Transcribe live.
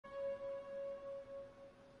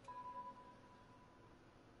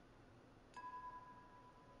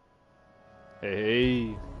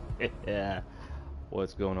Hey, yeah.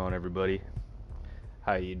 What's going on, everybody?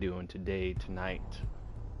 How you doing today, tonight,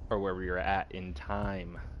 or wherever you're at in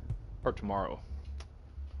time, or tomorrow?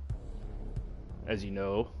 As you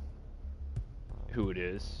know, who it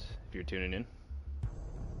is, if you're tuning in.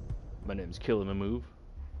 My name's Killamamove,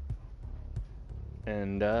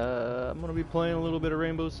 and I'm gonna be playing a little bit of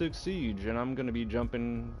Rainbow Six Siege, and I'm gonna be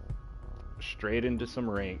jumping straight into some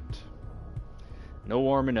ranked. No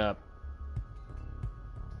warming up,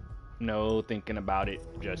 no thinking about it.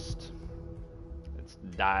 Just let's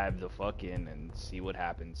dive the fuck in and see what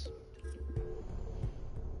happens.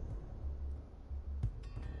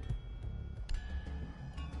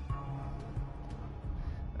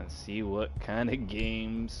 And see what kind of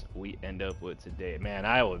games we end up with today. Man,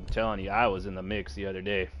 I was telling you, I was in the mix the other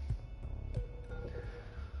day.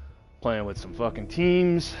 Playing with some fucking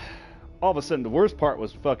teams. All of a sudden, the worst part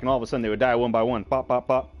was fucking all of a sudden they would die one by one. Pop, pop,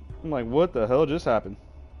 pop. I'm like, what the hell just happened?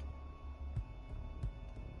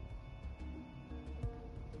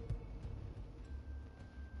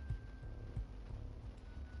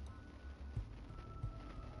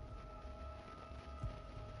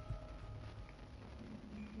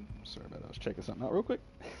 Sorry about that. I was checking something out real quick.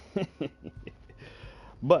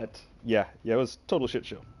 But, yeah, it was total shit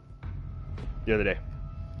show the other day.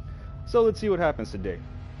 So let's see what happens today.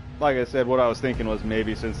 Like I said, what I was thinking was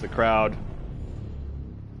maybe since the crowd,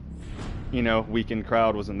 weekend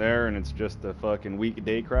crowd wasn't there and it's just the fucking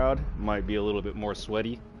weekday crowd, might be a little bit more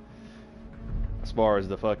sweaty as far as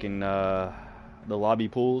the fucking, the lobby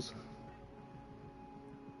pools.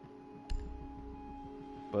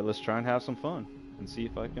 But let's try and have some fun and see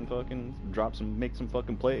if I can fucking make some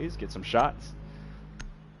fucking plays, get some shots.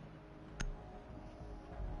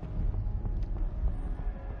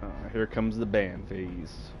 Here comes the ban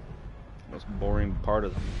phase. Most boring part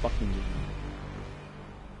of the fucking game.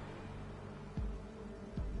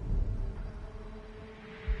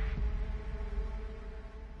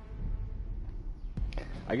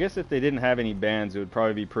 I guess if they didn't have any bans, it would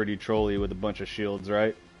probably be pretty trolly with a bunch of shields,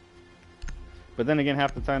 right? But then again,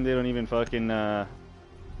 half the time they don't even fucking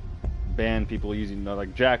ban people using,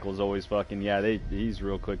 like Jackal's always fucking, yeah, he's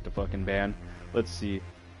real quick to fucking ban. Let's see.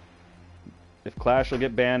 If Clash will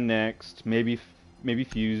get banned next, maybe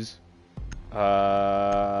Fuse.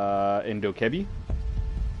 Indokebi.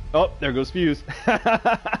 Oh, there goes Fuse.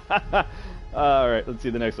 Alright, let's see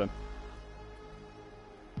the next one.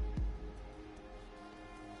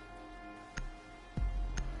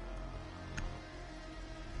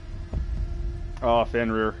 Oh,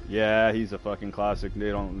 Fenrir. Yeah, he's a fucking classic.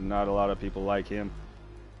 Not a lot of people like him.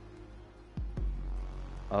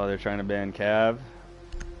 Oh, they're trying to ban Cav. Are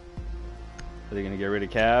they gonna get rid of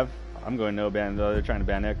Cav? I'm going no ban. Oh, they're trying to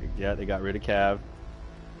ban Echo. Yeah, they got rid of Cav.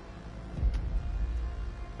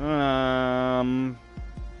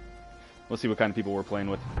 We'll see what kind of people we're playing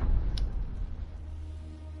with.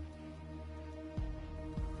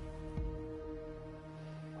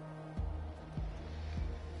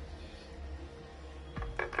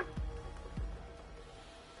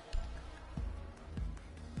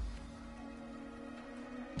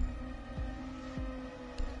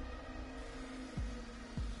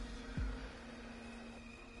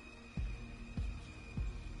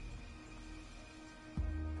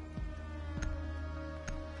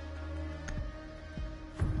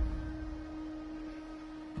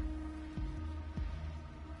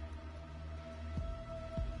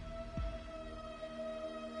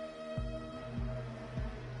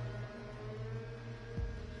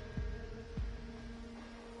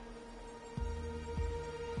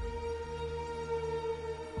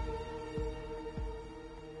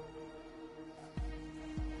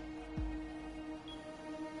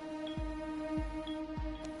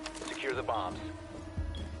 Secure the bombs.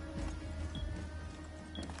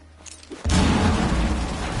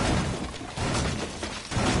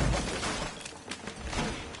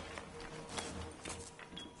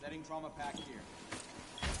 Setting trauma pack here.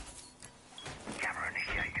 Camera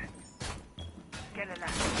initiated. Get a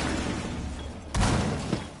left.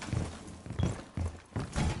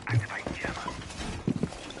 Activate jammer.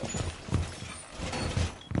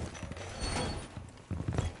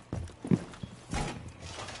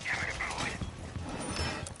 Camera deployed.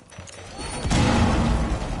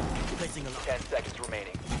 10 seconds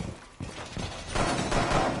remaining.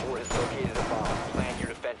 4 has located a bomb. Plan your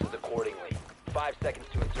defenses accordingly. 5 seconds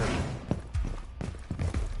to insertion.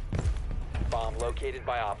 Bomb located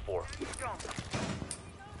by Op 4. Strong.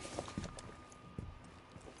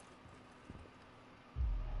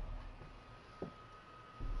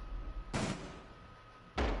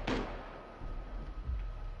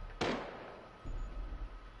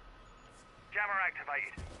 Jammer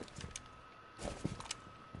activated.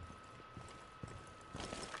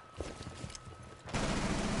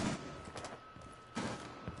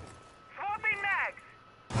 Swapping mags.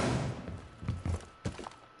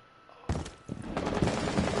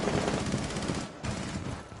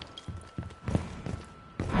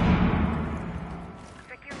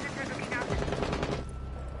 Secure center looking out.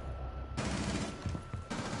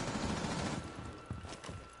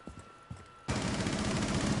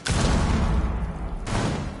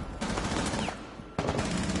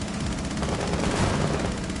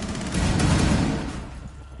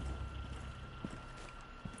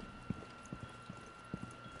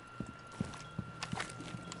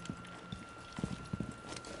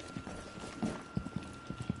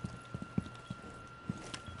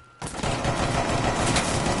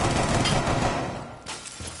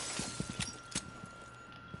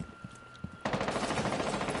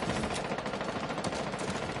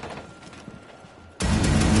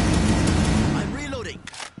 I'm reloading.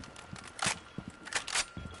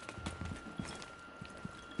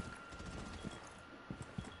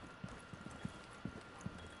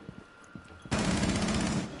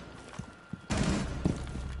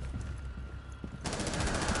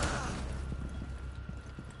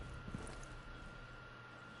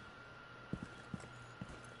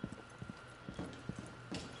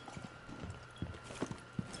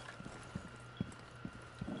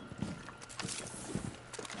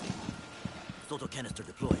 Auto canister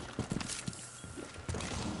deployed.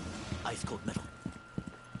 Ice cold metal.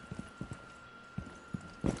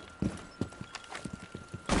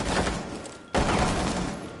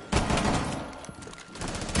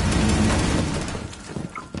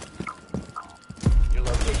 Your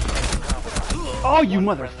location has been compromised. Oh, you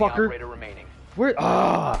One friendly motherfucker! operator remaining. Where?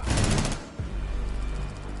 Ah!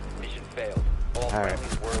 Mission failed. All Alright.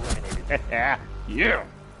 friendlies were eliminated. Yeah!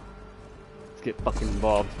 Let's get fucking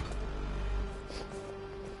involved.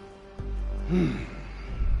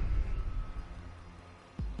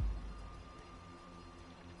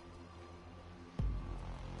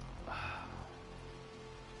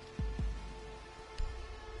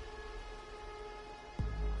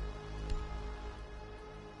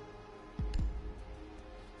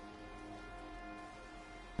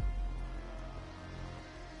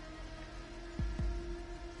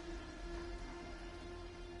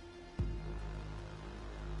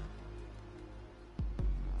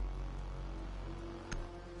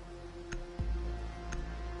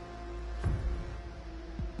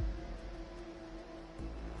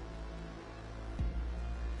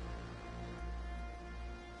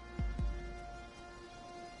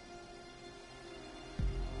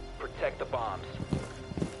 Protect the bombs.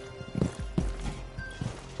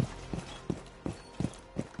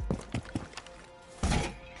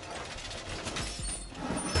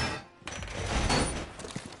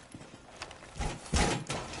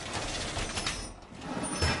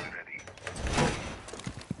 Ready.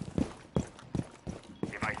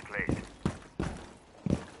 Device placed.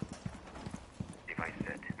 Device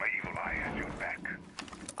set. My evil eye has your back.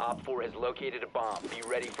 Op 4 has located a bomb. Be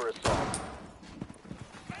ready for assault.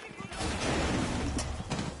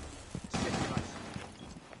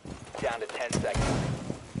 Down to 10 seconds.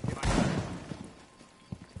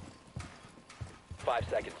 5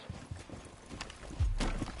 seconds.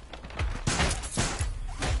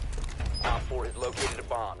 Op 4 has located a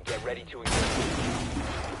bomb. Get ready to engage.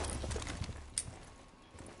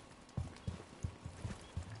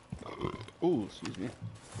 Ooh, excuse me.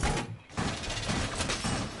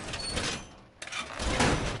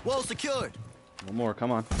 Wall secured. One more, come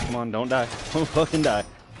on. Come on, don't die. Don't fucking die.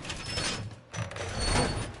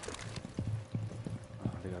 Oh,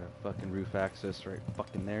 they got a fucking roof access right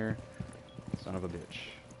fucking there. Son of a bitch.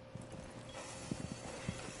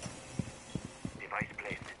 Device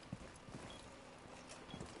placed.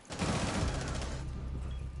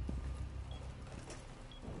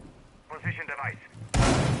 Position device.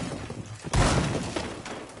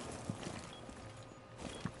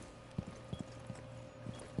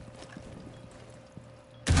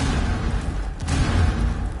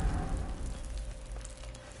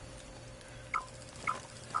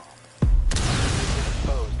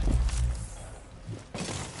 Exposed.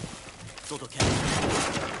 Auto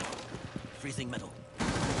canister. Freezing metal.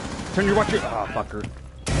 Turn your watch. Ah, fucker.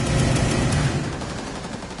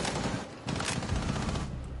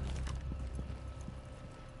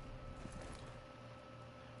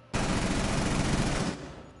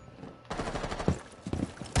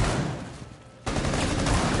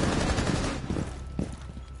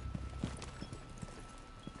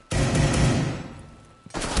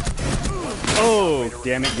 Oh,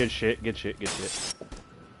 damn it. Good shit, good shit, good shit.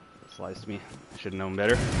 sliced me. Should have known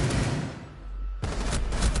better.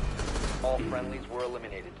 All friendlies were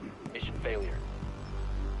eliminated. Mission failure.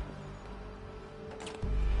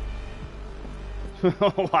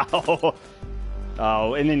 Wow.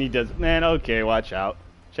 Oh, and then he does. Man, okay, watch out.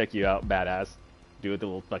 Check you out, badass. Do it the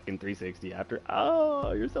little fucking 360 after.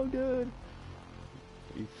 Oh, you're so good.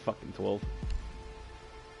 You fucking 12.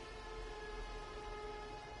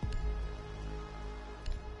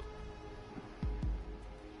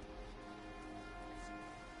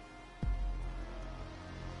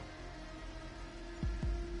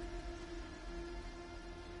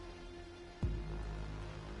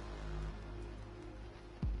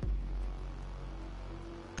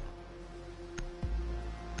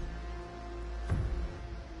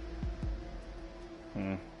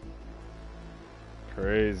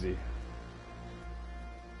 Crazy.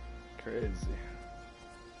 Crazy.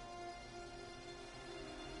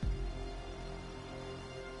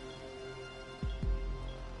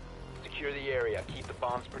 Secure the area. Keep the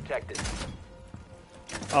bombs protected.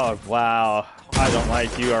 Oh, wow. I don't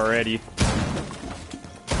like you already.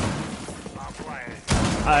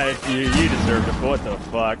 You deserved it. What the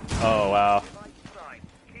fuck? Oh, wow.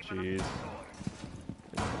 Jeez.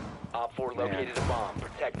 Op 4 located a bomb.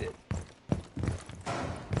 Protect it.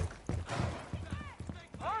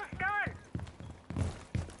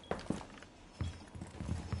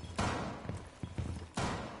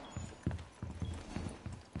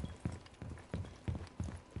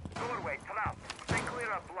 Doorway, come out. Stay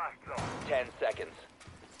clear of blast zone. 10 seconds.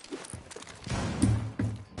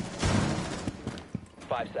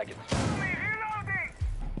 5 seconds. Reloading!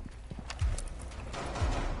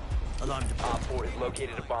 Alarm deployed. Op 4 has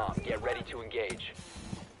located a bomb. Get ready to engage.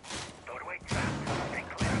 Doorway trapped. Stay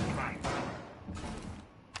clear of blast zone.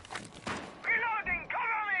 Reloading!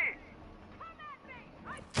 Cover me!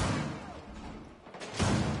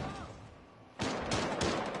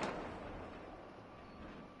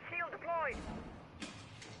 Shield deployed.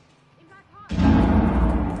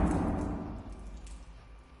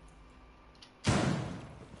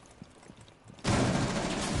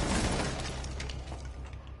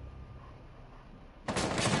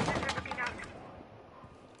 Looking out.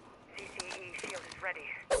 CCE shield is ready.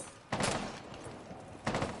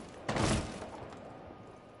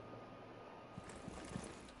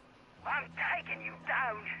 I'm taking you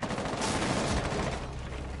down.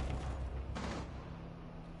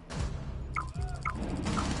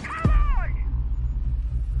 Come on!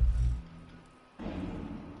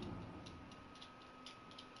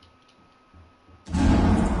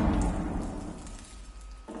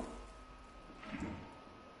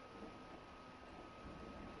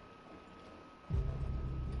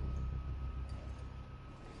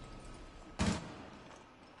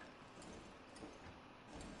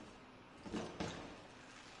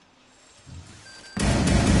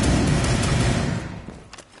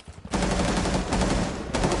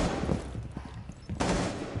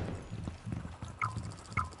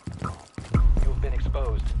 You have been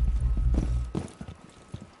exposed.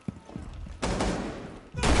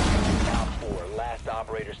 Op 4, last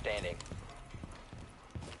operator standing.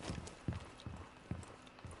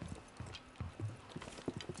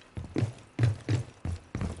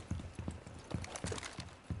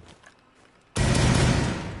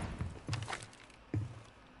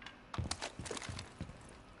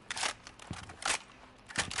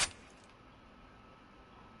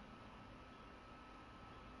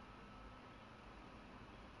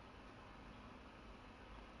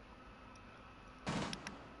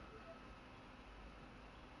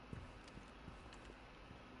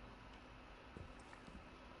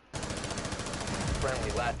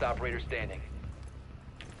 Friendly, last operator standing.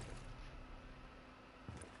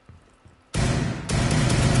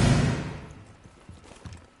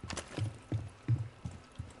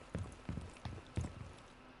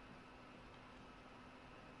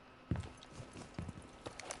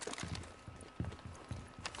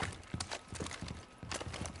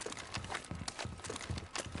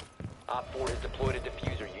 Op 4 has deployed a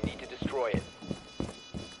diffuser. You need to destroy it.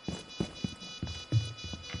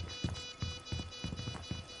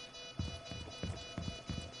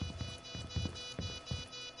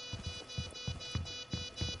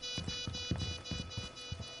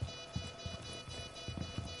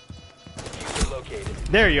 Diffuser located.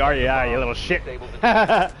 There you are, yeah, you little shit. Disable the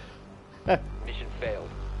diffuser. Mission failed.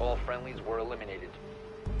 All friendlies were eliminated.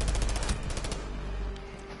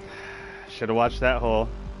 Should have watched that hole.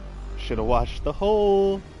 Should have watched the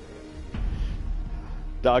hole.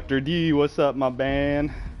 Dr. D, what's up, my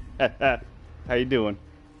man? How you doing?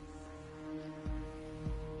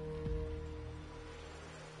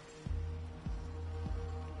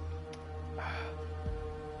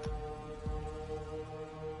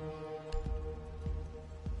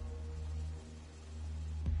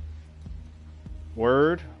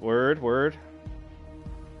 Word, word, word.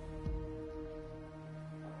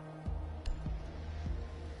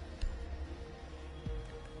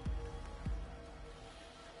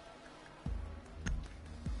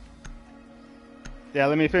 Yeah,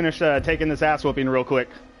 let me finish taking this ass whooping real quick.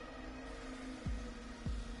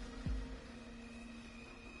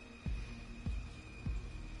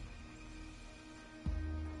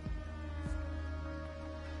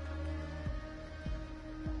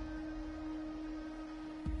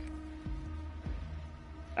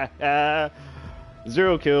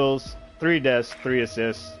 Zero kills, 3 deaths, 3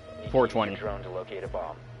 assists, Need to 420. use your drone to locate a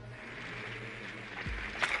bomb.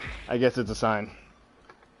 I guess it's a sign.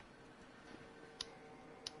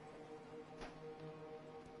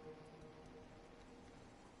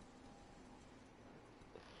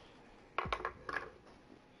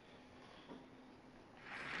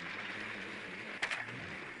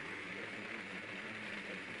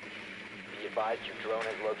 Be advised your drone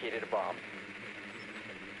has located a bomb.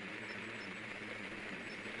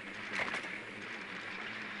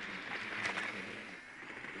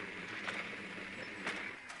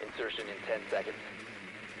 Insertion in 10 seconds.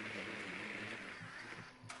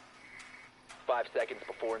 5 seconds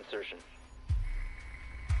before insertion.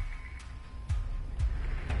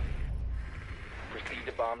 Proceed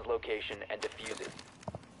to bomb's location and defuse it.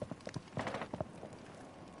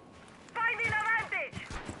 Finding advantage!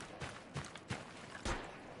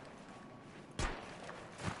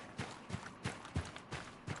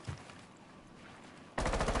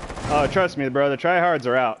 Oh, trust me, bro. The tryhards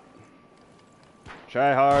are out.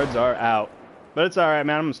 Tryhards are out. But it's alright,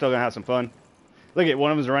 man. I'm still gonna have some fun. Look at one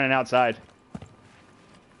of them's running outside.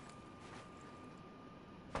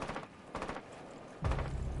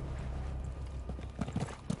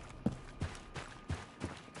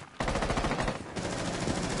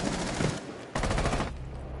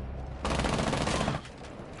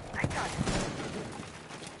 I got it.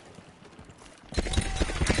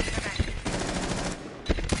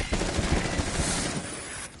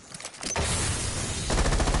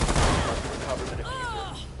 Recover the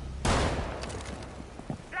diffuser.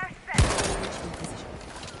 Flash set.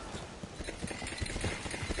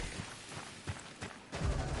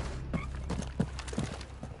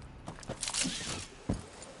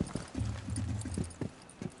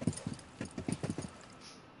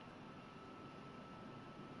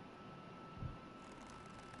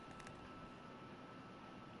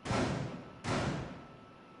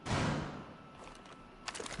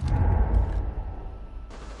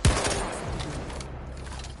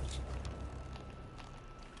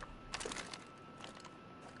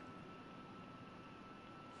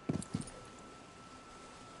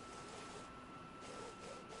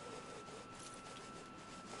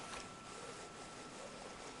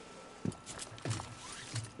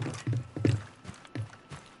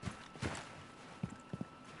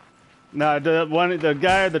 No, the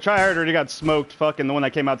guy, the tryhard already got smoked. Fucking the one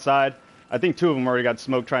that came outside. I think 2 of them already got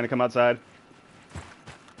smoked trying to come outside.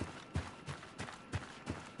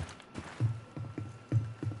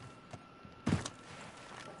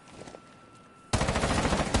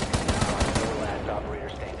 Last operator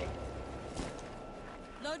standing.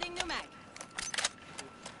 Loading new mag.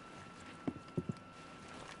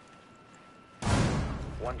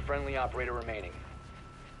 One friendly operator remaining.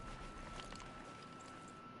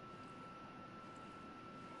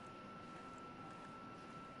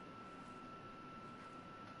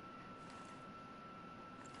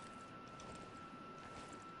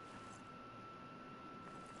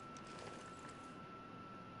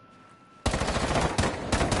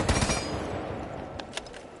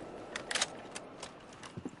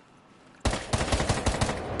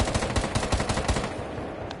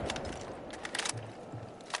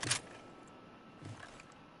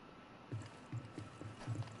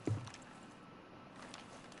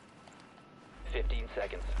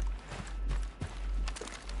 Seconds.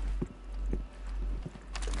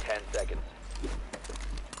 10 seconds.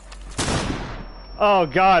 Oh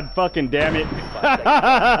god, fucking damn it.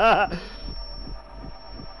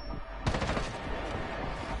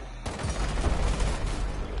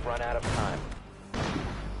 You've run out of time.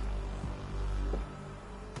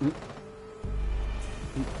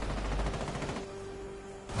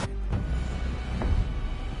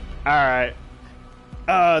 Alright.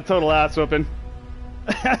 Total ass whooping.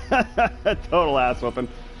 Total ass whooping.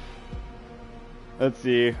 Let's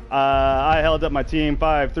see. I held up my team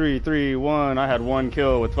 5-3-3-1. I had 1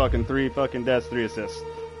 kill with fucking 3 fucking deaths, 3 assists.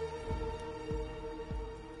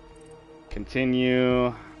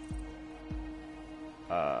 Continue.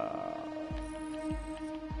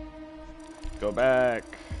 Go back.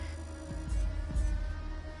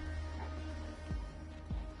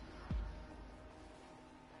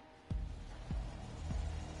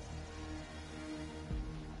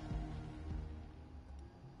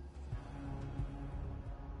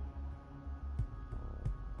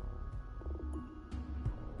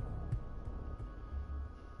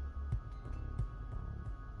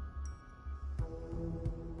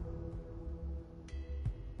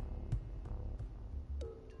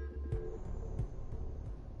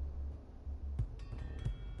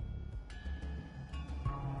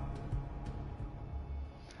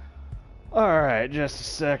 Alright, just a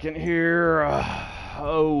second here.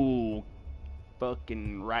 Oh,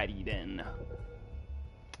 fucking righty then.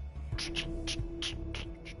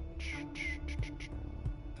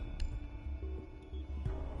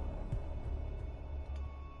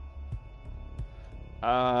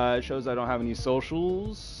 It shows I don't have any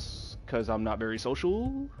socials, because I'm not very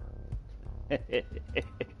social.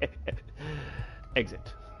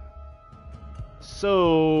 Exit.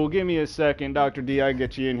 So, give me a second, Dr. D, I'll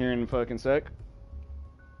get you in here in a fucking sec.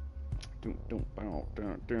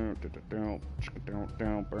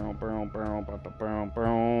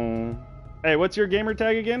 Hey, what's your gamer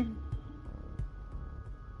tag again?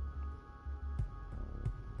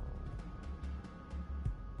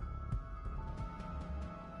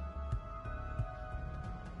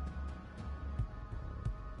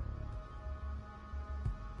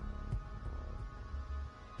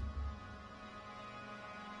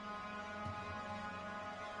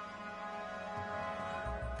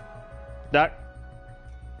 Doc,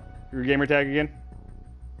 your gamer tag again?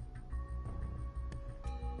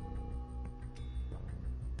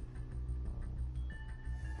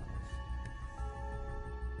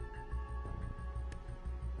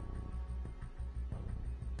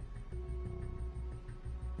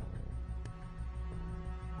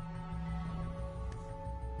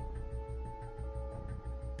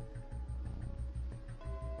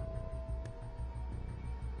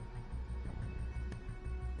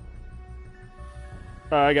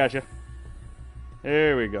 Oh, I got you.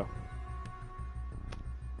 There we go.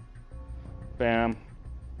 Bam.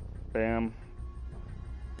 Bam.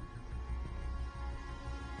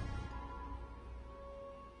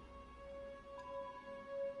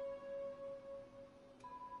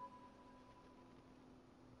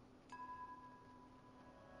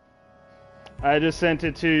 I just sent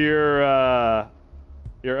it to your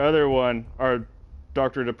other one, our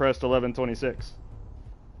Dr. Depressed 1126.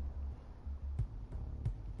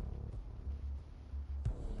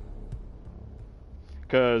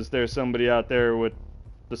 Because there's somebody out there with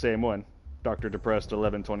the same one, Dr. Depressed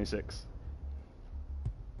 1126.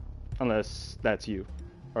 Unless that's you,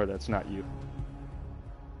 or that's not you.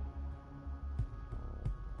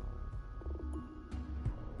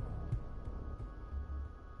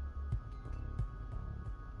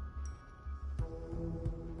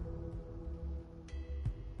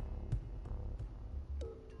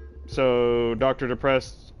 So, Dr.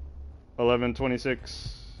 Depressed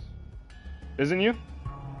 1126 isn't you?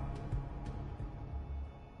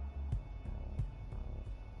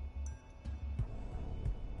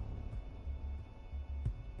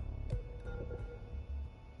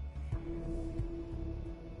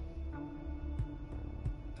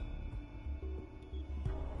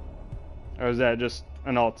 Or is that just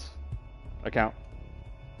an alt account?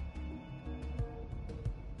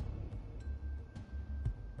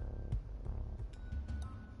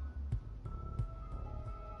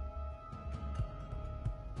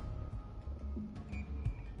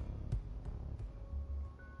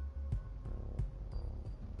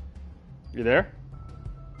 You there?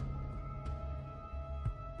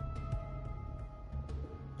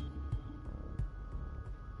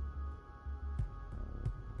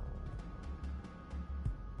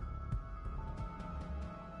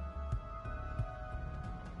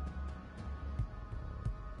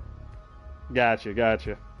 Gotcha,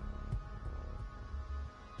 gotcha.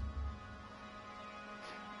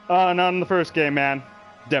 Not in the first game, man.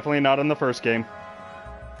 Definitely not in the first game.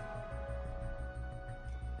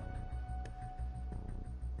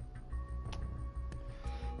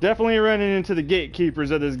 Definitely running into the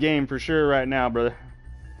gatekeepers of this game for sure right now, brother.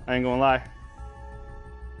 I ain't gonna lie.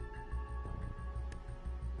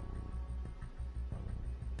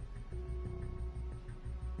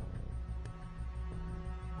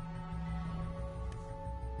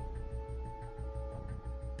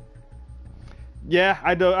 Yeah,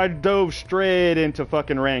 I dove straight into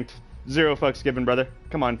fucking ranked. Zero fucks given, brother.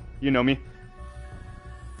 Come on, you know me.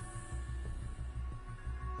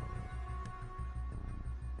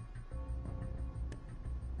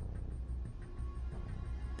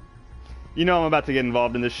 You know I'm about to get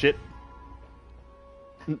involved in this shit.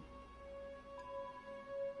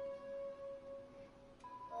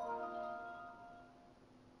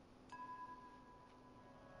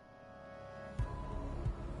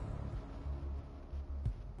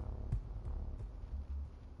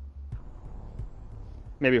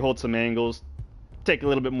 Maybe hold some angles, take a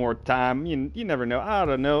little bit more time. You never know. I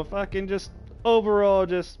don't know. Fucking just overall,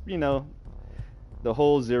 just you know, the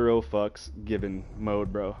whole zero fucks given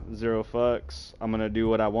mode, bro. Zero fucks. I'm gonna do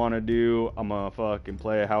what I want to do. I'm gonna fucking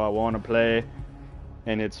play how I want to play,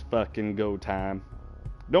 and it's fucking go time.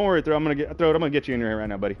 Don't worry, Throat. I'm gonna get you in here right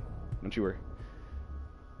now, buddy. Don't you worry.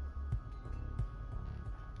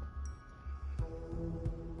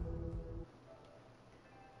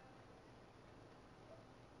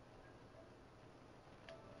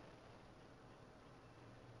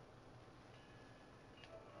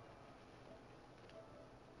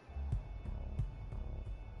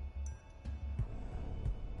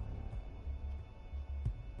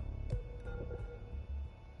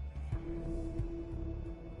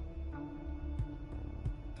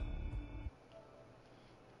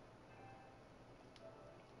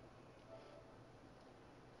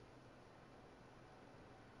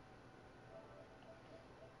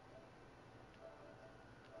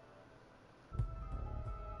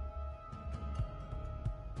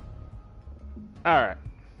 Alright.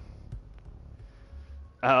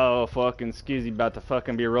 Oh, fucking Skizzy about to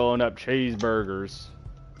fucking be rolling up cheeseburgers.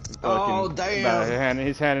 Oh, And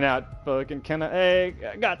he's handing out fucking, hey,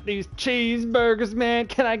 I got these cheeseburgers, man.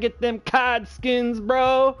 Can I get them cod skins,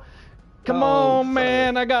 bro? Come on,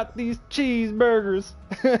 man. I got these cheeseburgers.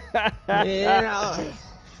 Man,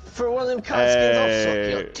 for one of them cod skins, I'll suck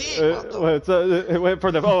your dick.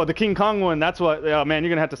 For the King Kong one, that's what, oh man, you're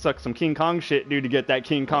gonna have to suck some King Kong shit, dude, to get that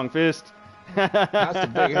King Kong fist. That's the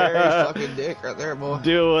big hairy fucking dick right there, boy.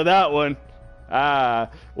 Deal with that one.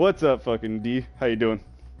 What's up, fucking D? How you doing?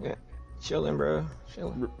 Yeah, chilling, bro.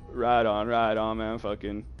 Chilling. Right on, man.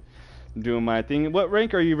 Fucking doing my thing. What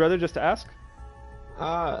rank are you, brother? Just to ask.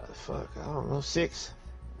 Fuck, I don't know, 6.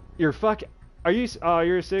 You're fuck. Are you?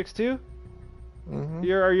 You're 6 too. Mhm.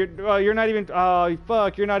 You're not even. Oh,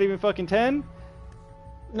 fuck. You're not even fucking 10.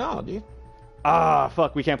 No, dude.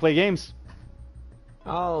 Fuck. We can't play games.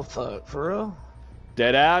 Oh, fuck, for real?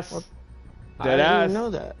 Dead ass. What? Dead I ass. didn't even know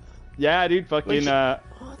that. Yeah, dude. Fucking.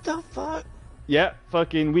 What the fuck? Yeah,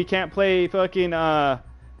 fucking. We can't play fucking. You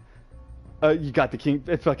got the King.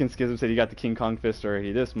 Fucking Schism said you got the King Kong fist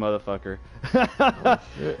already. This motherfucker.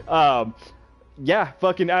 Oh, shit. Yeah,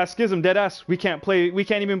 fucking Schism, dead ass. We can't play. We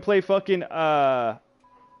can't even play fucking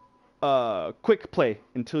quick play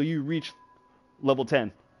until you reach level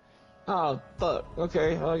 10. Oh, fuck.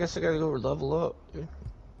 Okay, well, I guess I gotta go level up, dude.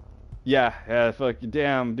 Yeah, fucking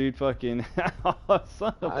damn, dude, fucking.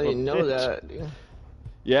 Son of I a didn't know bitch. that, dude.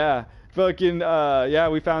 Yeah, fucking. Yeah,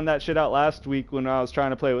 we found that shit out last week when I was trying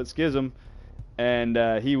to play with Schism, and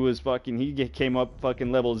he was fucking. Came up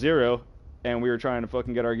fucking level 0. And we were trying to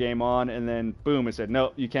fucking get our game on, and then boom, it said,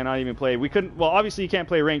 no, you cannot even play. We couldn't, well, obviously you can't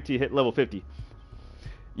play ranked till you hit level 50.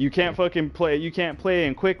 You can't fucking play, you can't play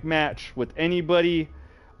in quick match with anybody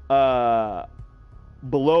below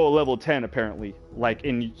a level 10, apparently. Like,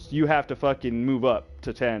 and you have to fucking move up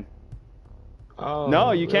to 10. Oh,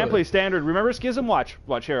 No, you can't really? play standard. Remember Schism? Watch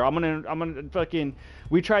here. I'm gonna fucking,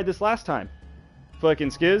 we tried this last time. Fucking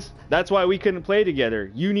Skiz. That's why we couldn't play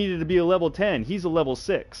together. You needed to be a level 10. He's a level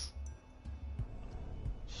 6.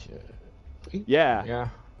 Yeah. Yeah.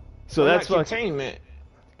 So What that's about fucking.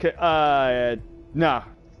 containment. Nah.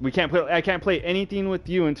 We can't play. I can't play anything with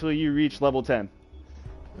you until you reach level 10.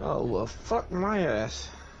 Oh, well, fuck my ass.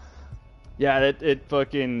 Yeah, it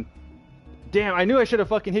fucking. Damn, I knew I should have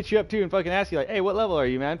fucking hit you up too and fucking asked you like, hey, what level are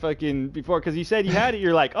you, man? Fucking before, because you said you had it.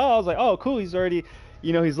 You're like, oh, I was like, oh, cool. He's already,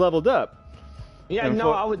 he's leveled up. Yeah, And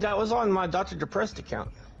no, that was on my Dr. Depressed account.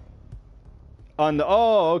 On the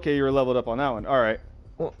okay, you were leveled up on that one. All right.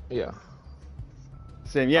 Well, yeah.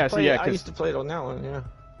 Same. Yeah. So yeah, I used to play it on that one. Yeah.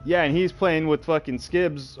 yeah, and he's playing with fucking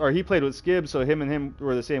Skibs, or he played with Skibs, so him and him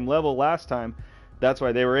were the same level last time. That's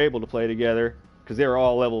why they were able to play together, because they were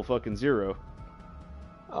all level fucking 0.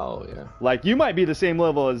 Oh yeah. Like, you might be the same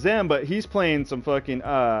level as them, but he's playing some fucking,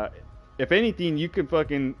 if anything, you could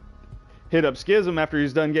fucking hit up Schism after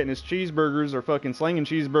he's done getting his cheeseburgers, or fucking slinging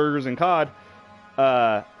cheeseburgers and COD.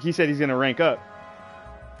 He said he's gonna rank up.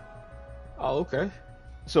 Oh, okay.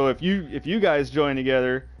 So if you guys join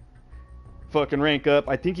together, fucking rank up.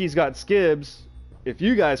 I think he's got Skibs. If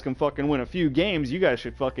you guys can fucking win a few games, you guys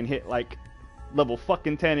should fucking hit like level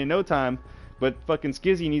fucking 10 in no time. But fucking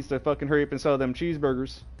Skizzy needs to fucking hurry up and sell them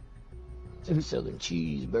cheeseburgers. Sell them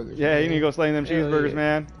cheeseburgers. Yeah, man. you need to go sling them Hell cheeseburgers, yeah.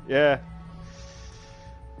 man. Yeah.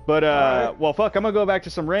 But Alright. well, fuck, I'm gonna go back to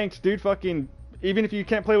some ranked, dude. Fucking, even if you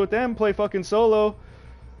can't play with them, play fucking solo.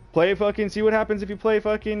 Play fucking, see what happens if you play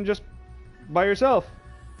fucking just by yourself.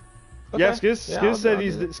 Okay. Yeah,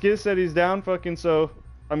 Skiz said he's down, fucking, so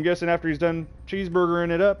I'm guessing after he's done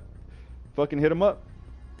cheeseburgering it up, fucking hit him up.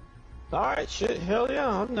 Alright, shit. Hell yeah,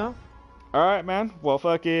 I'm down. Alright, man. Well,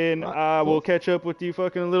 fucking, Alright, cool. we'll catch up with you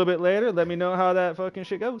fucking a little bit later. Let me know how that fucking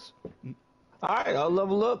shit goes. Alright, I'll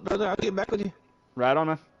level up, brother. I'll get back with you. Right on,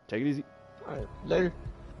 man. Take it easy. Alright, later.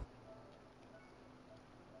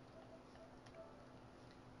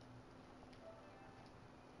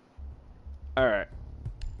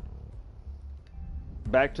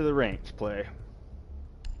 back to the ranked play.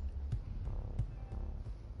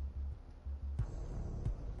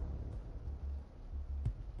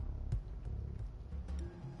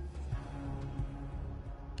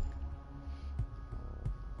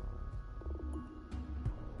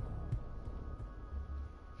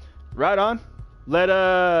 Right on.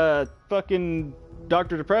 Let fucking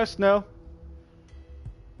Dr. Depressed know.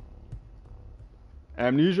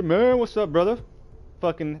 Amnesia man, what's up, brother?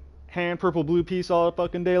 Fucking hand purple blue piece all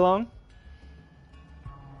fucking day long.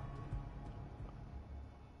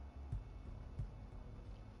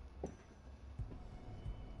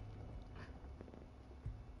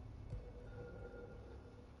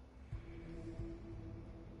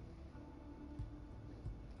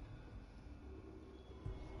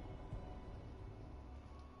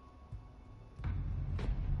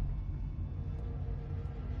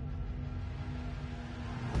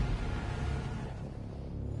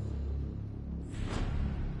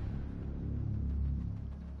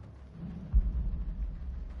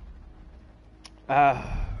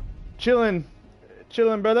 Chillin',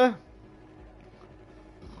 brother.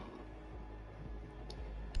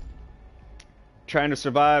 Trying to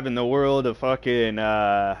survive in the world of fucking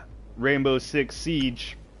Rainbow Six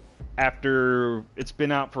Siege after it's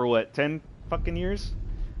been out for what, 10 fucking years?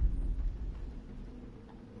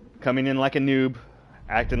 Coming in like a noob,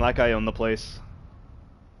 acting like I own the place.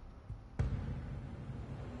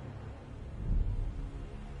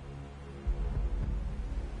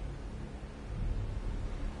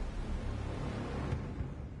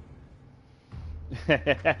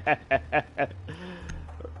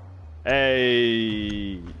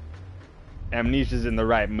 Hey, Amnesia's in the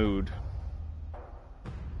right mood.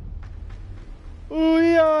 Oh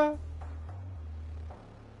yeah,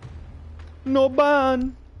 no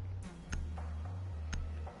ban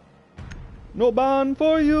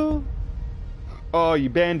for you. Oh, you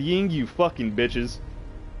banned Ying, you fucking bitches.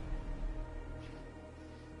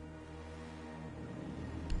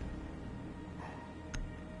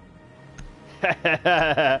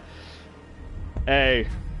 Hey,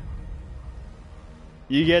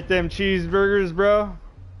 you get them cheeseburgers, bro?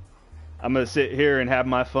 I'm gonna sit here and have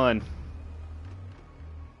my fun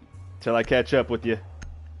till I catch up with you.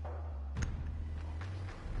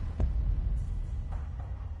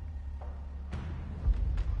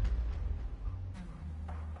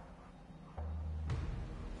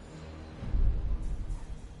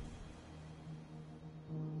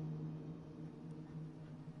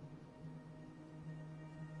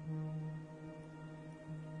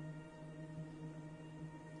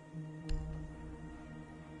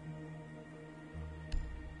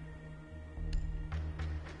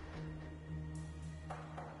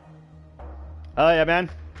 Oh yeah, man.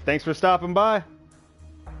 Thanks for stopping by.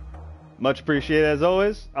 Much appreciated as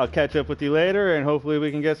always. I'll catch up with you later, and hopefully we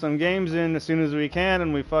can get some games in as soon as we can,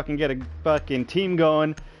 and we fucking get a fucking team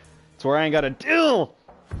going. So where I ain't gotta deal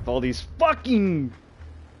with all these fucking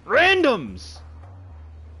randoms.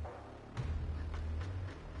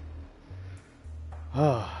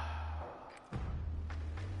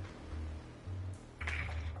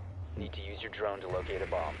 Need to use your drone to locate a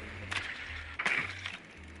bomb.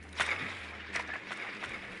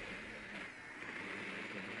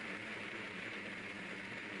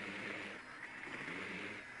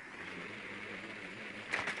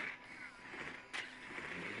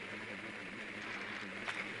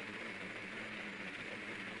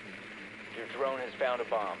 Your drone has found a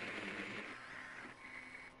bomb.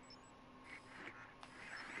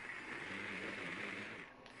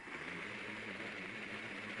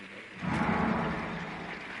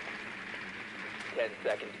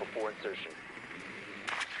 Seconds before insertion.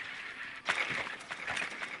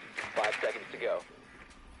 5 seconds to go.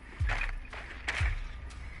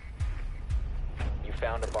 You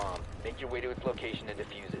found a bomb. Make your way to its location and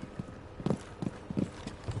defuse it.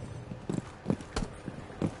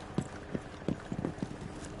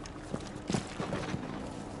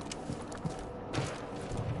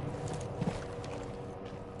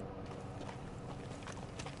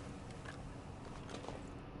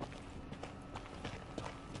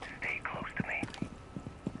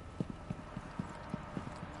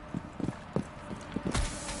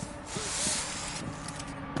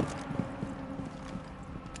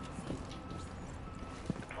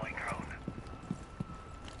 Deploy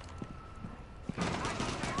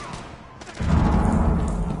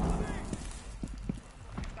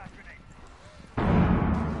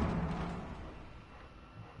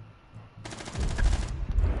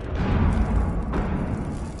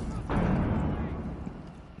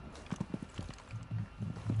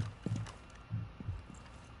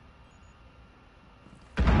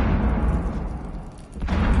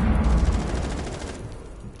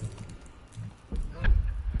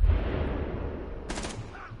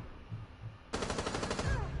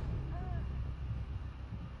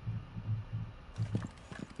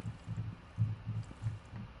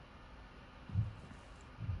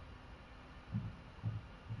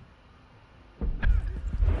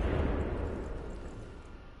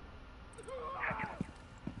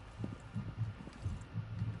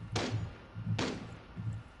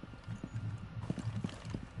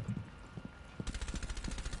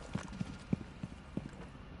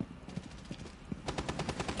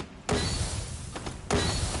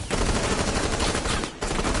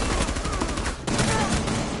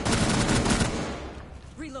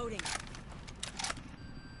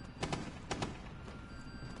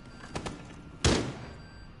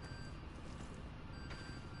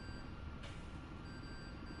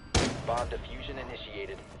Bomb diffusion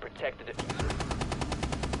initiated. Protect the diffuser.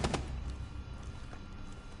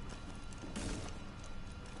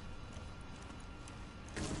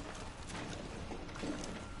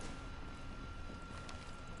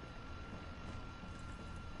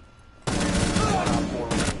 One Op 4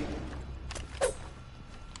 remaining.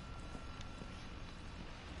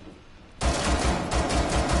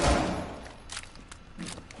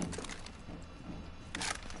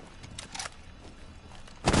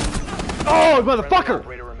 Oh, Friendly motherfucker!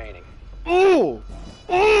 operator remaining. Ooh!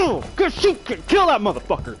 Ooh! Good shoot! Kill that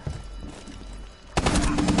motherfucker!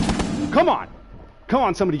 Come on! Come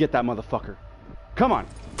on, somebody get that motherfucker. Come on.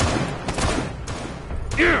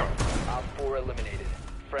 Yeah! Op 4 eliminated.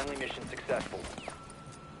 Friendly mission successful.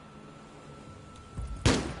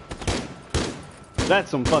 That's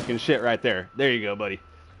some fucking shit right there. There you go, buddy.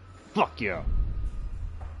 Fuck yeah.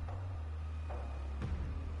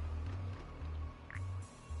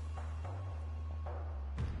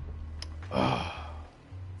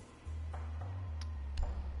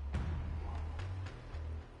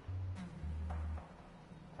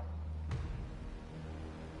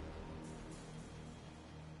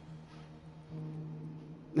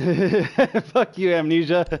 Fuck you,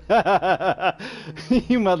 Amnesia.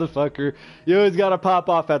 You motherfucker. You always gotta pop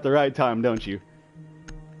off at the right time, don't you?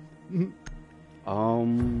 You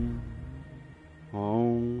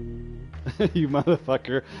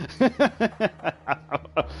motherfucker.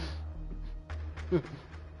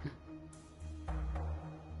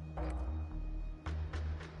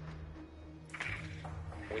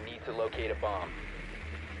 We need to locate a bomb.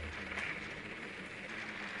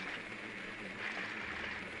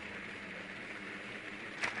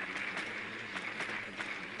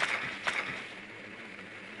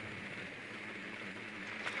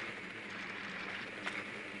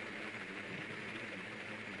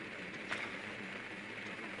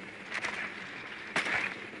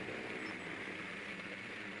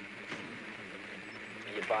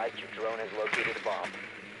 Be advised your drone has located a bomb.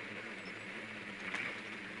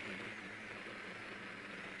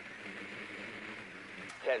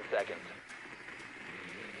 Seconds.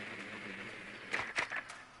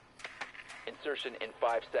 Insertion in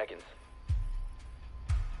 5 seconds.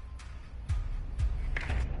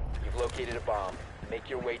 You've located a bomb. Make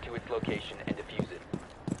your way to its location and defuse it.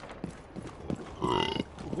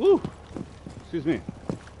 Woo! Excuse me.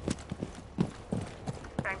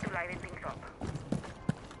 Time to liven things up.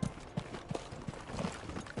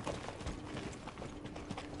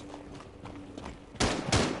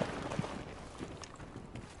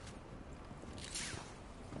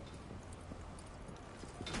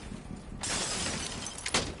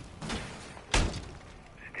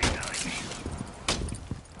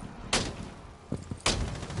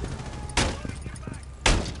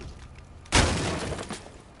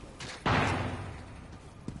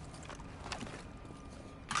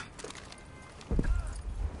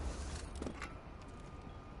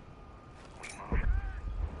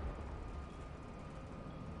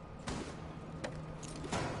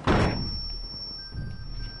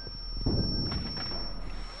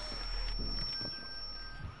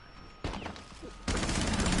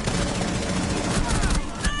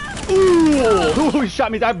 Ooh, he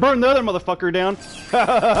shot me. I burned the other motherfucker down.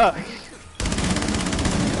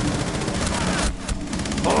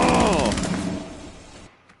 Oh.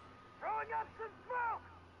 Throwing up some smoke!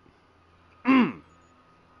 Mm.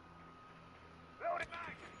 Load it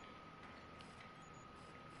back!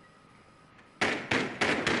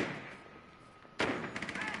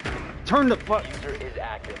 Turn the fuck. User is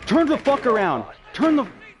active. Turn the fuck Exit all around. costs. Turn the.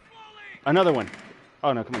 Another one.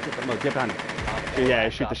 Oh no! Come on, get behind him. Yeah,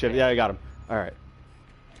 shoot the shit. Yeah, I got him. All right.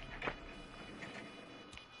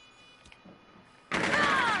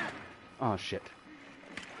 Oh shit.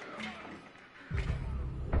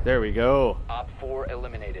 There we go. Op 4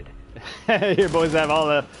 eliminated. Here, boys, have all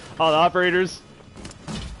the operators.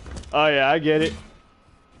 Oh yeah, I get it.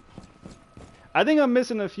 I think I'm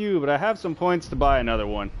missing a few, but I have some points to buy another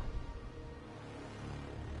one.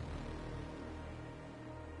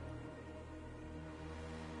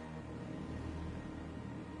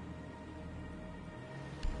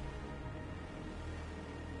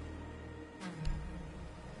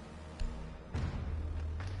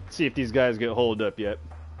 See if these guys get holed up yet.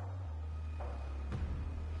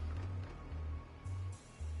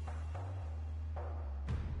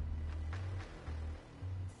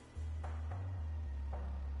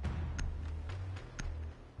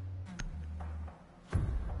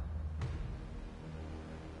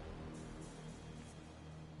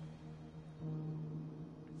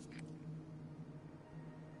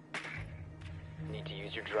 Need to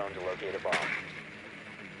use your drone to locate a bomb.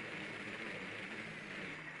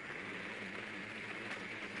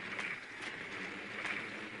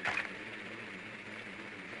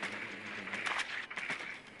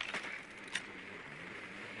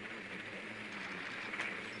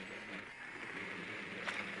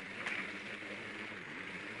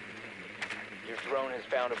 drone has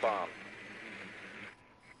found a bomb.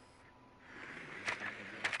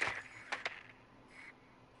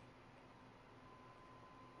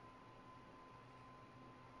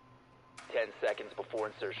 Ten seconds before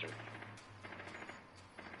insertion.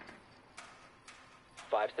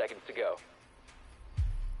 5 seconds to go.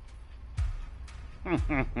 Proceed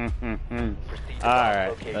to bomb Alright,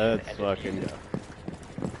 location let's and fucking defuse go. it.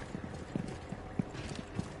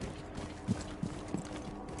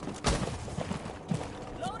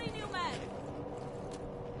 Loading new mag.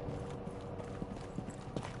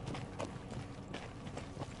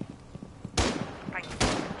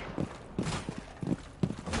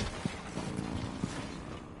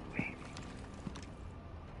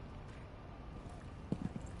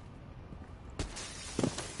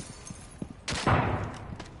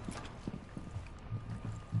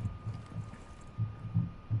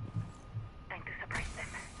 Time to suppress them.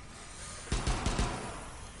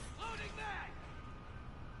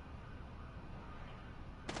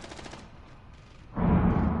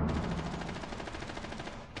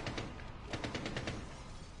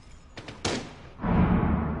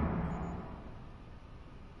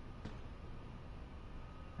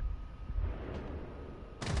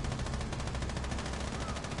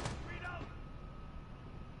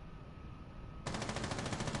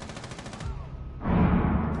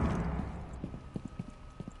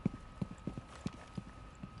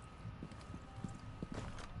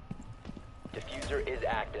 Diffuser is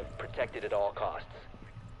active, protected at all costs.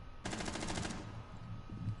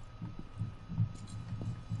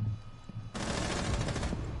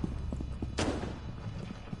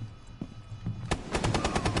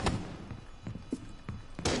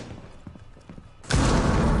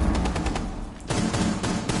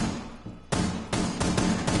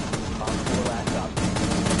 Bomb 4 last stop.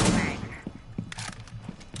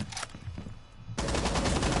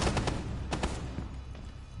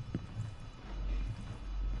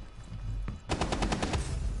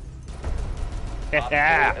 Op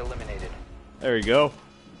 4 eliminated. There we go.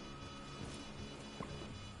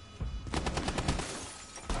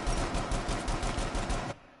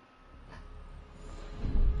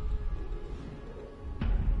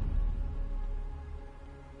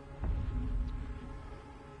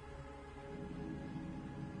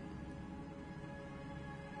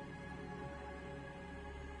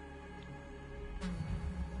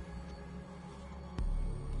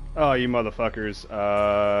 Oh, you motherfuckers.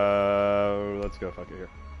 Let's go fuck it here.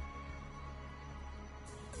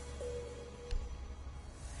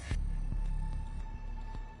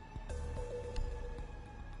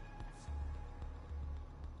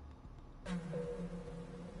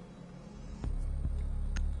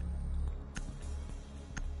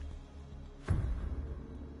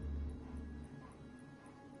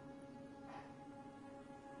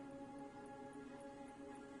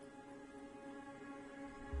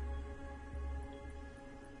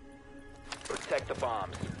 Protect the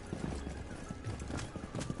bombs.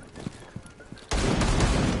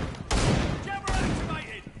 Jammer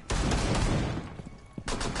activated!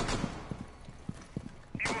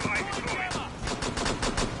 Evil eye deployed.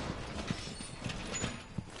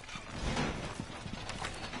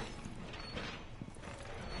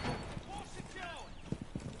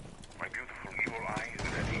 My beautiful evil eye is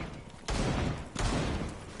ready.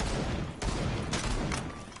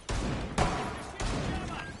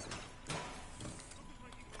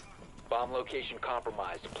 Bomb location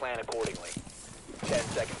compromised. Plan accordingly. 10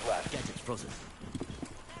 seconds left. Gadgets frozen.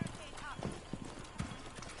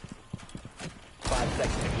 5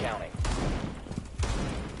 seconds and counting.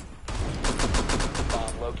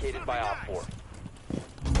 Bomb located by Op 4.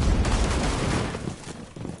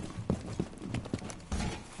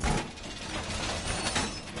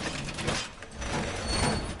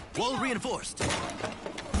 Wall reinforced.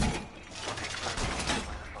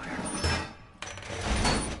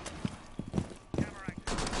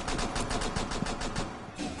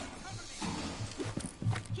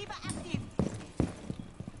 Keep it active.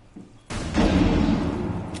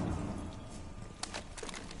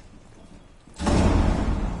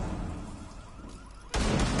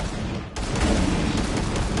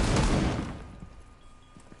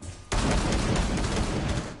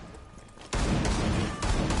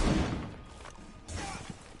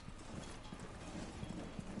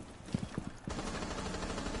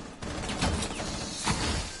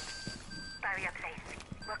 Barrier placed.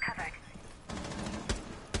 We're covered.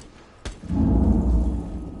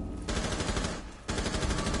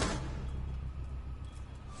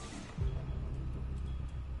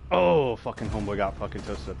 Oh, fucking homeboy got fucking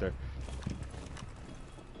toasted up there.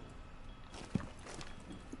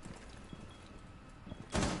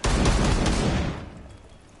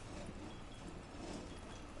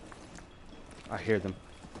 I hear them.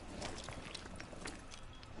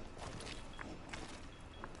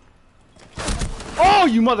 Oh,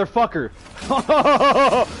 you motherfucker!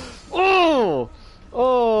 Oh!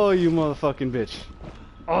 Oh, you motherfucking bitch.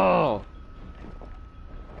 Oh!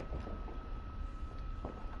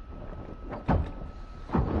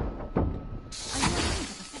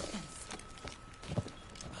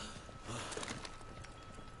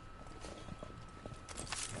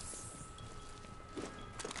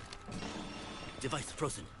 Device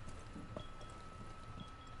frozen.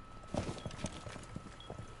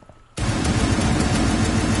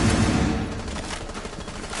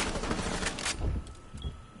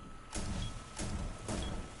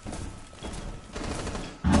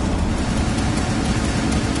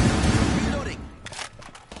 Reloading.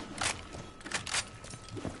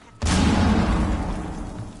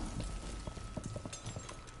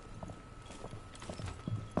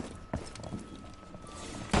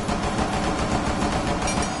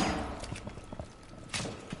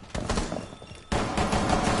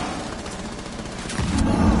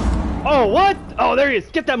 Oh, what? Oh, there he is.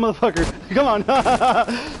 Get that motherfucker. Come on.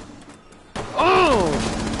 Oh!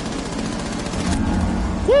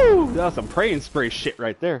 Woo! That was some praying spray shit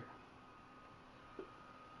right there.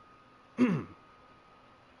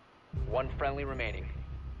 One friendly remaining.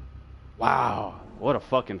 Wow. What a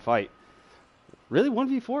fucking fight. Really?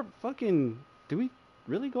 1v4? Fucking... Do we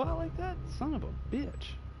really go out like that? Son of a bitch.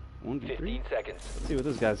 1v3? 15 seconds. Let's see what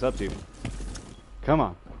this guy's up to. Come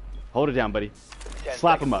on. Hold it down, buddy. 10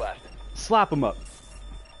 Slap him seconds up. left. Slap him up.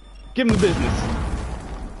 Give him the business.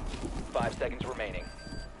 5 seconds remaining.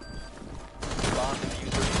 Bomb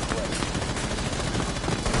diffuser in place.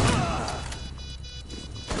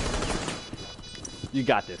 You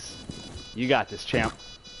got this. You got this, champ.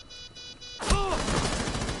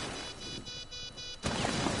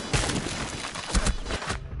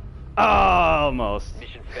 Almost.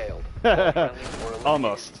 Mission failed. All friendlies were eliminated.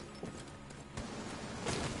 Almost.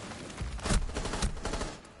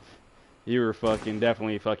 You were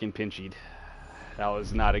definitely fucking pinchied. That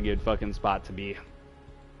was not a good fucking spot to be.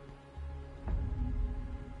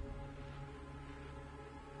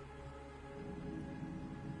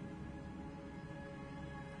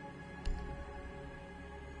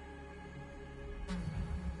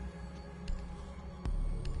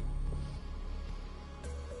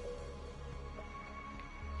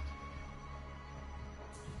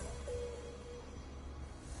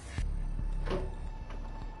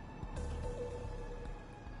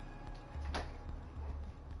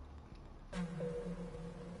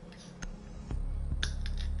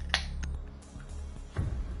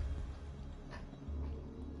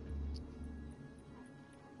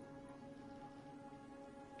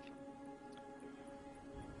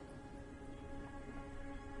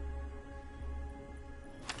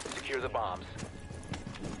 Secure the bombs.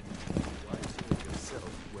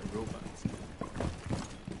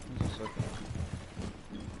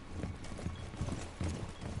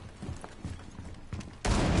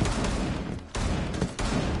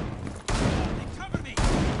 Cover me.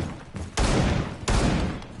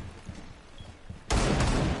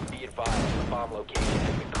 Be advised, the bomb location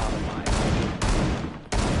has been compromised.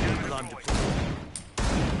 Alarm deployed.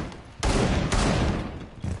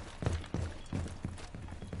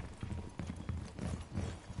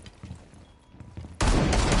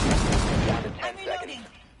 Down to 10 I'm seconds. reloading.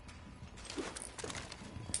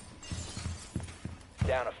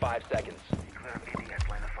 Down to 5 seconds. Clear BDS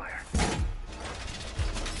line of fire.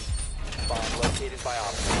 Bomb located by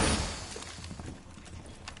officer.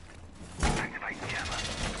 Activate jammer.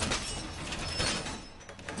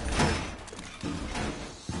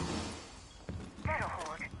 That'll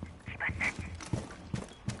hold. Keep us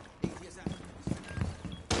set.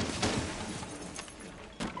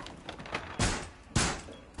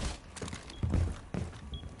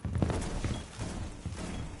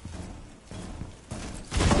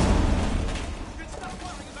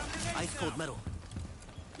 Ice cold metal.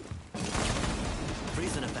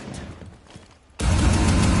 Freeze in effect.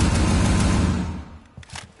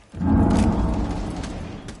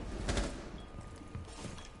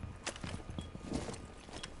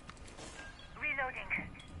 Reloading.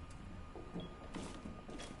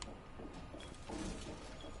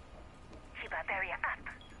 Keep our barrier up.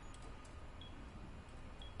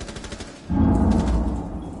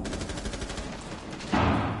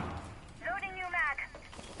 Loading new mag.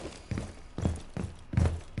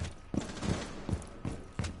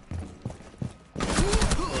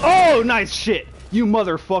 Oh, nice shit, you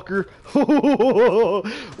motherfucker.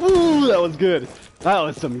 Ooh, that was good. That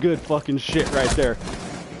was some good fucking shit right there.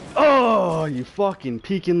 Oh, you fucking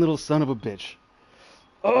peeking little son of a bitch.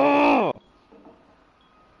 Oh,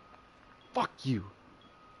 Fuck you.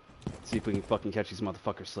 Let's see if we can fucking catch these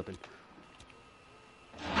motherfuckers slipping.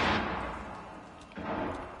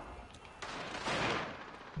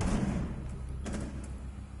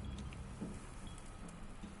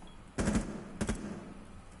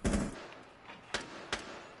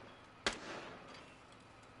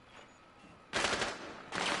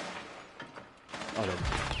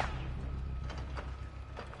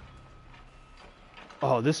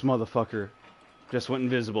 Oh, this motherfucker just went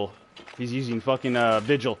invisible. He's using fucking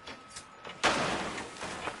vigil.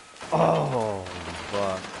 Oh,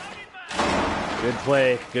 fuck. Good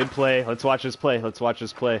play. Good play. Let's watch this play. Let's watch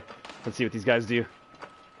this play. Let's see what these guys do.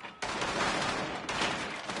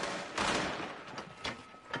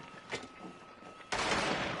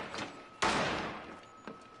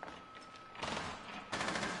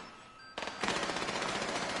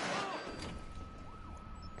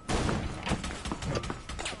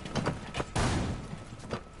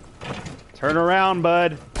 Turn around,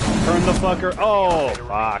 bud. Turn the fucker. Oh,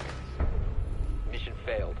 fuck. Mission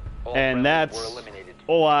failed. All And friendlies that's were eliminated.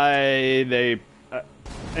 why they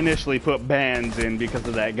initially put bans in, because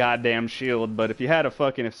of that goddamn shield. But if you had a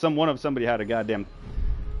fucking, if somebody had a goddamn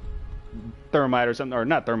thermite or something, or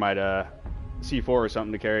not thermite, C4 or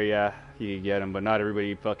something to carry, yeah, you could get them. But not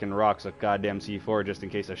everybody fucking rocks a goddamn C4 just in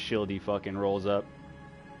case a shieldy fucking rolls up.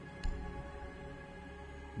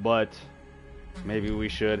 But maybe we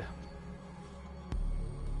should.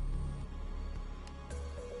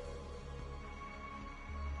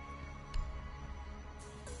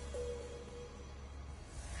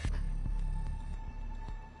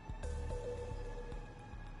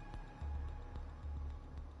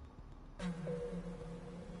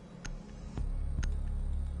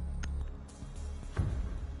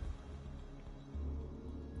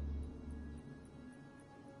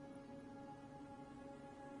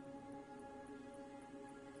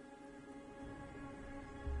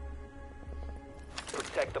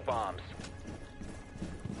 Protect the bombs.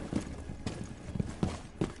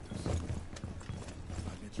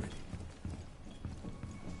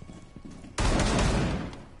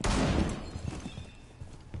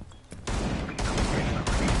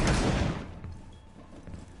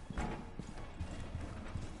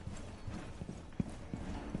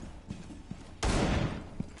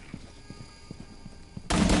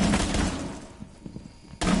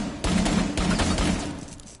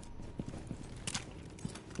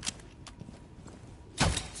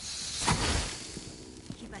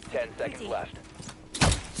 Keep us 10 seconds busy. left.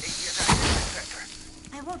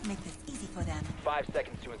 I won't make this easy for them. 5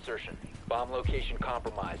 seconds to insertion. Bomb location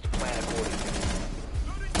compromised. Plan accordingly.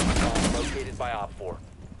 Bomb located by Op 4.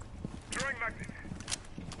 Throwing magnet.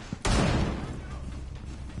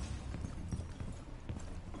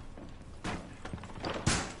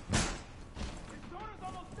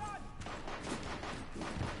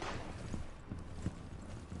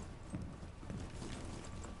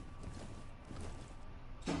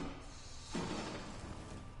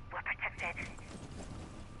 We're protected.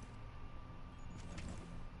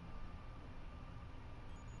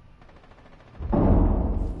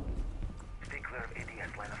 Stay clear of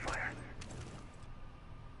ADS line of fire.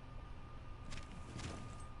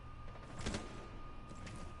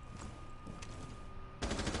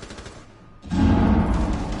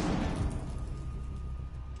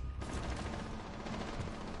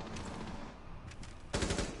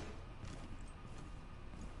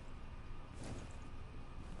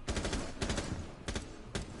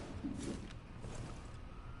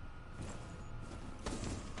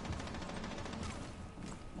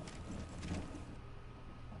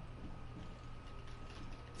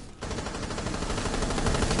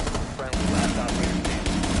 Friendly last operator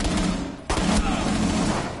standing.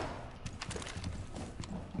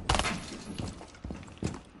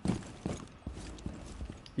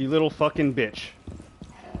 You little fucking bitch.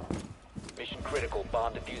 Mission critical.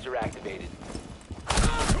 Bomb diffuser activated.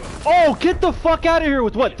 Oh, get the fuck out of here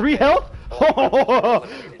with what, 3 health?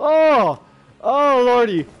 Oh, oh,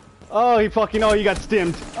 lordy. Oh, he fucking, oh, you got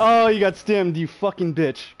stimmed. Oh, you got stimmed, you fucking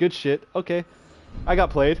bitch. Good shit. Okay. I got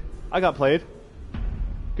played. I got played.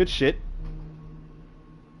 Good shit.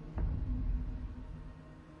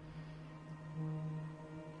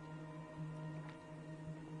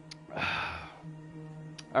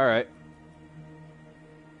 Alright.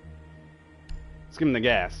 Let's give him the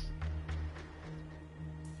gas.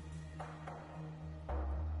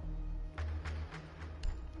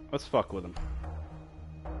 Let's fuck with him.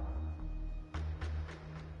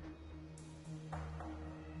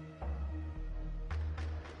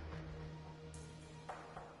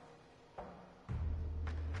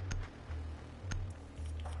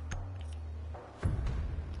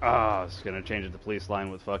 Ah, I was gonna change it to police line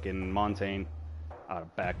with fucking Montaigne. I'd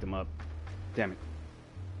have backed him up. Damn it.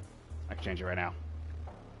 I can change it right now.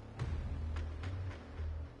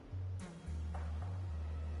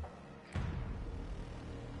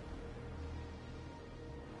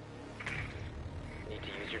 Need to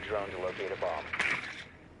use your drone to locate a bomb.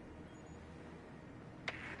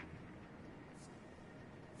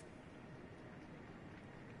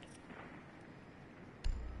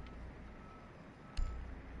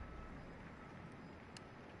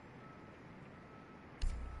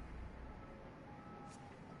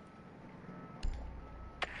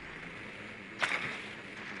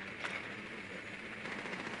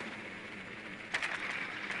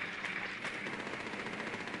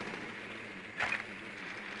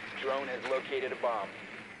 Drone has located a bomb.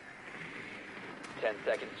 10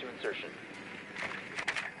 seconds to insertion.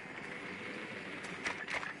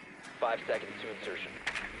 5 seconds to insertion.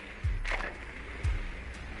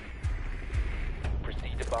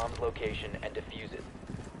 Proceed to bomb's location and defuse it.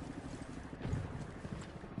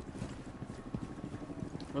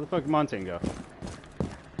 Where the fuck did Montaigne go?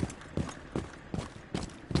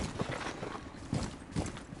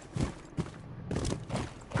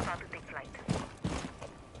 About to take flight.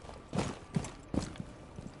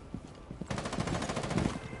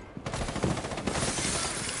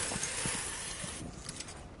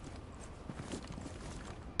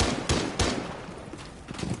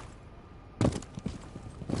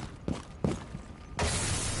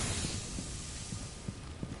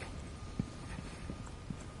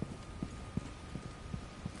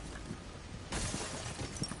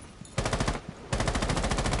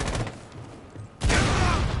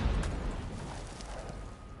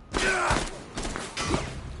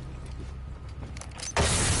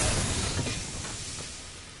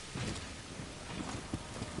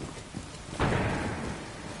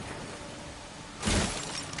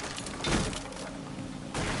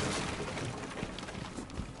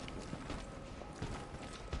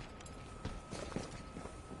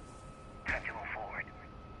 Time to move forward.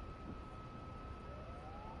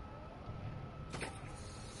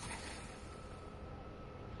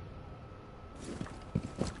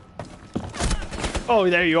 Oh,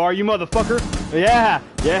 there you are, you motherfucker! Yeah!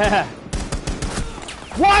 Yeah!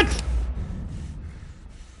 What?!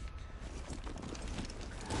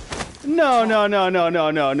 No, no, no, no,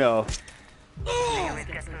 no, no, no. Always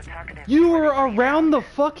get so talkative. You were around the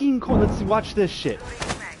fucking corner. Let's watch this shit.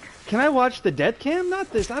 Can I watch the death cam? Not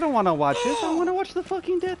this. I don't want to watch this. I want to watch the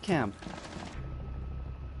fucking death cam.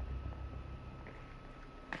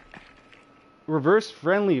 Reverse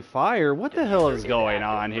friendly fire? What the hell is going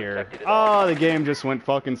on here? Oh, the game just went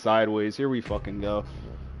fucking sideways. Here we fucking go.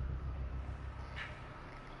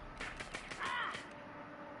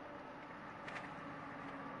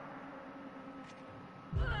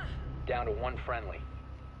 Down to one friendly.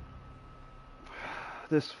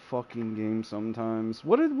 This fucking game sometimes.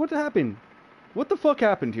 What happened? What the fuck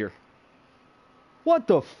happened here? What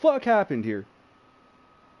the fuck happened here?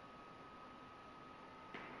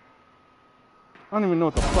 I don't even know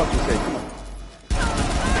what the fuck to say. Come on.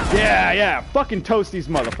 Yeah, yeah. Fucking toast these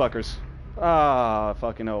motherfuckers. Ah,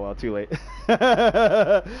 fucking oh well. Too late.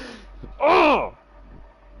 Oh!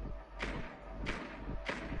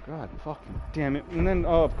 God fucking damn it. And then,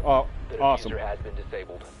 oh, The awesome. diffuser has been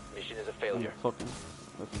disabled. Mission is a failure. Fucking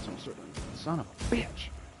son of a bitch.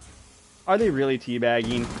 Are they really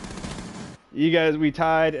teabagging? You guys, we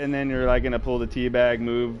tied, and then you're like gonna pull the teabag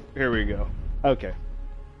move. Here we go. Okay.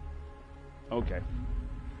 Okay.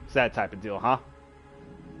 It's that type of deal, huh?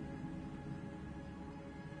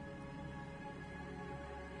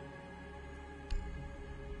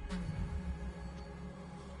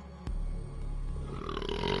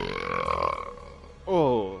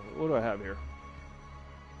 Oh, what do I have here?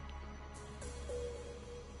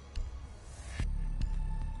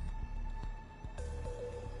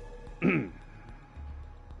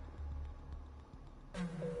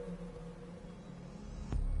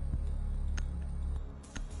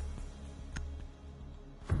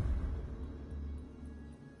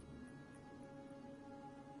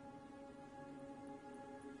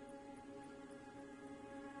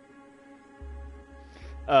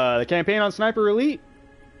 The campaign on Sniper Elite.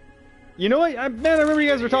 You know what? Man, I remember you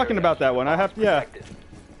guys were talking about that one. I have to, yeah.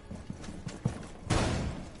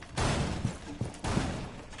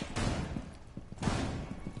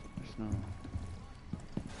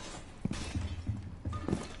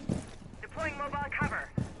 Deploying mobile cover.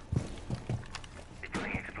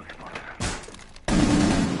 Deploying explosive order.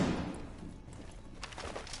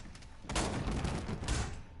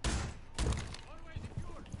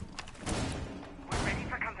 We're ready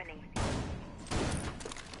for company.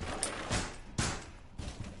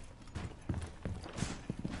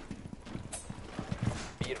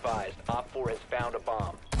 advised, Op 4 has found a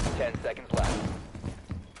bomb. 10 seconds left.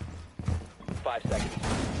 5 seconds.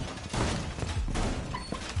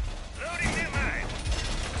 Loading new mine.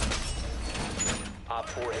 Op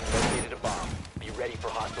 4 has located a bomb. Be ready for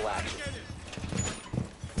hostile action.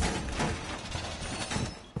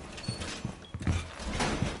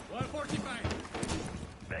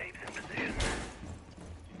 Babes in position.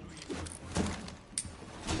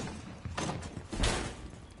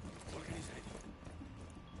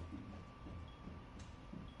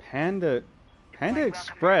 Panda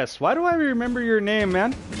Express. Why do I remember your name,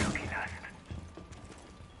 man? Lucky dust.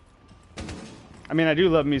 I mean, I do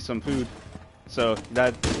love me some food, so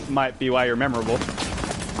that might be why you're memorable.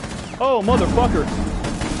 Oh, motherfucker!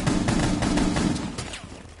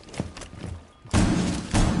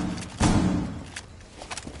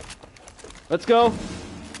 Let's go.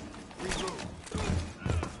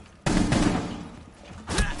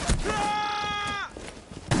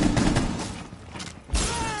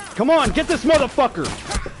 Come on, get this motherfucker!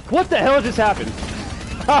 What the hell just happened?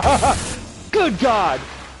 Good God!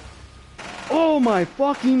 Oh my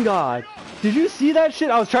fucking God! Did you see that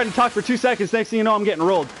shit? I was trying to talk for 2 seconds. Next thing you know, I'm getting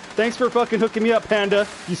rolled. Thanks for fucking hooking me up, Panda.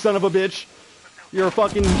 You son of a bitch. You're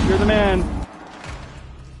the man.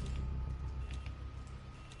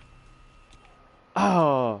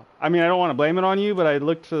 Oh, I mean, I don't want to blame it on you, but I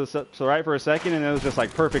looked to the right for a second, and it was just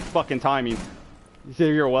like perfect fucking timing. You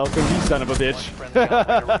say you're welcome, you son of a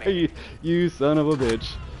bitch. you son of a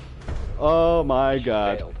bitch. Oh my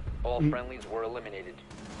God. Failed. All friendlies were eliminated.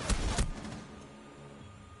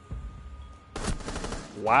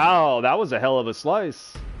 Wow, that was a hell of a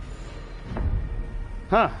slice.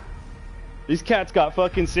 Huh. These cats got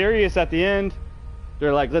fucking serious at the end.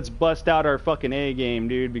 They're like, let's bust out our fucking A game,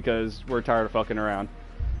 dude, because we're tired of fucking around.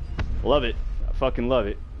 Love it. I fucking love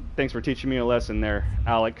it. Thanks for teaching me a lesson there,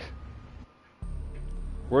 Alec.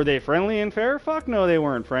 Were they friendly and fair? Fuck no, they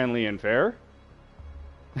weren't friendly and fair.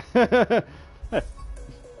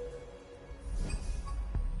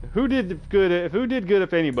 Who did good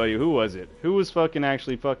if anybody? Who was it? Who was fucking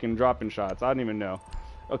actually fucking dropping shots? I don't even know.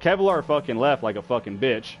 Oh, Kevlar fucking left like a fucking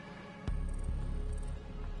bitch.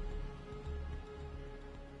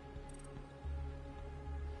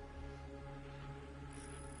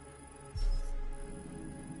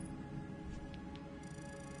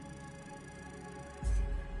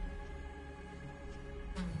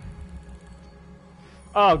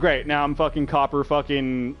 Oh, great. Now I'm fucking copper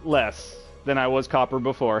fucking less than I was copper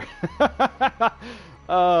before.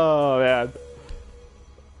 Oh, man.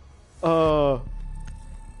 Oh.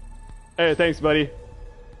 Hey, thanks, buddy.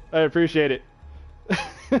 I appreciate it.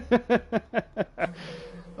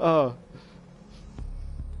 Oh.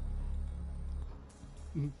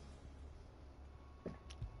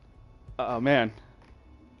 Oh, man.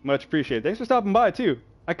 Much appreciated. Thanks for stopping by, too.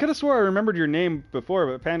 I could have swore I remembered your name before,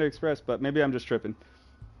 but Panda Express, but maybe I'm just tripping.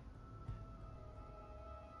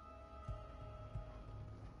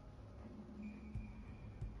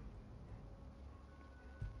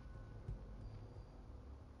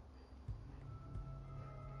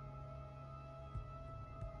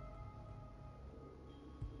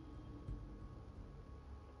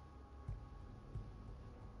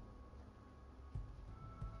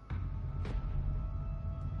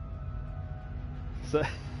 So,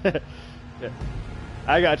 yeah.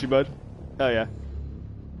 I got you, bud. Oh yeah.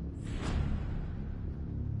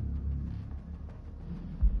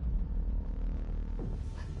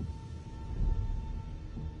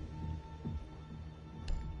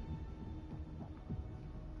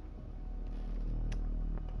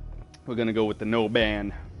 We're gonna go with the no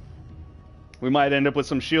ban. We might end up with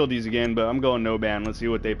some shieldies again, but I'm going no ban. Let's see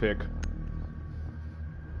what they pick.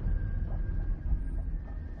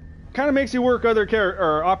 Kind of makes you work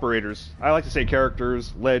other operators. I like to say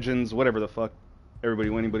characters, legends, whatever the fuck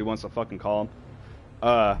anybody wants to fucking call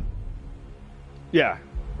them. Yeah.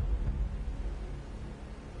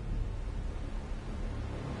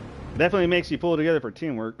 Definitely makes you pull together for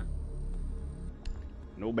teamwork.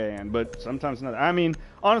 No ban, but sometimes not. I mean,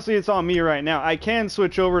 honestly, it's on me right now. I can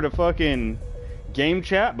switch over to fucking game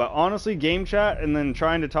chat, but honestly, game chat and then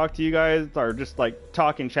trying to talk to you guys, or just like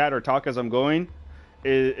talk in chat or talk as I'm going,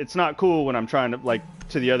 it's not cool when I'm trying to, like,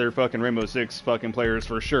 to the other fucking Rainbow Six fucking players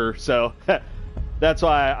for sure. So that's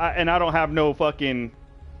why I don't have no fucking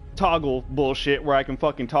toggle bullshit where I can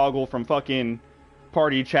fucking toggle from fucking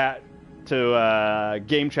party chat to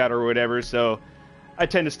game chat or whatever. So I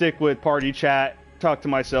tend to stick with party chat, talk to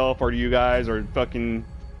myself or to you guys, or fucking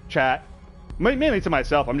chat. Mainly to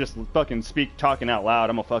myself. I'm just fucking talking out loud.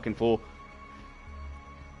 I'm a fucking fool.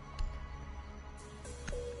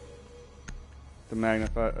 The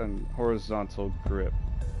magnified and horizontal grip.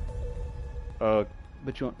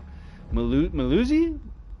 But you want Maluzi?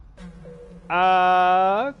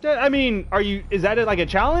 I mean, is that like a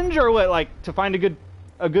challenge or what? Like to find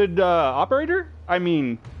a good operator? I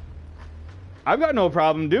mean, I've got no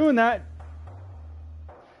problem doing that.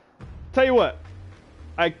 Tell you what,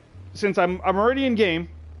 since I'm already in game,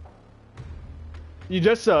 you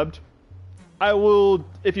just subbed. I will,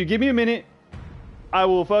 if you give me a minute, I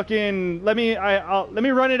will fucking let me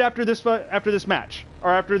run it after this match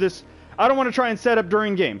or after this. I don't want to try and set up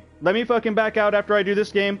during game. Let me fucking back out after I do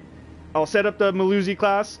this game. I'll set up the Maluzi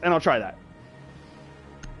class and I'll try that.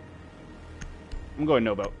 I'm going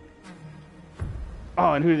no boat.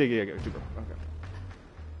 Oh, and who did they get? Okay.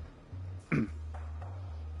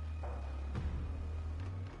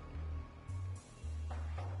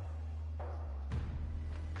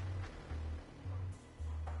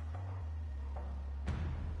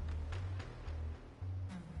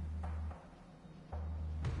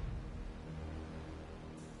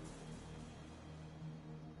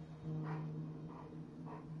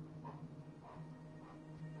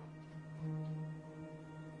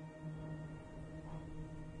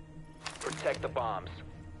 Protect the bombs.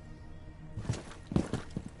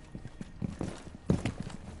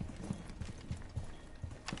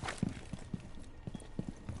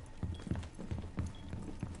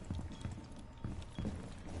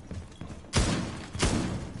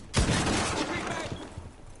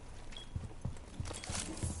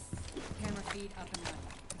 Camera feed up and running.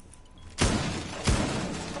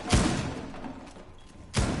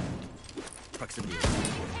 Proximity.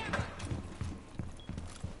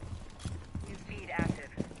 New feed active.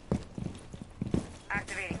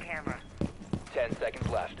 Activating camera. 10 seconds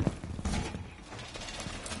left. Be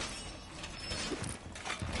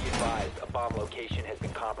advised, a bomb location has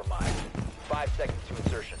been compromised. 5 seconds to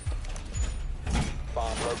insertion.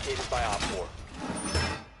 Bomb located by Op 4.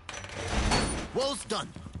 Wall's done.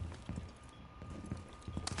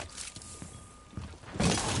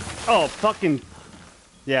 Oh, fucking...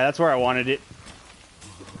 Yeah, that's where I wanted it.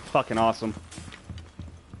 Fucking awesome.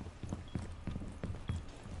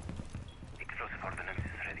 Explosive ordnance is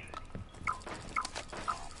ready.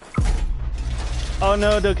 Oh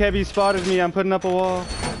no, Dokebi spotted me. I'm putting up a wall.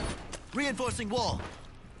 Reinforcing wall.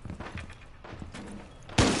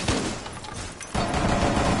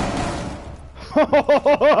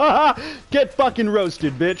 Get fucking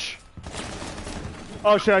roasted, bitch.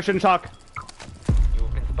 Oh shit, I shouldn't talk. You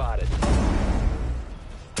have been spotted.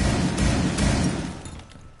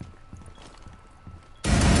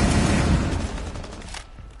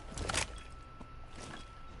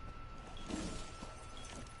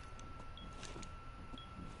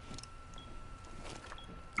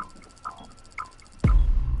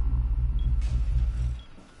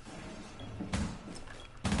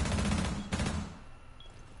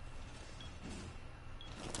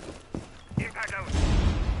 Impact out.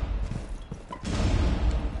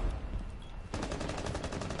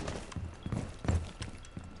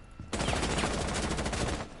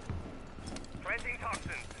 Planting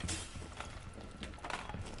toxins.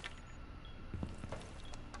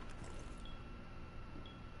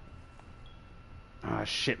 Ah,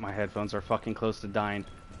 shit, my headphones are fucking close to dying.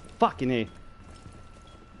 Fucking A.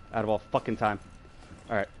 Out of all fucking time.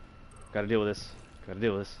 Alright. Gotta deal with this. Gotta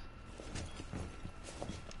deal with this.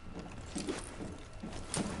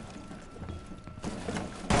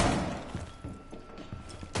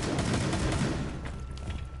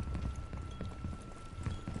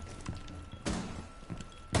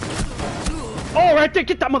 Oh, right there!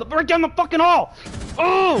 Get that motherfucker right down the fucking hall!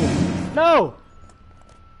 Oh! No!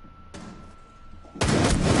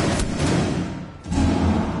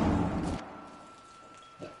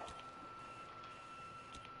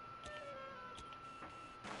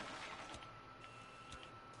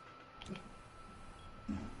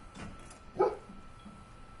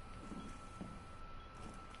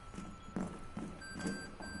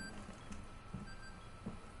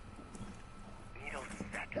 Needle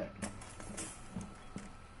set.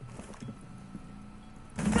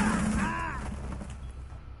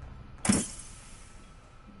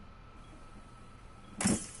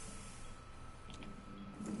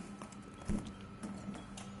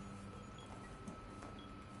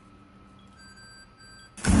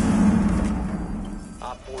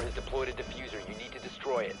 Op 4 has deployed a diffuser. You need to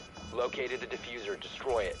destroy it. Located the diffuser.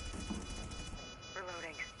 Destroy it.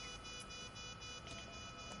 Reloading.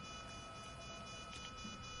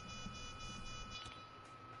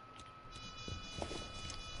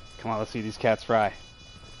 Come on, let's see these cats fry.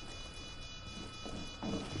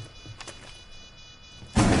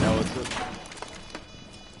 I know it's a...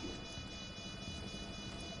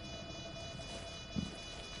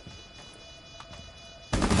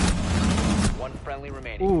 friendly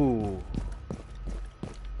remaining. Ooh.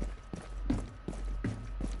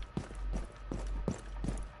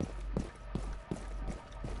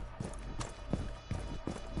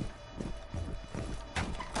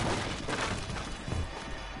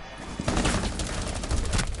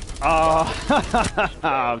 Oh,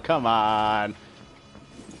 oh, come on.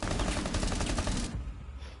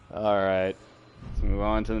 All right, let's move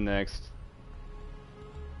on to the next.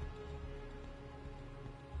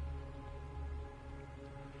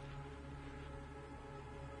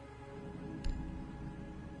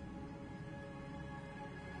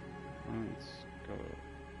 Let's go.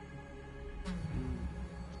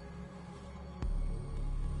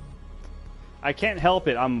 I can't help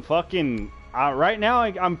it. I'm fucking... right now,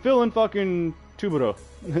 I'm feeling fucking Tubero.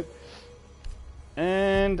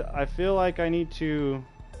 And I feel like I need to...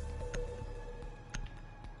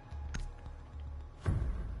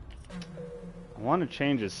 I want to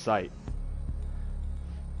change his sight.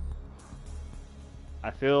 I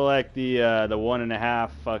feel like the 1.5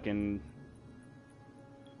 fucking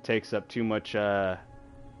takes up too much of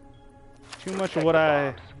what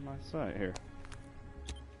my sight here.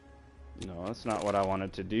 No, that's not what I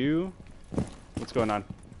wanted to do. What's going on?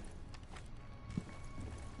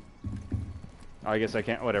 Oh, I guess I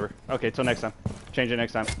can't. Whatever. Okay, till next time. Change it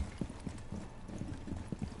next time.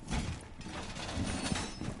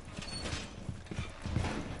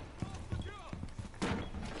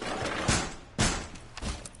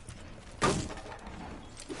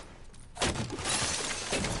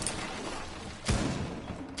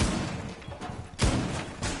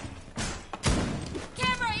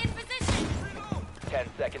 Camera in position. 10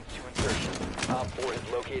 seconds to insertion. Op 4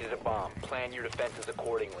 has located a bomb. Plan your defenses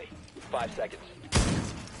accordingly. 5 seconds.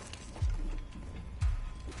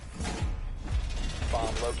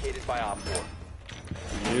 Bomb located by Op 4.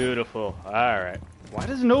 Beautiful. Alright. Why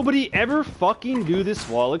does nobody ever fucking do this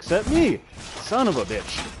wall except me? Son of a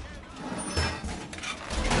bitch.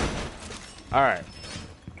 Alright.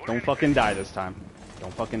 Don't fucking die this time.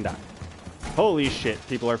 Don't fucking die. Holy shit,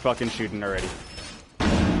 people are fucking shooting already.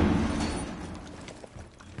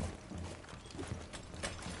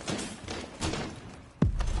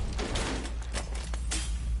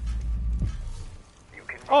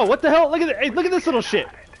 Oh, what the hell? Look at it. Hey, look at this little shit.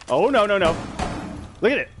 Oh, no, no, no.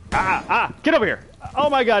 Look at it. Get over here. Oh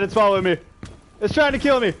my god, it's following me. It's trying to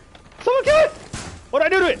kill me. Someone kill it. What'd I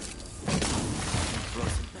do to it?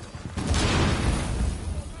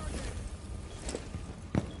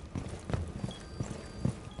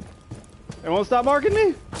 It won't stop marking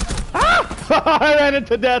me? Ah! I ran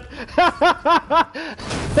into death.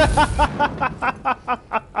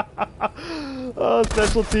 Oh,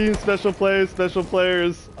 special teams, special plays, special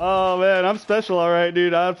players. Oh man, I'm special, alright,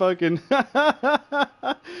 dude. I fucking...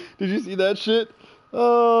 Did you see that shit?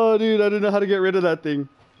 Oh, dude, I didn't know how to get rid of that thing.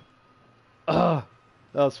 Oh,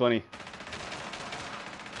 that was funny.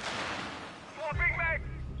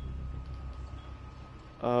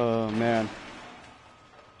 Oh, man.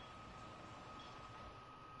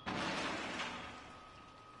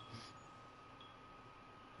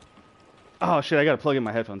 Oh shit, I gotta plug in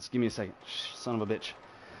my headphones. Give me a second. Shh, son of a bitch.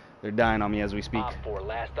 They're dying on me as we speak. Op 4,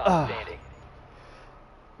 last op standing.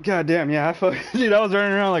 God damn, yeah, dude, I was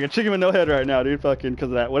running around like a chicken with no head right now, dude, fucking, because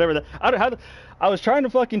of that, whatever that, I was trying to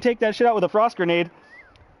fucking take that shit out with a frost grenade,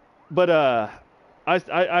 but,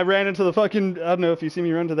 I ran into the fucking, I don't know if you see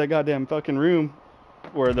me run to that goddamn fucking room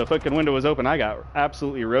where the fucking window was open. I got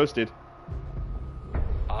absolutely roasted.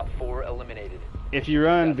 Op 4 eliminated. If you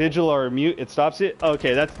run vigil or mute, it stops it?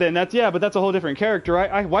 Okay, that's yeah, but that's a whole different character,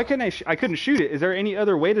 right? Why couldn't I couldn't shoot it. Is there any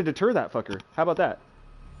other way to deter that fucker? How about that?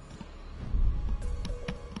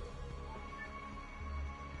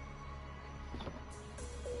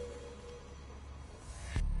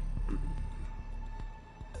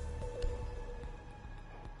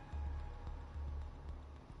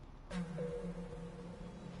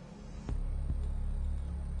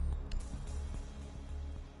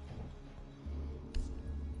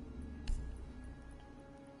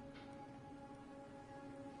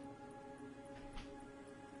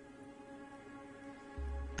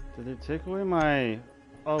 Did it take away my...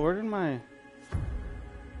 Oh, where did my...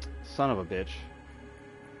 Son of a bitch.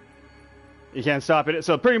 You can't stop it.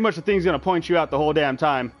 So pretty much the thing's gonna point you out the whole damn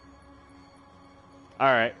time.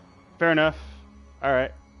 Alright. Fair enough.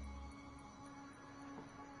 Alright.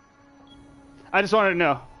 I just wanted to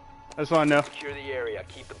know. I just want to know. Secure the area.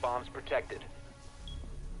 Keep the bombs protected.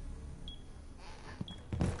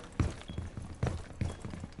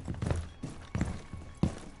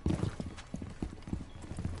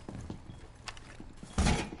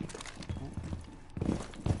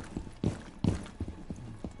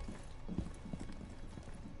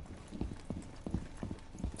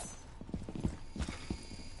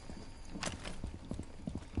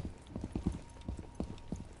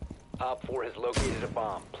 Op 4 has located a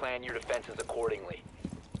bomb. Plan your defenses accordingly.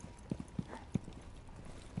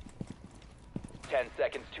 10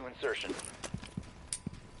 seconds to insertion.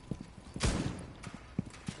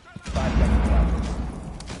 5 seconds left.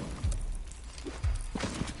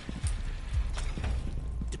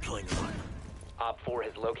 Deploying alarm. Op 4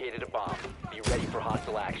 has located a bomb. Be ready for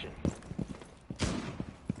hostile action.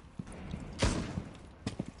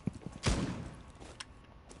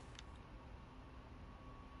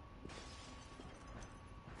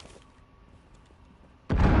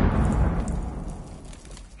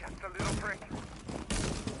 Just a little prick.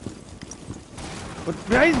 What?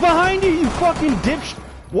 He's behind you, you fucking dipsh.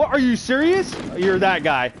 What? Are you serious? You're that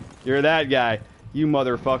guy. You're that guy. You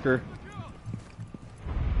motherfucker.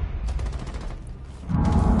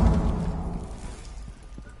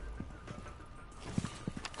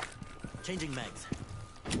 Changing mags.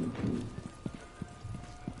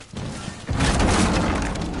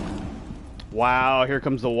 Wow, here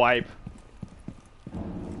comes the wipe.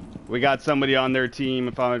 We got somebody on their team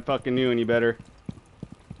if I fucking knew any better.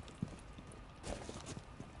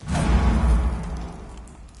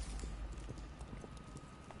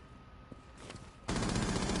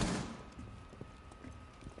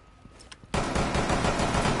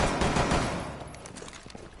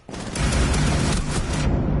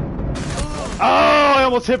 Oh, I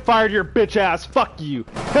almost hip fired your bitch ass. Fuck you.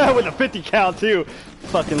 With a 50 cal too.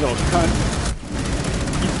 Fucking little cunt.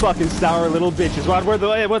 You fucking sour little bitches.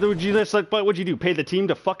 What would you just like? What would you do? Pay the team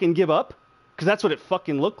to fucking give up? Because that's what it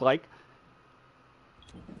fucking looked like.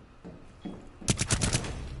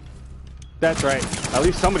 That's right. At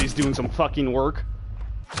least somebody's doing some fucking work.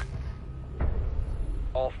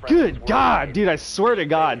 All friendlies Good were God, eliminated. dude, I swear to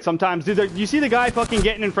God, sometimes, dude, you see the guy fucking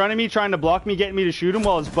getting in front of me, trying to block me, getting me to shoot him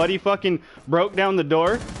while his buddy fucking broke down the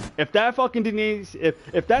door? If that fucking didn't,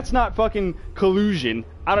 if that's not fucking collusion,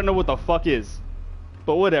 I don't know what the fuck is.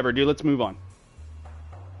 But whatever, dude, let's move on.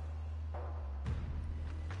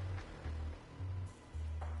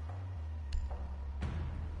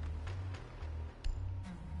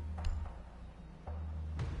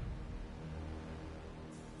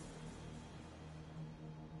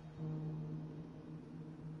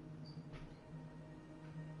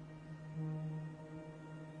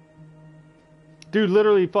 Dude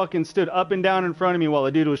literally fucking stood up and down in front of me while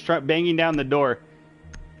the dude was banging down the door.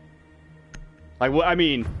 Like, what? I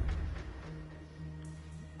mean,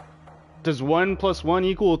 does 1 + 1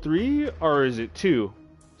 equal 3, or is it 2?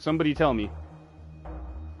 Somebody tell me.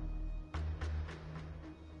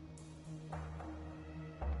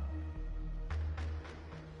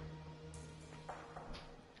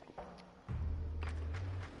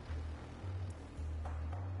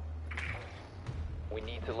 We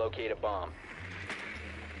need to locate a bomb.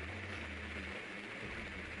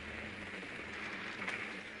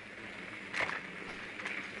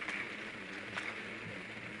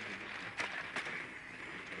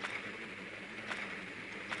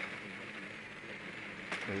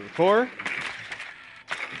 Four.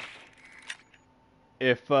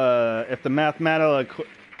 If the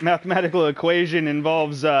mathematical equation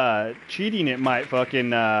involves cheating, it might fucking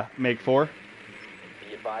make 4.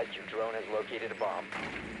 Be advised your drone has located a bomb.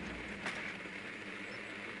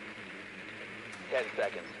 10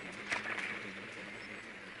 seconds.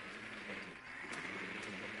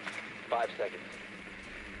 5 seconds.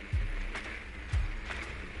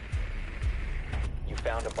 You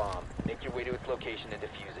found a bomb. Make your way to its location and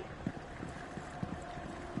defuse it.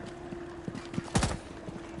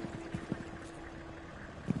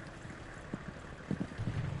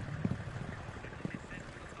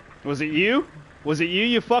 Was it you? Was it you,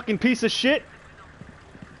 you fucking piece of shit?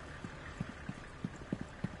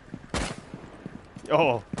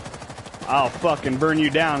 Oh, I'll fucking burn you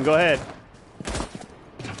down. Go ahead.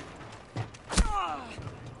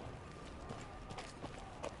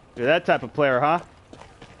 You're that type of player, huh?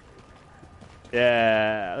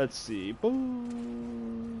 Yeah, let's see.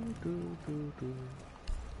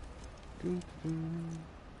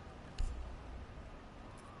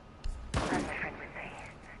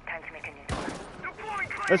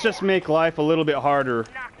 Let's just make life a little bit harder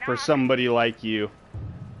for somebody like you.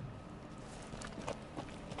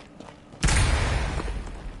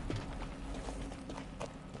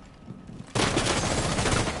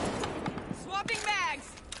 Swapping mags.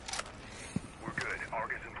 We're good.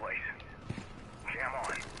 Argus in place. Jam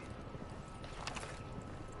on.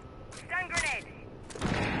 Stun grenade.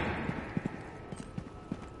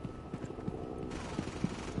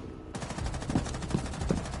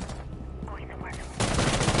 Going to work.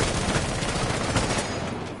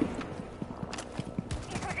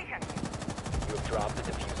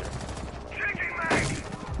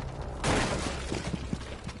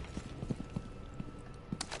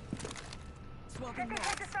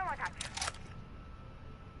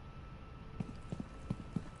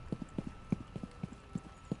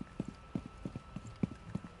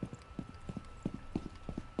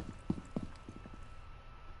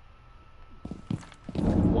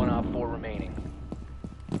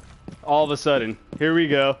 All of a sudden, here we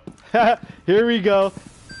go. Here we go.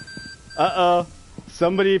 Uh-oh.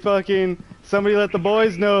 Somebody let the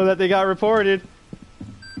boys know that they got reported.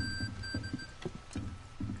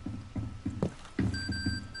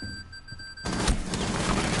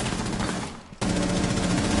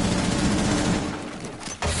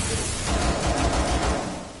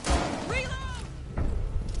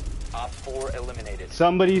 Op 4 eliminated.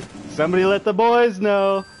 Somebody let the boys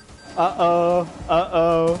know. Uh-oh.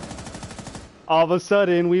 Uh-oh. All of a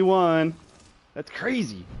sudden, we won. That's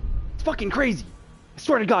crazy. It's fucking crazy. I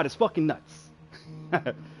swear to God, it's fucking nuts.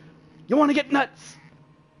 You want to get nuts?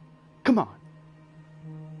 Come on.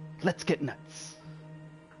 Let's get nuts.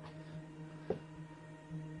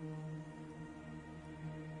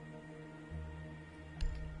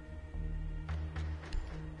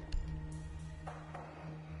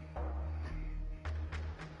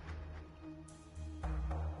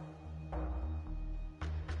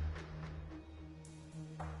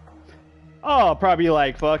 Oh, probably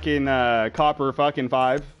like fucking copper fucking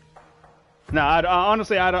 5. No,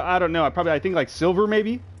 honestly, I don't know. I think like silver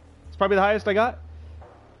maybe. It's probably the highest I got.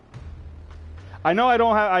 I know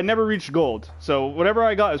I never reached gold. So whatever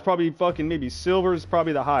I got is probably fucking maybe silver is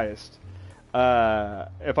probably the highest.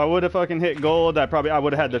 If I would have fucking hit gold, I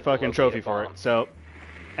would have had the fucking trophy for it. So,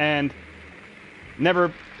 and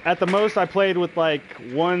never, at the most I played with like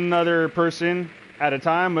one other person at a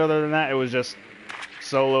time. Other than that, it was just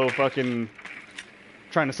solo fucking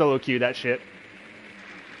trying to solo queue that shit.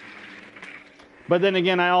 But then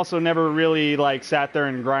again, I also never really like sat there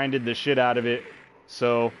and grinded the shit out of it.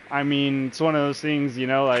 So, I mean, it's one of those things, you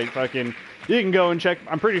know, like fucking, you can go and check,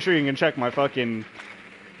 I'm pretty sure you can check my fucking,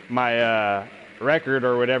 my record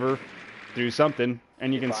or whatever through something,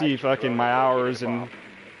 and you can see fucking my hours and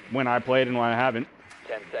when I played and when I haven't.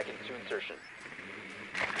 10 seconds to insertion.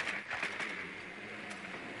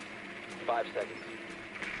 5 seconds.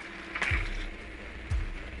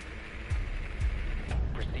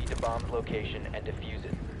 Proceed to bomb's location and defuse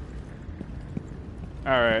it.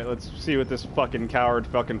 Alright, let's see what this fucking coward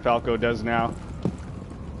fucking Falco does now.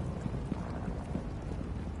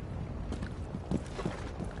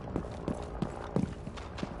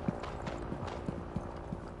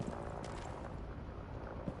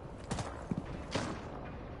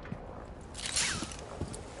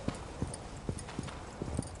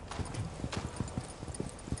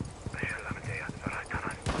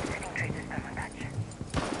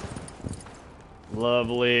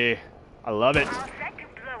 Lovely. I love it. All set to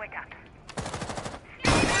blow it up.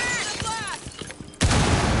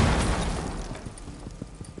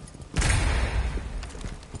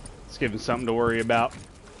 Let's give him something to worry about.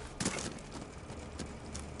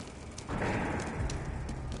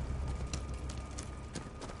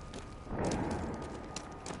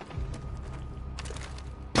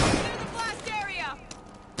 Blast area.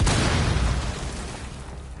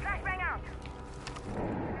 Flashbang out.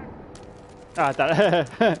 I thought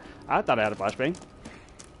I thought I had a flashbang.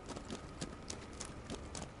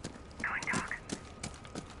 Going dark.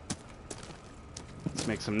 Let's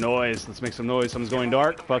make some noise. Let's make some noise. Something's going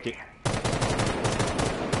dark. Fuck it.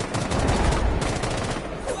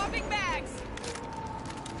 Swapping bags.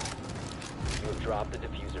 You have dropped the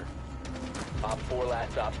diffuser. Op 4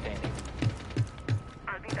 last stop standing.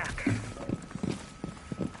 I'll be back.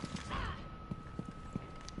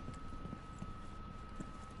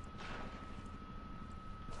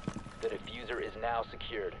 The diffuser is now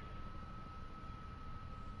secured.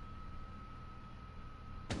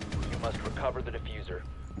 You must recover the diffuser.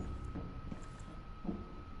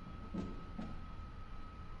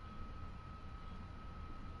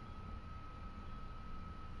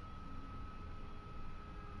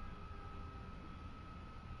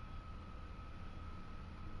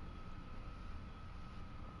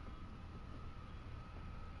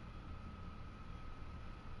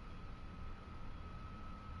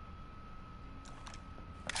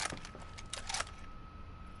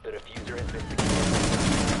 The diffuser has been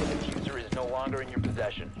secured. The diffuser is no longer in your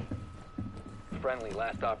possession. Friendly,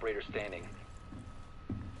 last operator standing.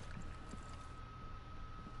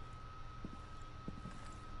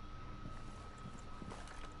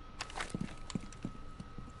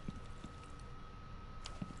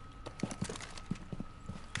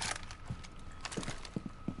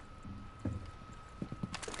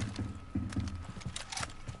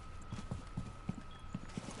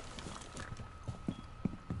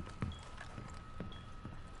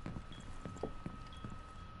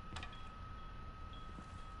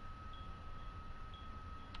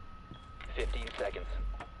 Seconds.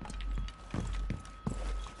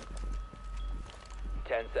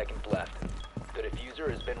 10 seconds left. The diffuser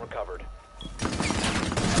has been recovered.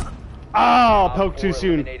 Oh, poked too 4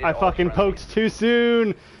 soon. eliminated I all fucking friendlies. poked too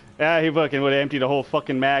soon. Yeah, he fucking would have emptied a whole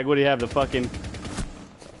fucking mag. Would he have the fucking...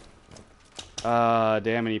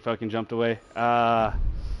 damn it, he fucking jumped away.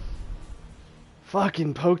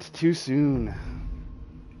 Fucking poked too soon.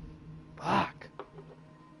 Fuck.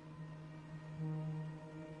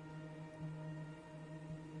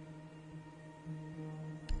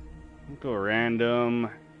 Go random.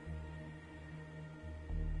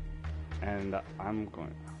 And I'm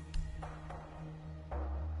going...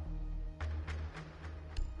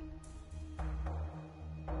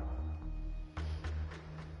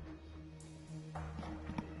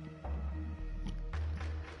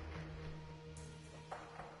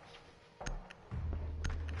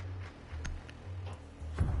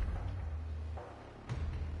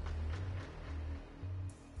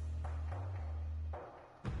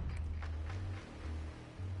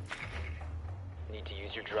 Need to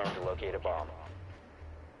use your drone to locate a bomb.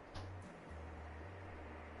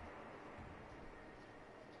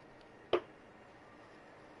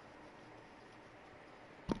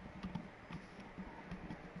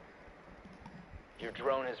 Your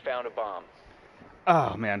drone has found a bomb.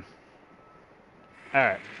 Oh, man.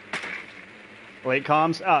 Alright. Wait,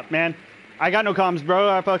 comms? Oh, man. I got no comms, bro.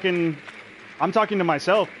 I'm talking to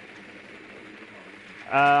myself.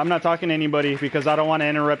 I'm not talking to anybody because I don't want to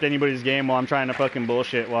interrupt anybody's game while I'm trying to fucking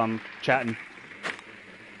bullshit while I'm chatting.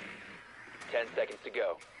 10 seconds to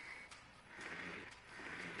go.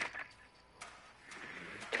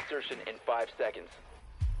 Insertion in 5 seconds.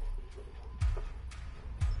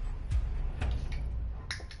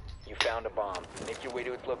 You found a bomb. Make your way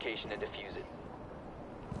to its location and defuse it.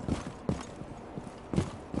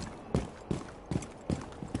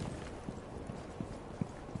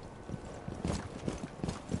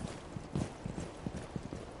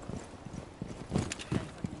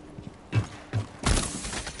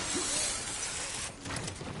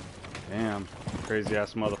 Damn. Crazy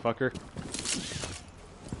ass motherfucker.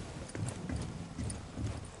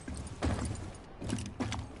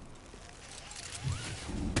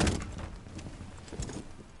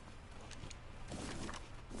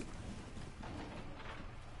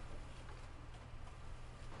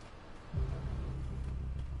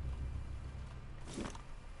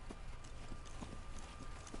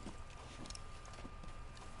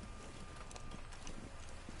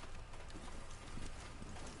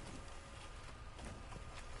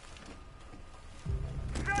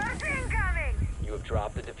 Source incoming! You have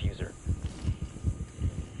dropped the diffuser.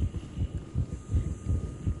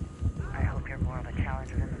 I hope you're more of a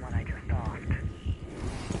challenger than the one I just offed.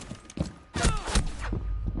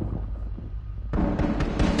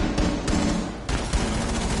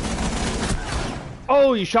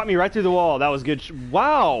 Oh, you shot me right through the wall. That was good.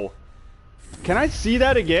 Wow. Can I see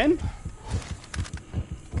that again?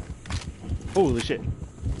 Holy shit.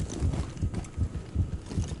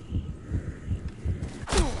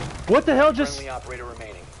 What the hell just... Friendly operator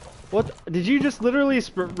remaining. What? Did you just literally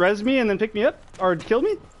res me and then pick me up? Or kill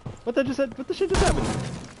me? What the shit just happened?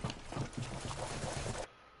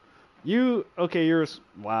 You... Okay, you're...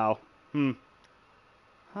 Wow.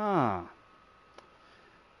 Huh.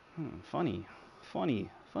 Funny. Funny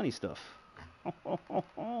stuff.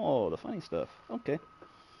 Oh, the funny stuff. Okay.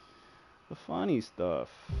 The funny stuff.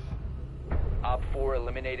 Op 4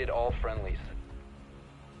 eliminated all friendlies.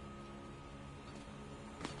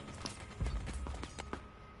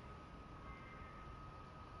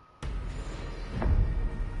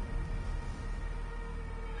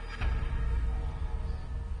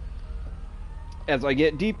 As I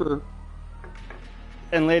get deeper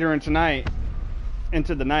and later into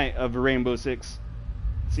the night of Rainbow Six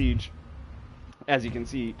Siege, as you can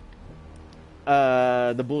see,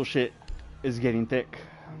 the bullshit is getting thick.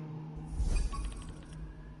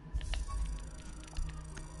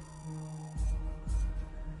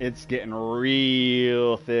 It's getting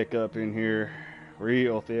real thick up in here.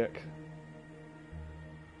 Real thick.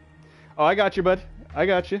 Oh, I got you, bud. I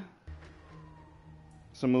got you.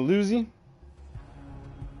 Some Uzi.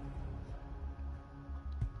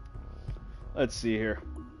 Let's see here.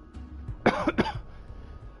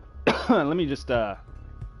 Let me just give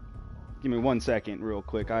me 1 second real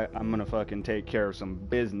quick. I'm gonna fucking take care of some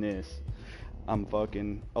business. I'm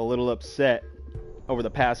fucking a little upset over the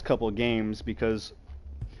past couple of games because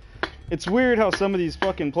it's weird how some of these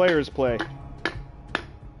fucking players play.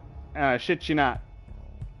 Shit you not.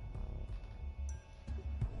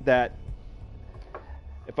 That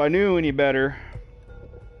if I knew any better,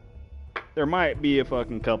 there might be a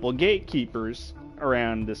fucking couple gatekeepers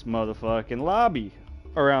around this motherfucking lobby,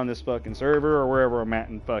 around this fucking server, or wherever I'm at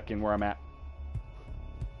and fucking where I'm at.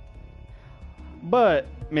 But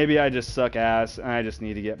maybe I just suck ass and I just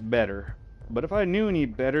need to get better. But if I knew any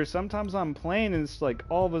better, sometimes I'm playing and it's like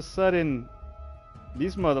all of a sudden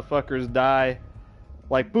these motherfuckers die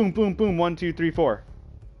like boom, boom, boom, 1, 2, 3, 4.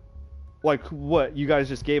 Like what? You guys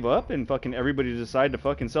just gave up and fucking everybody decided to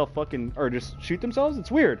fucking self-fucking or just shoot themselves?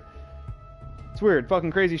 It's weird. It's weird,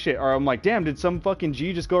 fucking crazy shit. Or I'm like, damn, did some fucking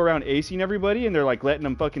G just go around acing everybody and they're like letting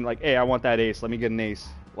them fucking like, hey, I want that ace, let me get an ace.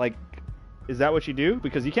 Like, is that what you do?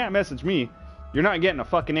 Because you can't message me. You're not getting a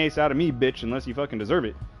fucking ace out of me, bitch, unless you fucking deserve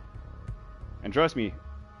it. And trust me,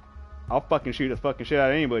 I'll fucking shoot the fucking shit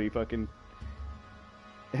out of anybody fucking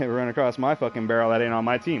run across my fucking barrel that ain't on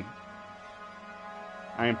my team.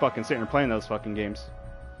 I ain't fucking sitting here playing those fucking games.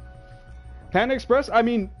 Panda Express, I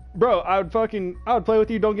mean, bro, I would play with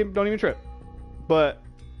you, don't even trip. But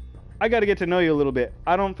I gotta get to know you a little bit.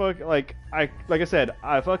 I don't like I said,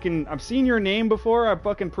 I've seen your name before. I'm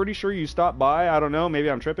fucking pretty sure you stopped by. I don't know, maybe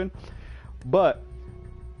I'm tripping. But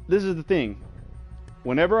this is the thing.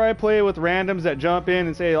 Whenever I play with randoms that jump in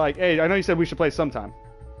and say like, hey, I know you said we should play sometime.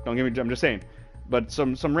 Don't get me, I'm just saying. But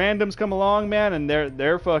some randoms come along, man, and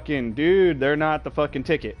they're fucking, dude, they're not the fucking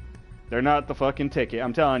ticket. They're not the fucking ticket.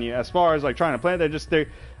 I'm telling you, as far as like trying to play, they're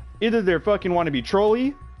either they're fucking want to be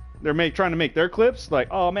trolly, they're trying to make their clips, like,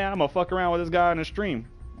 oh man, I'm gonna fuck around with this guy on a stream.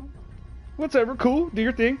 Whatever, cool, do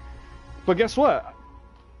your thing. But guess what?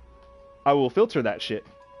 I will filter that shit.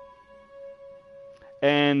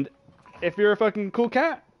 And if you're a fucking cool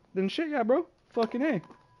cat, then shit, yeah, bro. Fucking hey.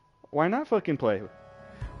 Why not fucking play?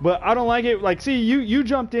 But I don't like it. Like, see, you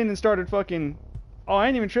jumped in and started fucking. Oh, I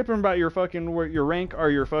ain't even tripping about your fucking your rank or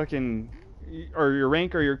your fucking or your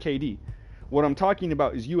rank or your KD. What I'm talking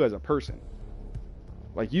about is you as a person.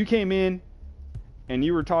 Like, you came in and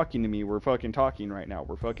you were talking to me. We're fucking talking right now.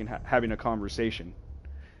 We're fucking having a conversation.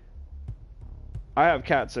 I have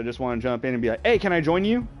cats that just want to jump in and be like, hey, can I join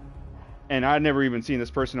you? And I'd never even seen this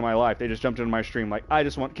person in my life. They just jumped into my stream. Like,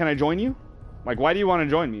 can I join you? Like, why do you want to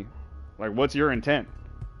join me? Like, what's your intent?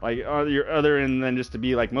 Like, other than just to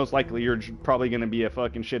be like, most likely you're probably going to be a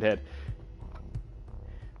fucking shithead.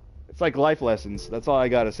 It's like life lessons. That's all I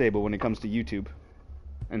got to say. But when it comes to YouTube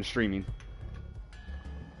and streaming.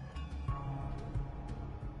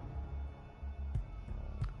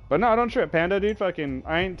 But no, don't trip, Panda, dude. Fucking,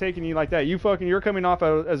 I ain't taking you like that. You're coming off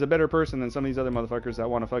as a better person than some of these other motherfuckers that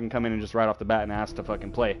want to fucking come in and just right off the bat and ask to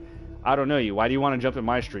fucking play. I don't know you. Why do you want to jump in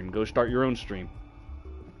my stream? Go start your own stream.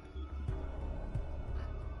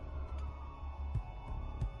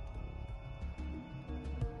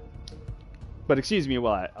 But excuse me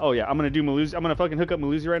while oh yeah, I'm gonna do Maluzi. I'm gonna fucking hook up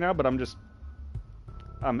Maluzi right now. But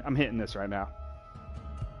I'm hitting this right now.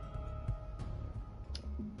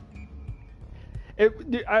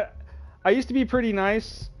 I used to be pretty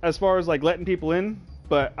nice as far as like letting people in,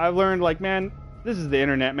 but I've learned like, man, this is the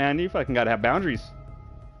internet, man. You fucking gotta have boundaries.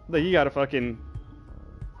 Like, you gotta fucking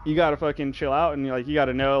chill out, and like you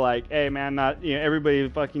gotta know like, hey man, not everybody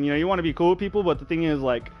fucking you want to be cool with people, but the thing is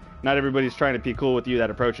like, not everybody's trying to be cool with you that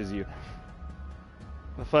approaches you.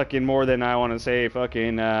 Fucking more than I want to say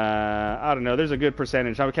fucking I don't know. There's a good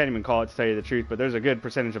percentage. I can't even call it to tell you the truth, but there's a good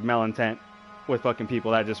percentage of malintent with fucking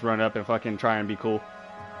people that just run up and fucking try and be cool.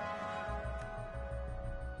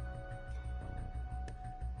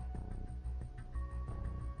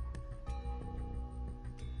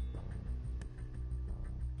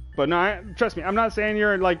 But no, trust me, I'm not saying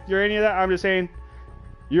you're any of that. I'm just saying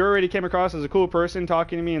you already came across as a cool person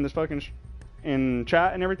talking to me in this fucking in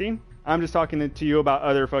chat and everything. I'm just talking to you about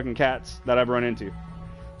other fucking cats that I've run into.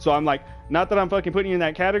 So I'm like, not that I'm fucking putting you in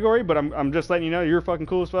that category, but I'm just letting you know you're fucking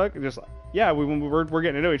cool as fuck. Just yeah, we're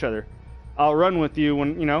getting to know each other. I'll run with you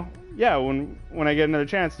when when I get another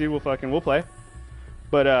chance, dude. We'll play.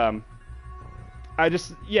 But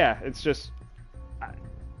it's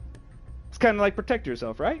kind of like protect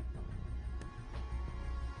yourself, right?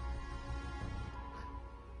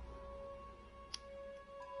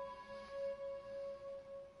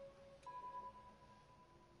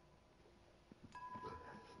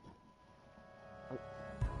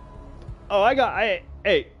 Oh,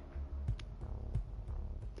 hey.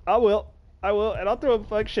 I will, and I'll throw a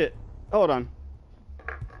fuck shit. Hold on.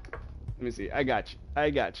 Let me see. I got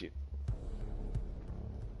you.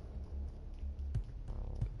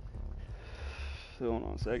 Hold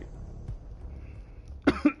on a second.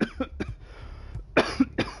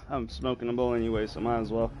 I'm smoking a bowl anyway, so might as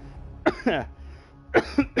well.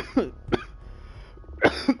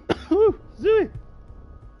 Zooey.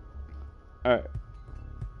 Alright.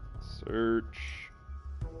 Search.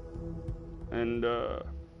 And,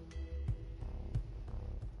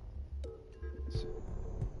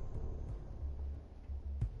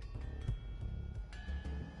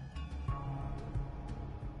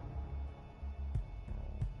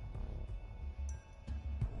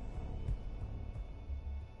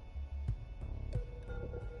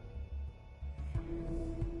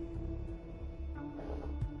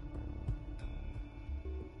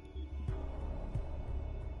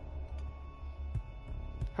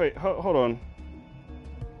 Wait, hold on.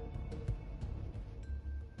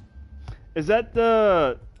 Is that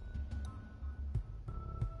the...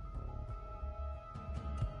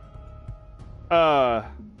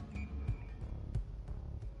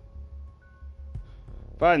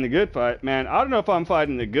 Fighting the good fight? Man, I don't know if I'm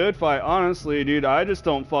fighting the good fight. Honestly, dude, I just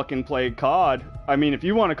don't fucking play COD. I mean, if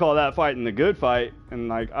you want to call that fighting the good fight, and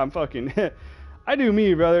like, I'm fucking... I do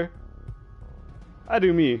me, brother. I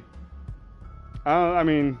do me. I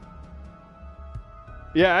mean...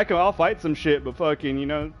 Yeah, I'll fight some shit, but fucking, you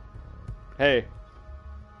know... Hey.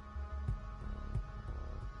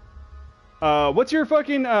 What's your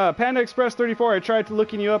fucking, Panda Express 34? I tried to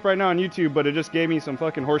looking you up right now on YouTube, but it just gave me some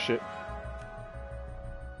fucking horseshit.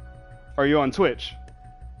 Are you on Twitch?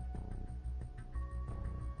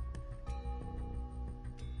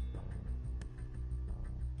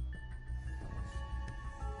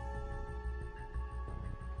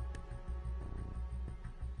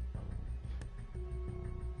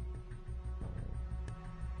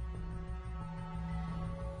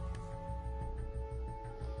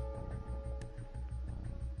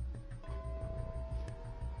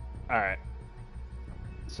 Alright.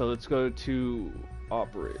 So let's go to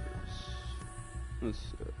operators. Let's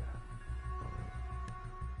see.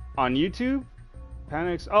 On YouTube?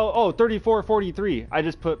 Panda oh, 3443. I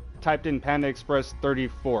just typed in Panda Express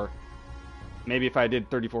 34. Maybe if I did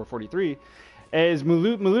 3443. Is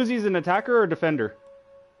Maluzi's an attacker or defender?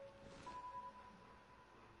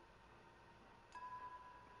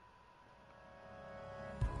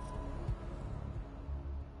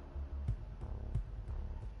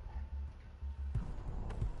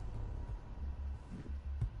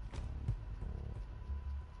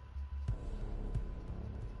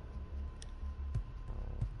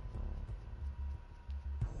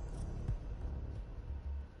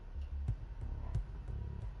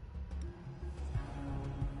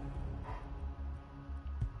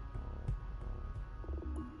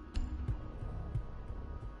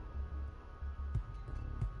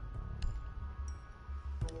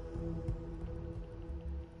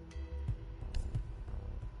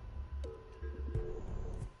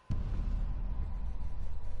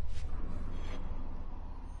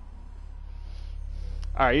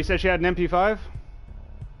 Alright, you said she had an MP5?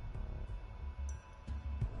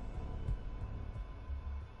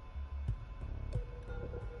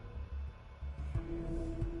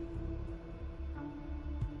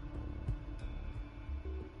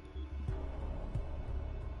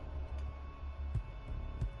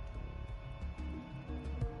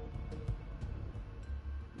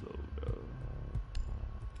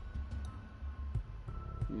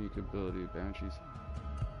 Unique ability, Banshees.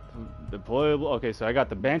 Deployable. Okay, so I got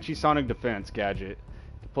the Banshee Sonic Defense gadget.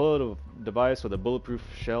 Deployable device with a bulletproof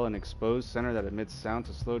shell and exposed center that emits sound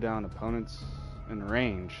to slow down opponents in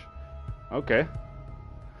range. Okay.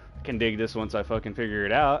 I can dig this once I fucking figure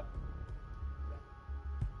it out.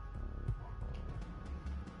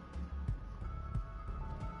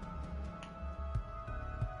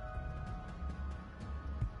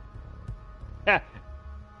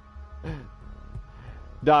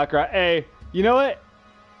 Doc, right? Hey, you know what?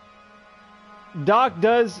 Doc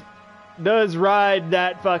does ride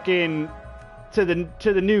that fucking to the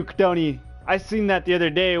nuke, don't he? I seen that the other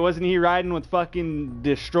day. Wasn't he riding with fucking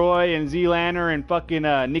Destroy and Z-Lanner and fucking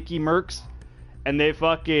Nikki Merckx? And they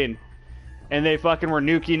fucking were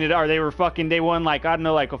nuking it, or they won like, I don't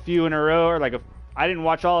know, like a few in a row, or like I didn't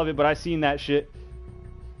watch all of it, but I seen that shit.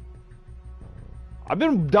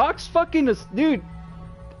 Doc's fucking dude.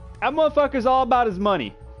 That motherfucker's all about his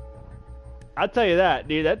money. I'll tell you that,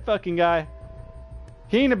 dude. That fucking guy,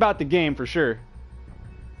 he ain't about the game for sure.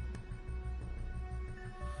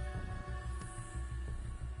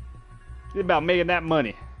 He's about making that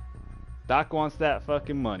money. Doc wants that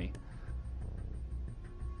fucking money.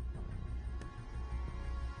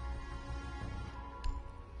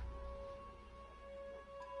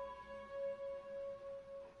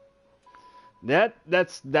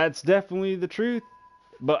 That's definitely the truth.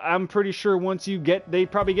 But I'm pretty sure once they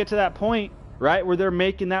probably get to that point, right, where they're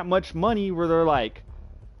making that much money, where they're like,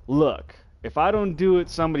 look, if I don't do it,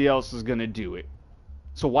 somebody else is gonna do it.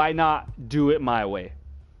 So why not do it my way?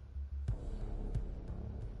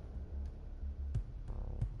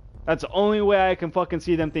 That's the only way I can fucking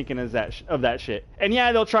see them thinking of that shit. And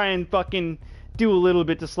yeah, they'll try and fucking do a little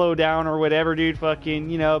bit to slow down or whatever, dude.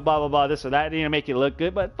 Fucking, you know, blah blah blah, this or that, you know, make it look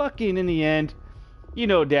good. But fucking in the end, you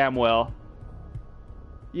know damn well.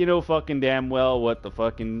 You know fucking damn well what the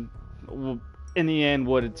fucking, in the end,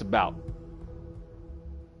 what it's about.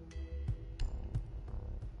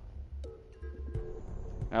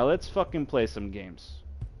 Now let's fucking play some games.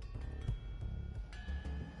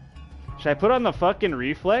 Should I put on the fucking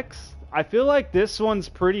reflex? I feel like this one's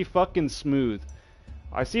pretty fucking smooth.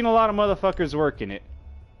 I've seen a lot of motherfuckers working it.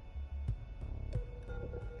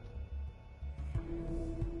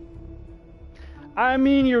 I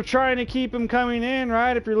mean, you're trying to keep them coming in,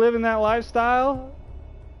 right? If you're living that lifestyle.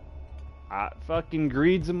 Fucking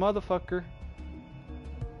greed's a motherfucker.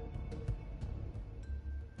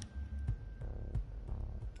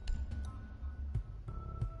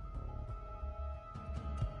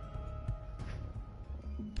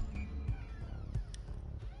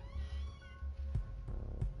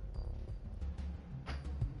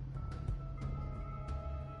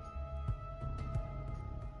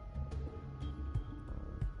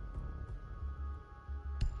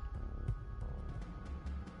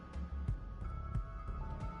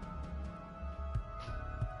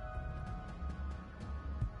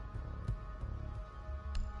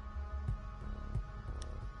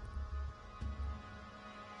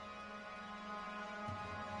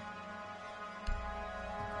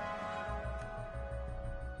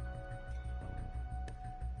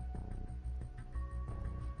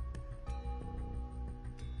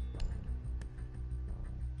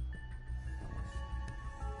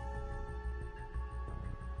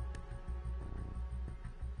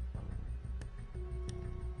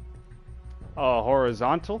 Oh,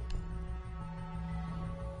 horizontal?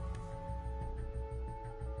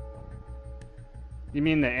 You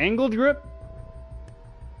mean the angled grip?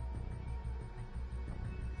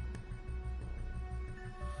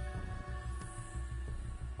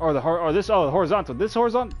 Or the the horizontal. This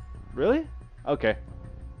horizontal? Really? Okay.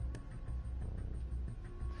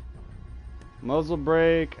 Muzzle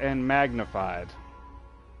brake and magnified.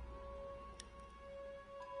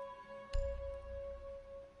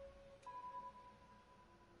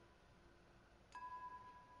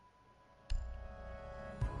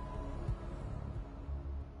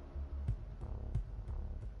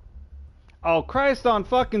 Oh, Christ on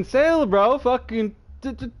fucking sale, bro. Fucking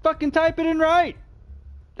type it in right.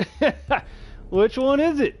 Which one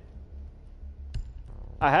is it?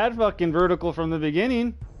 I had fucking vertical from the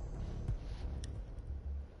beginning.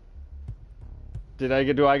 Do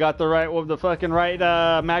I got the right the fucking right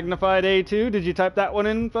magnified A2? Did you type that one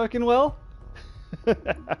in fucking well?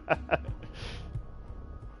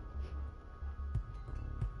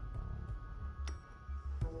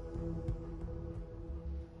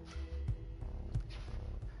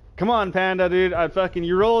 Come on, Panda, dude.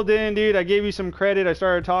 You rolled in, dude. I gave you some credit. I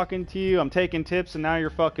started talking to you. I'm taking tips, and now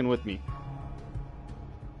you're fucking with me.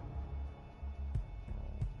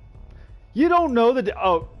 You don't know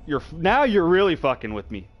now you're really fucking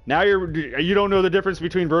with me. Now you don't know the difference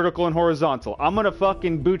between vertical and horizontal. I'm gonna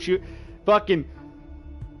fucking boot you. Fucking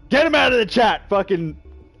get him out of the chat. Fucking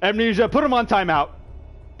Amnesia. Put him on timeout.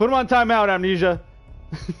 Put him on timeout, Amnesia.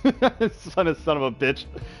 son of a bitch.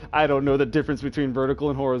 I don't know the difference between vertical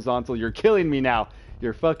and horizontal. You're killing me now.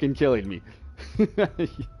 You're fucking killing me.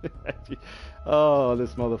 Oh,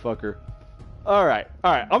 this motherfucker. Alright.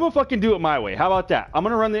 I'm gonna fucking do it my way. How about that? I'm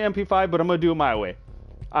gonna run the MP5, but I'm gonna do it my way.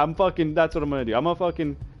 That's what I'm gonna do. I'm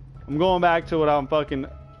going back to what I'm fucking,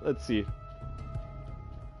 let's see.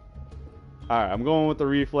 Alright, I'm going with the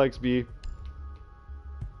reflex B.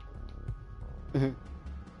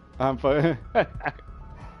 I'm fucking...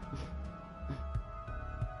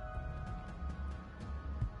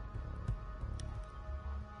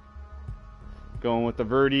 Going with the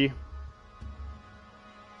Verdi.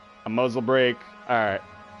 A muzzle brake. Alright.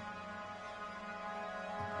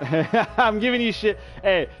 I'm giving you shit.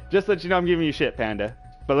 Hey, just to let you know I'm giving you shit, Panda.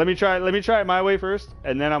 But let me try it my way first,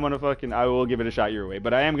 and then I'm gonna I will give it a shot your way.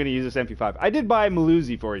 But I am gonna use this MP5. I did buy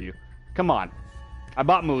Maluzi for you. Come on. I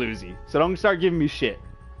bought Maluzi. So don't start giving me shit.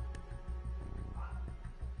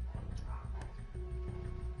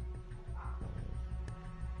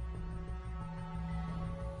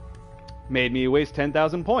 Made me waste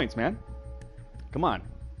 10,000 points, man. Come on.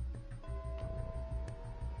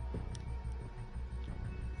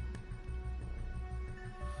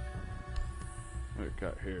 What we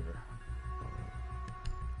got here?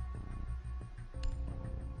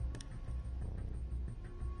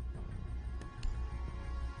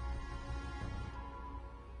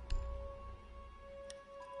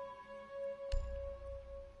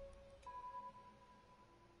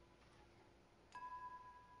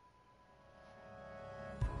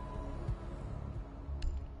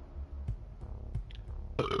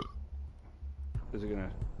 Is it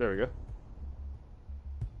gonna... There we go.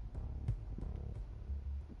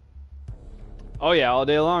 Oh yeah, all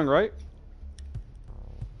day long, right?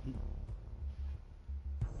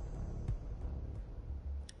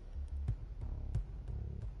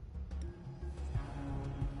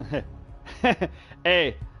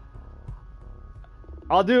 Hey,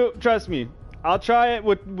 I'll do. Trust me, I'll try it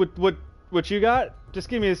with what you got. Just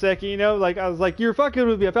give me a second, you know. Like I was like, you're fucking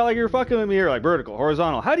with me. I felt like you were fucking with me here, like vertical,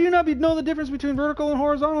 horizontal. How do you not know the difference between vertical and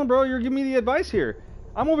horizontal, bro? You're giving me the advice here.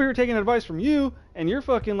 I'm over here taking advice from you, and you're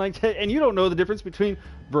fucking like, and you don't know the difference between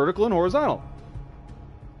vertical and horizontal.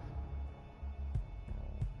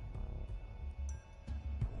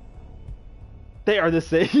 They are the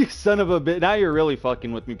same, you son of a bitch. Now you're really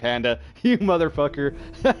fucking with me, Panda. You motherfucker.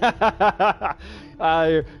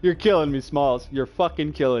 You're killing me, Smalls. You're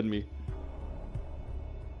fucking killing me.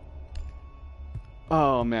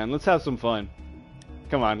 Oh, man. Let's have some fun.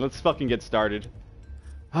 Come on. Let's fucking get started.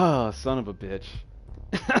 Oh, son of a bitch.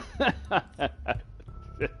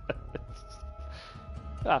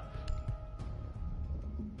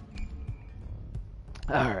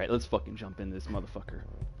 Alright, let's fucking jump in this motherfucker.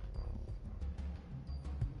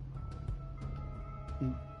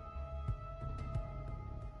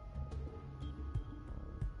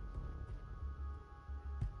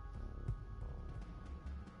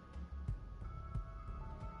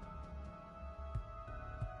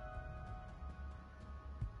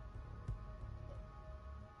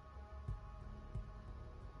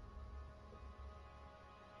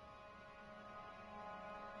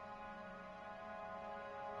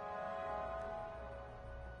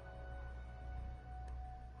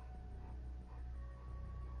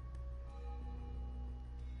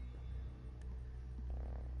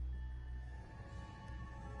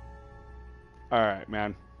 Alright,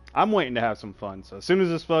 man. I'm waiting to have some fun. So as soon as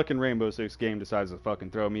this fucking Rainbow Six game decides to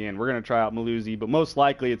fucking throw me in, we're going to try out Maluzi. But most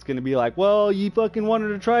likely it's going to be like, well, you fucking wanted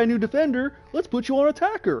to try a new defender. Let's put you on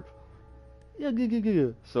attacker. Yeah,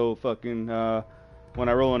 so fucking, when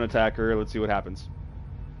I roll an attacker, let's see what happens.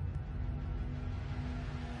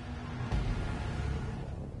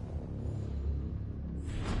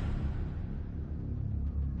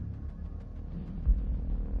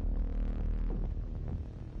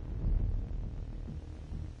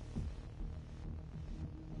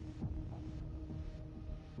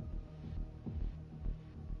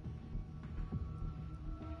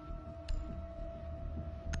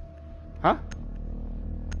 Huh?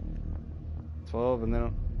 12 and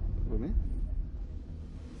then with me?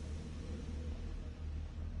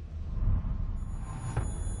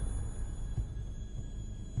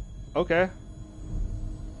 Okay.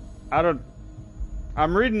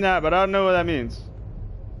 I'm reading that, but I don't know what that means.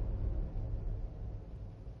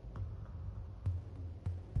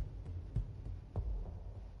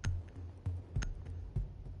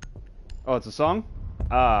 Oh, it's a song?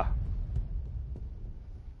 Ah.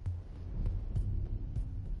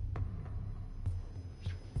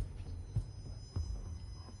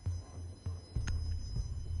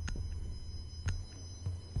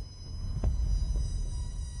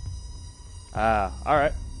 Ah,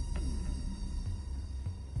 alright.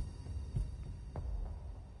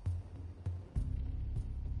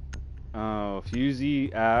 Oh,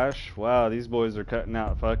 Fusey, Ash. Wow, these boys are cutting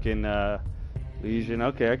out fucking Legion.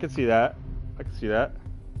 Okay, I can see that. I can see that.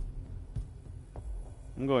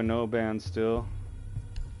 I'm going no band still.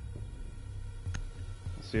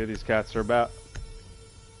 Let's see what these cats are about.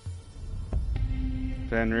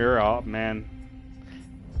 Fenrir, oh man.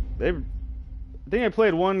 I think I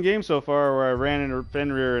played one game so far where I ran into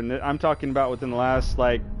Fenrir, and I'm talking about within the last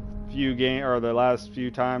like few game or the last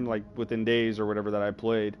few times, like within days or whatever that I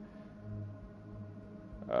played.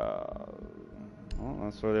 Well,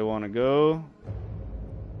 that's where they want to go.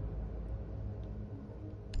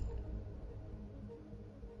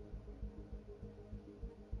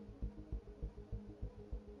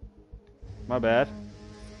 My bad.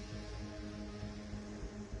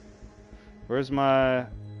 Where's my...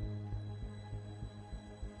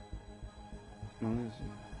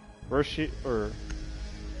 Where's she? Or...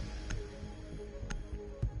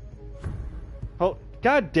 Oh,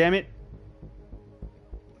 god damn it.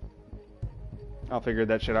 I'll figure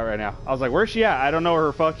that shit out right now. I was like, where's she at? I don't know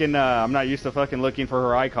her fucking, I'm not used to fucking looking for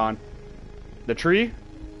her icon. The tree?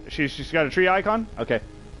 She's got a tree icon? Okay.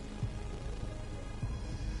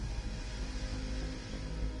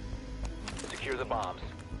 Secure the bombs.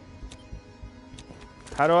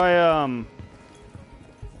 How do I,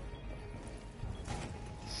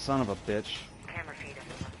 son of a bitch. Camera feed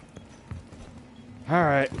everyone.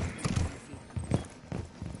 Alright.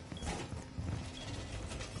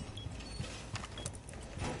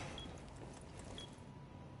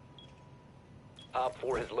 Op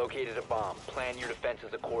 4 has located a bomb. Plan your defenses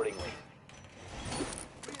accordingly.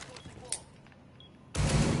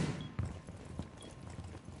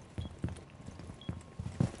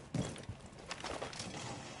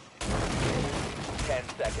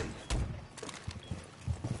 Seconds.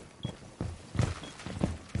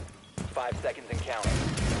 5 seconds and counting.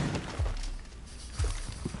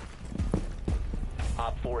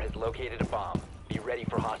 Op 4 has located a bomb. Be ready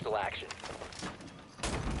for hostile action.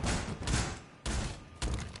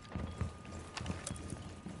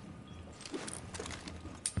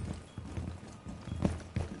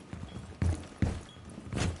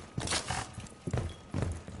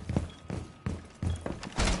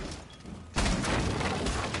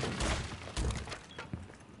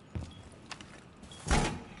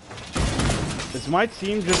 Is my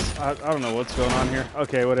team just... I don't know what's going on here.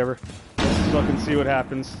 Okay, whatever. Let's fucking see what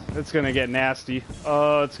happens. It's gonna get nasty.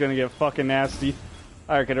 Oh, it's gonna get fucking nasty.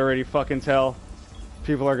 I could already fucking tell.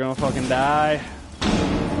 People are gonna fucking die.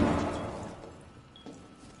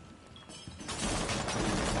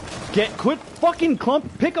 Quit fucking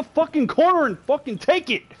clump. Pick a fucking corner and fucking take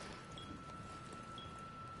it.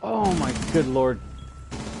 Oh my good lord.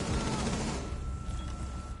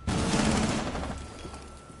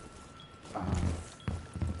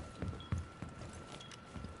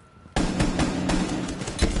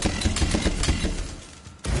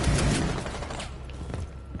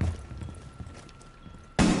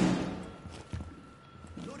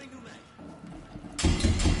 Loading new mag.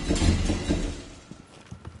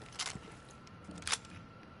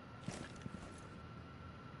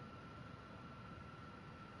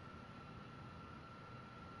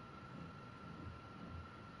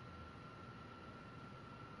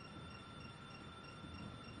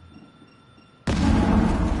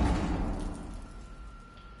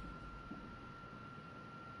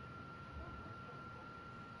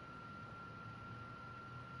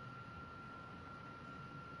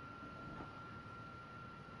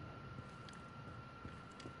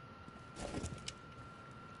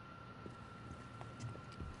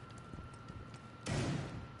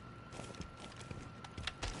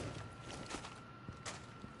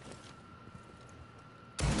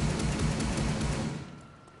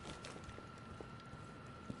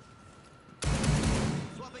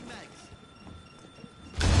 Swapping mags.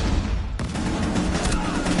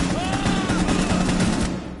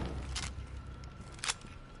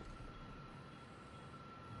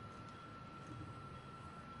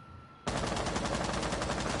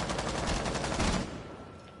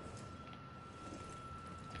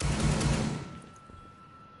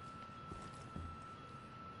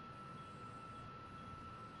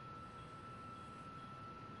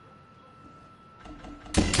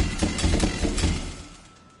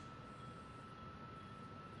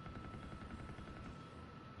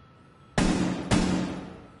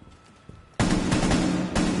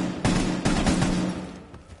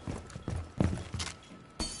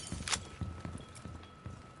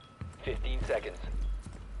 Seconds.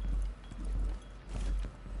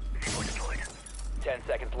 10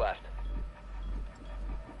 seconds left.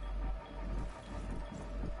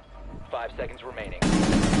 5 seconds remaining.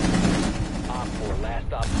 Op 4, last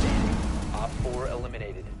stop standing. Op 4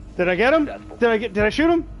 eliminated. Did I get him? Successful. Did I shoot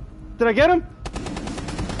him? Did I get him?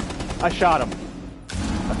 I shot him.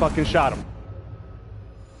 I fucking shot him.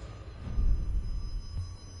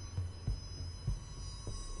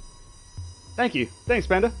 Thank you. Thanks,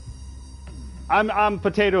 Panda. I'm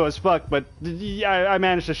potato as fuck, but I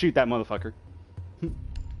managed to shoot that motherfucker.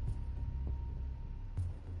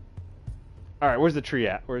 Alright, where's the tree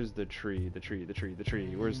at? Where's the tree? The tree.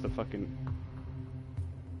 Where's the fucking...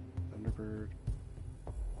 Thunderbird?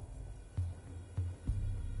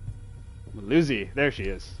 Lucy, there she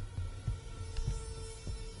is.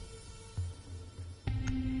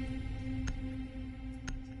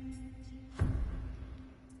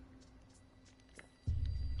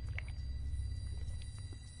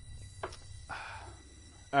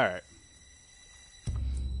 Alright.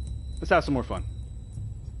 Let's have some more fun.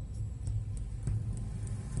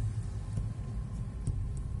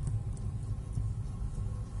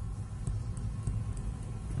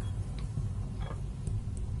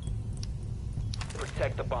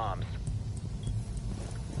 Protect the bombs.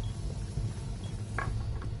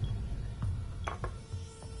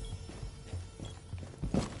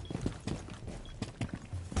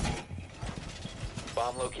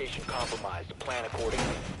 Bomb location compromised. Plan accordingly.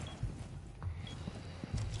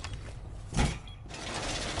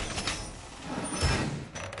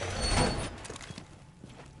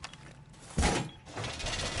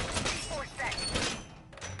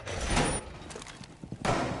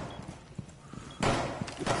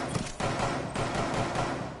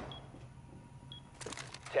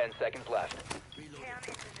 Seconds left.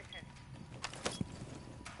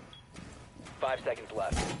 5 seconds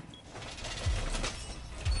left.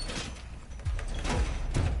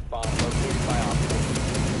 Bomb located by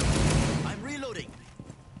operator. I'm reloading.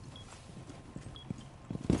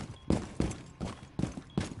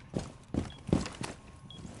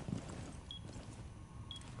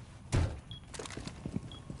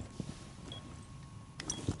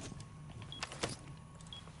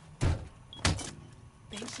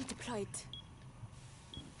 deployed.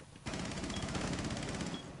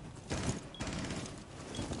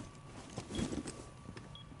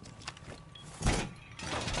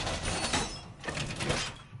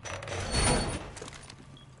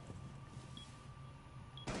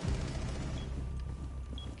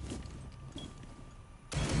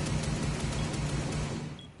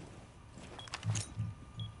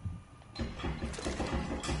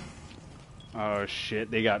 Oh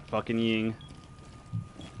shit, they got fucking Ying.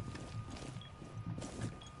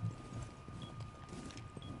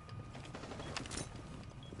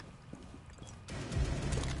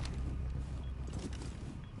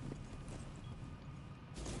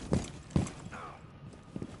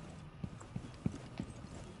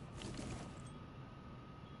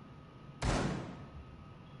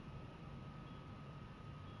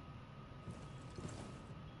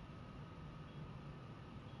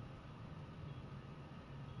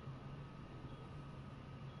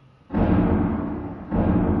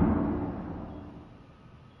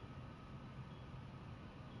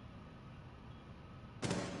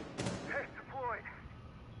 Test deployed.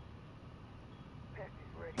 Test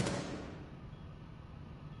is ready.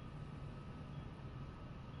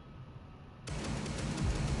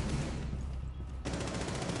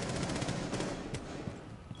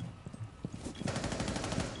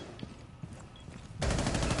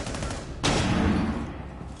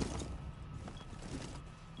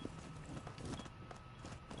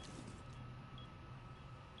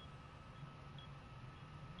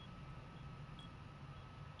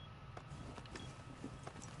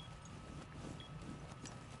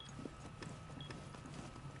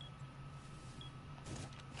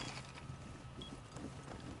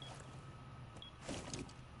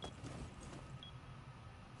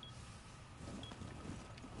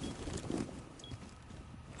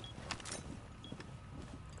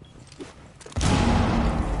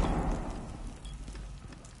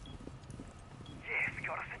 Yes,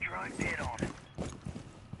 got us a drone dead on.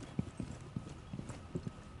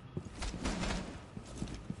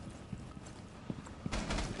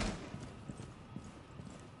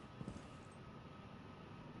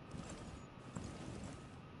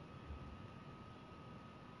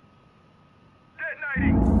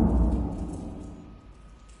 Detonating!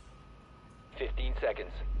 15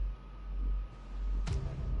 seconds.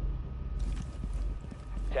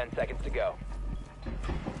 10 seconds to go.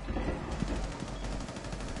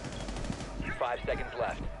 5 seconds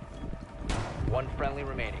left. 1 friendly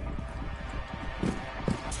remaining.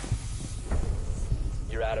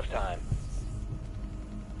 You're out of time.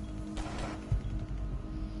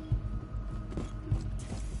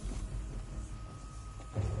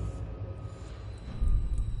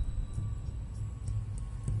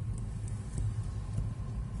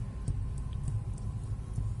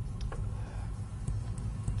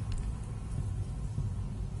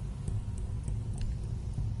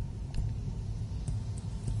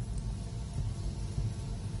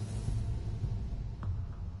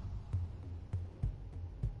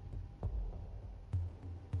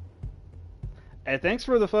 Hey, thanks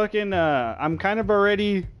for the fucking, I'm kind of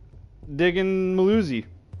already digging Maluzi.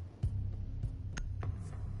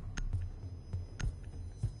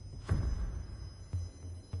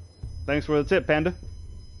 Thanks for the tip, Panda.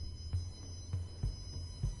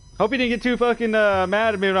 Hope you didn't get too fucking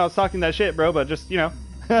mad at me when I was talking that shit, bro, but just, you know,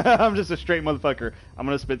 I'm just a straight motherfucker. I'm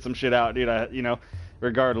gonna spit some shit out, dude, you know,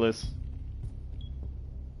 regardless.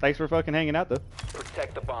 Thanks for fucking hanging out, though.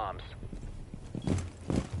 Protect the bombs.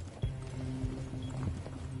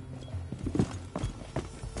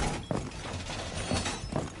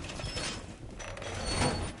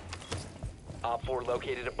 Op 4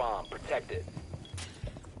 located a bomb. Protect it.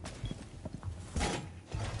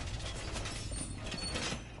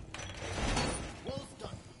 Walls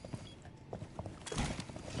done.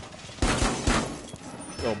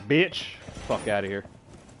 Little bitch. Fuck out of here.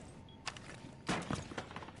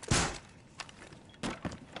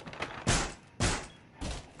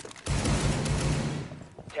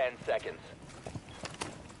 Seconds.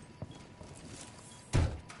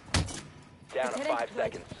 Down to 5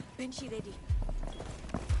 seconds. Benchy ready.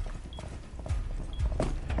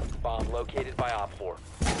 Bomb located by Op 4.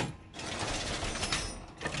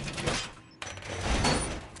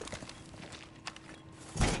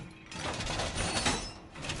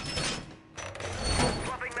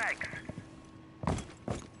 Swapping mags.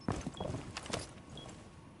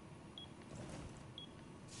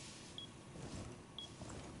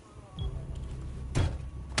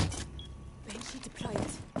 Benchy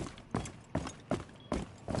deployed.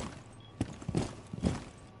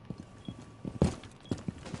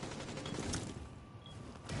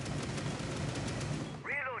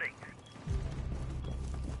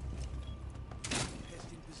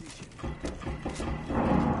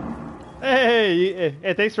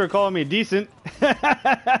 Hey, thanks for calling me decent. You're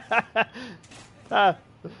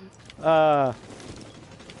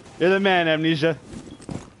the man, Amnesia.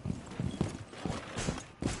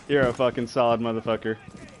 You're a fucking solid motherfucker.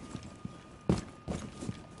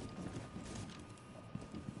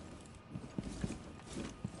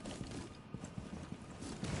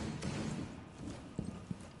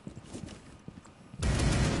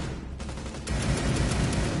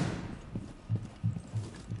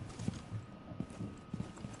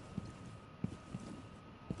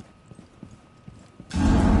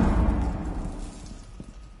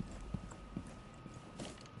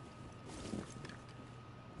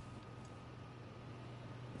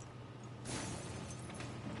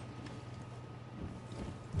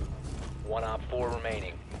 One op 4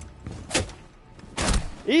 remaining.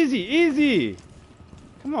 Easy, easy.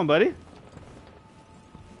 Come on, buddy.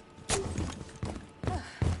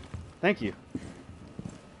 Thank you.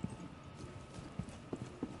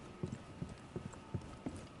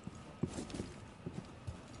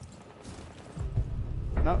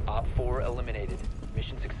 No. Op 4 eliminated.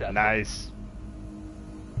 Mission successful. Nice.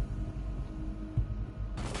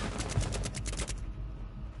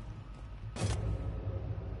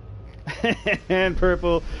 And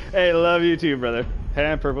purple. Hey, love you too, brother.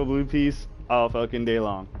 And purple, blue piece all fucking day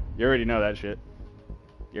long. You already know that shit.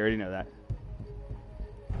 You already know that.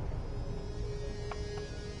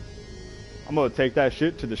 I'm gonna take that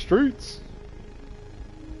shit to the streets.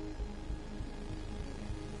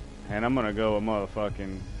 And I'm gonna go a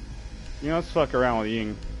motherfucking... You know, let's fuck around with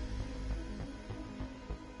Ying.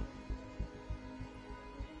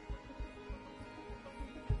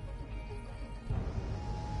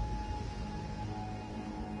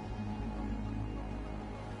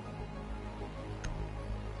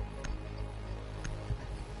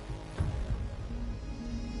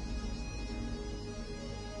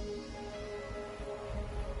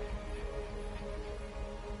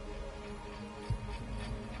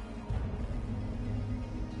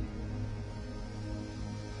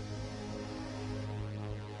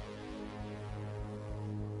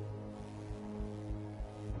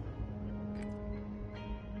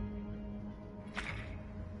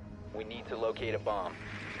 We need to locate a bomb.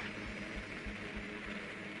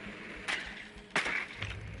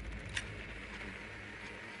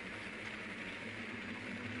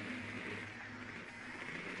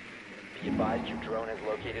 Be advised your drone has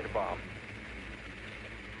located a bomb.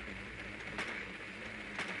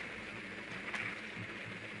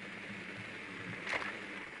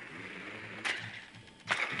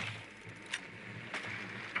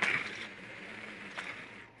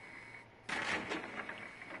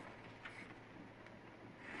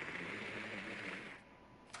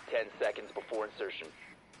 Seconds before insertion.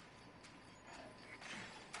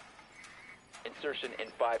 Insertion in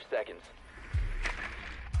 5 seconds.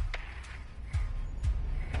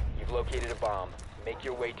 You've located a bomb. Make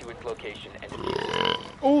your way to its location and defuse it.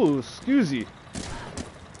 Oh, excusey.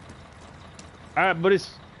 Alright, buddies.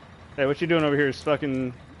 Hey, what you doing over here,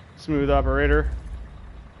 fucking smooth operator?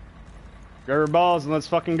 Grab your balls and let's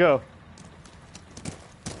fucking go.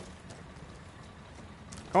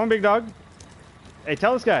 Come on, big dog. Hey,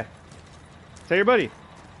 tell this guy. Tell your buddy.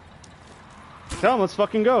 Tell him, let's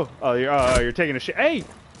fucking go. Oh, you're taking a shit. Hey!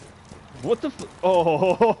 What the f-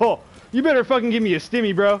 Oh, you better fucking give me a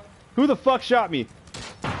stimmy, bro. Who the fuck shot me?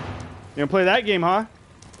 You gonna play that game, huh?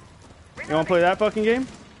 You wanna play that fucking game?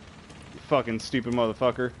 You fucking stupid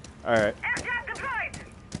motherfucker. Alright.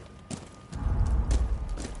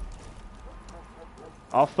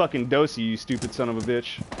 I'll fucking dose you, you stupid son of a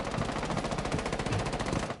bitch.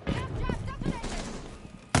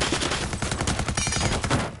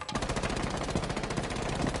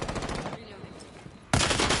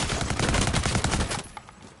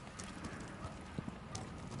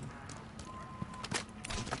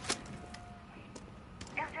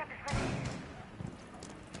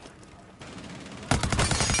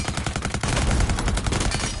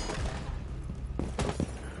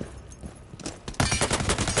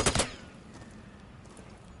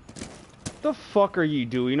 What the fuck are you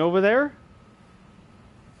doing over there?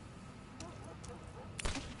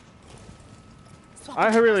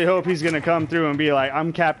 I really hope he's gonna come through and be like,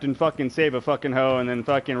 I'm Captain fucking Save a fucking Ho, and then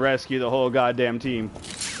fucking rescue the whole goddamn team.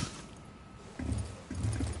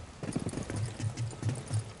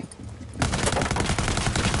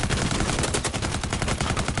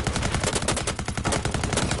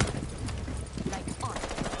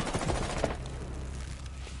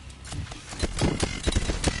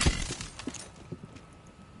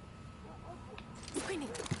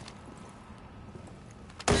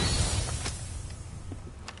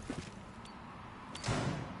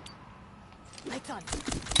 Python.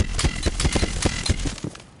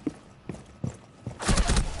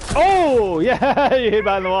 Oh, yeah, you hit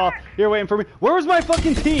behind the wall. You're waiting for me. Where was my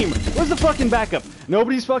fucking team? Where's the fucking backup?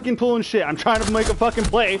 Nobody's fucking pulling shit. I'm trying to make a fucking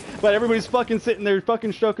play, but everybody's fucking sitting there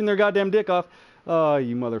fucking stroking their goddamn dick off. Oh,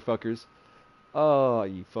 you motherfuckers. Oh,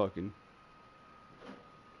 you fucking...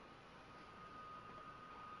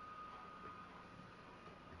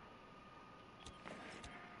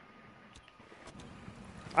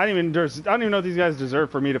 I don't even know if these guys deserve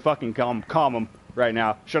for me to fucking calm them right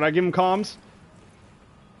now. Should I give them comms?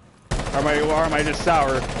 Or am I just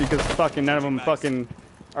sour because fucking none of them fucking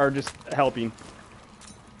are just helping?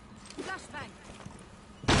 Flashbang.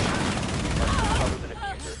 Cover the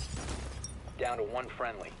diffuser. Down to one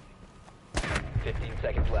friendly. 15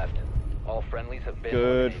 seconds left. All friendlies have been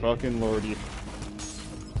Good eliminated. fucking lordy.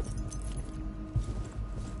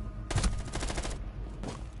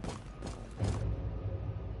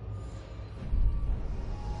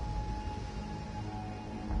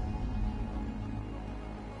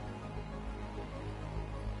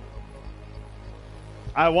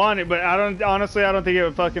 I want it, but honestly, I don't think it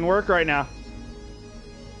would fucking work right now.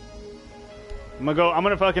 I'm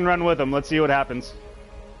gonna fucking run with them. Let's see what happens.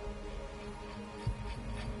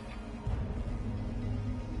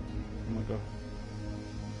 I'm gonna go.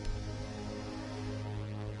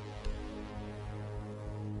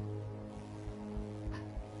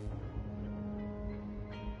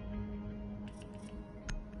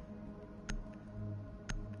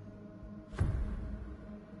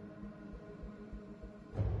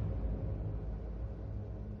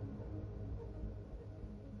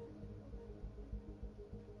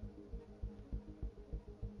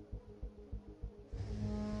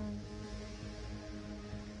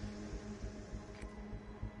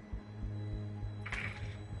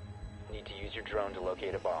 Need to use your drone to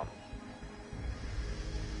locate a bomb.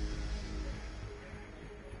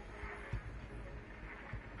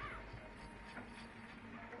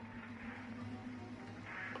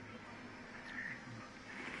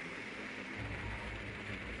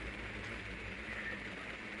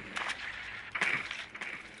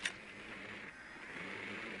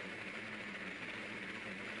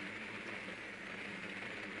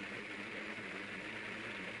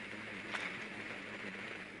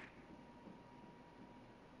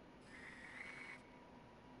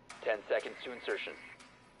 Ten seconds to insertion.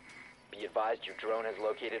 Be advised your drone has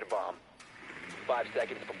located a bomb. 5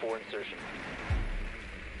 seconds before insertion.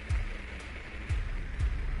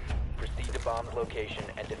 Proceed to bomb's location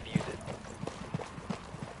and defuse it.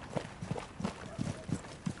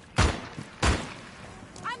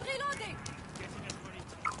 I'm reloading.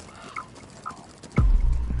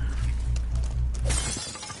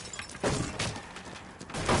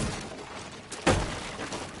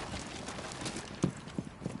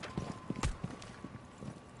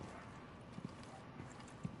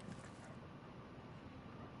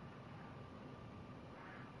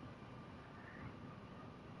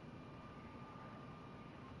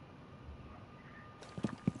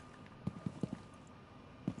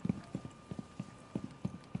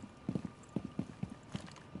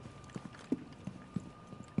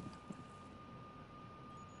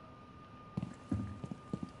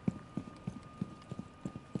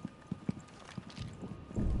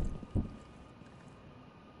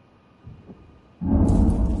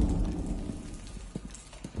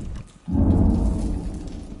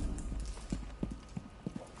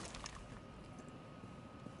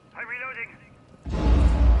 I'm reloading.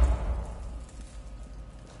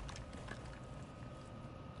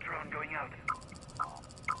 Drone going out.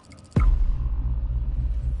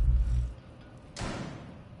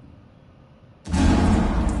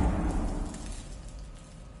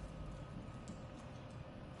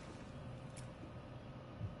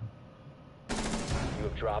 You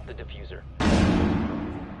have dropped the diffuser.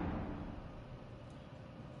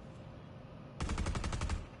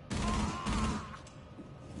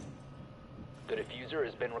 The diffuser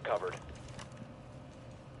has been recovered.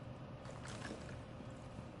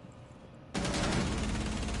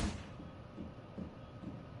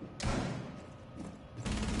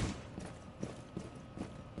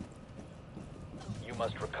 You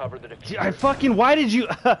must recover the diffuser. Why did you,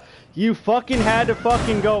 you fucking had to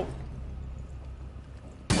fucking go.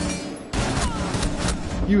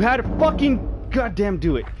 You had to fucking goddamn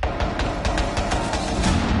do it.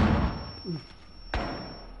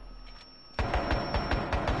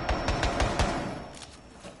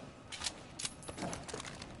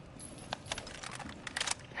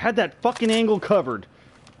 Had that fucking angle covered.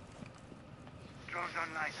 Drone's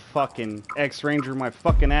online. Fucking X-Ranger my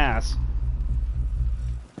fucking ass.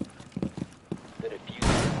 The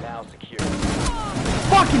diffuser is now secure.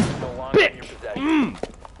 fucking No longer in your bitch! possession.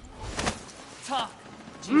 Tak,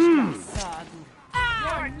 desgraçado.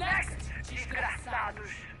 You're next, desgraçados.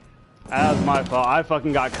 That was my fault. I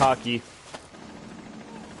fucking got cocky.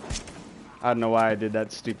 I don't know why I did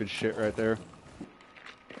that stupid shit right there.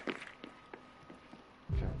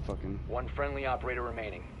 Okay, fucking. One friendly operator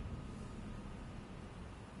remaining.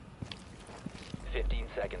 15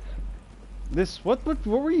 seconds. What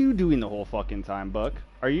were you doing the whole fucking time, Buck?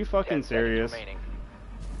 Are you 10 fucking seconds serious? remaining.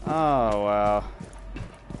 Oh wow.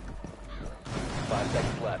 5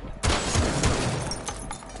 seconds left.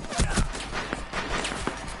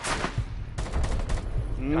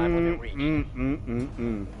 Time limit reached.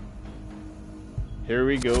 Here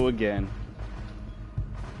we go again.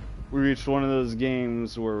 We reached one of those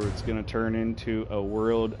games where it's gonna turn into a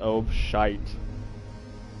world of shite.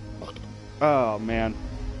 Oh man.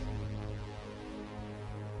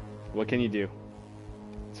 What can you do?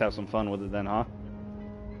 Let's have some fun with it then, huh?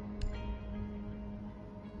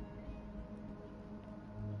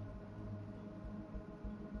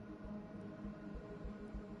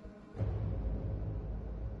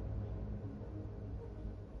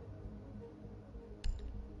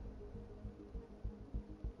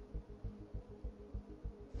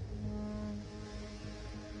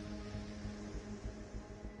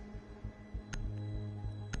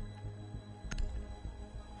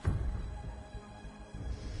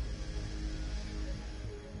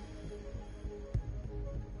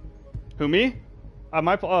 Who, me? I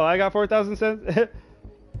got 4,000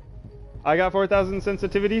 I got 4,000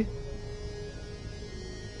 sensitivity.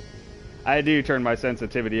 I do turn my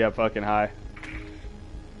sensitivity up fucking high.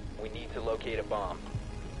 We need to locate a bomb.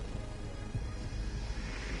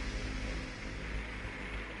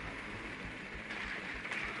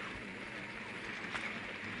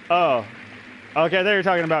 Oh, okay. I thought you were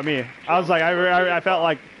talking about me. I was like, I felt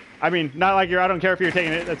like, I mean, not like I don't care if you're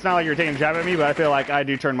taking it. It's not like you're taking a jab at me, but I feel like I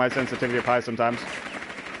do turn my sensitivity up high sometimes.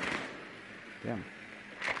 Damn.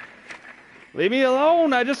 Leave me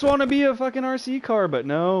alone. I just want to be a fucking RC car, but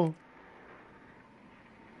no.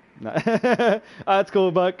 That's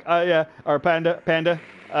cool, Buck. Yeah, or Panda.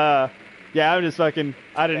 Yeah, I'm just fucking.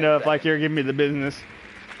 I didn't know if like you're giving me the business.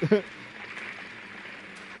 5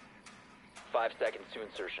 seconds to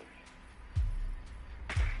insertion.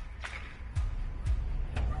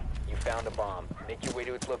 You found a bomb. Make your way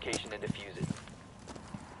to its location and defuse it.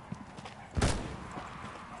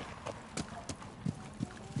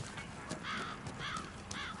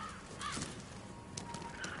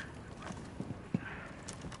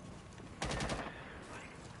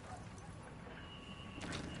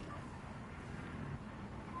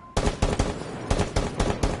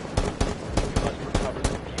 You must recover the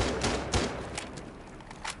diffuser.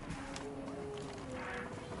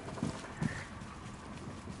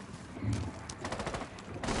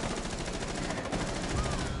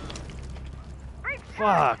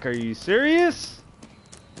 Fuck, are you serious?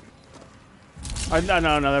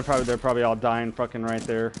 No, they're probably all dying fucking right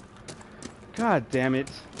there. God damn it.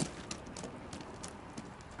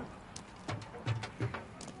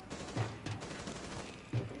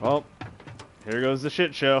 Well, here goes the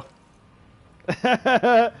shit show.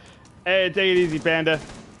 Hey, take it easy, Panda.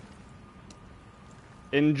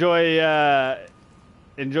 Enjoy the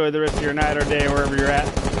rest of your night or day wherever you're at.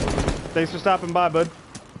 Thanks for stopping by, bud.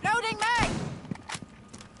 Loading mag!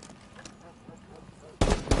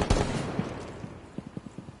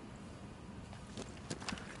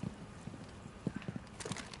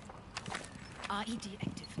 RED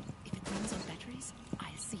active. If it runs on batteries,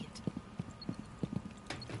 I'll see it.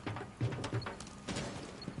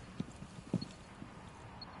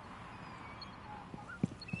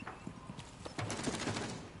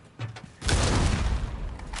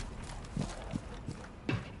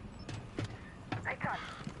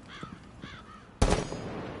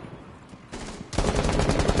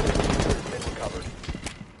 Been recovered.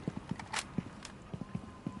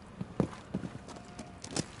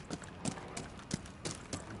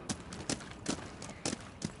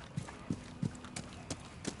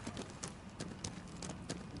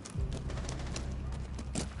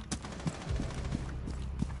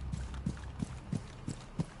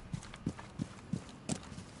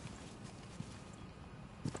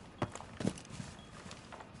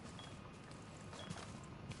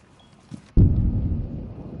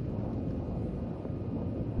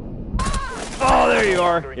 Oh, there you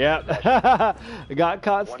are. Yep. Got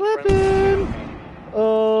caught slipping.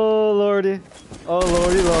 Oh, lordy. Oh,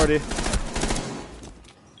 lordy, lordy.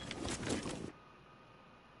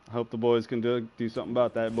 I hope the boys can do something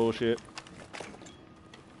about that bullshit.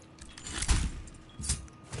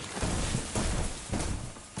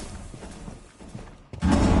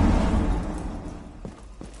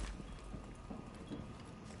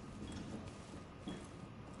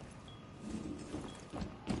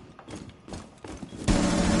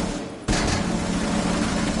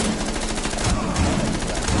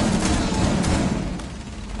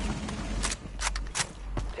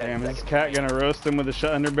 Damn, is this cat gonna roast him with a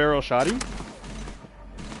underbarrel shotty?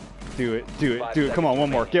 Do it, do it, do it. Come on,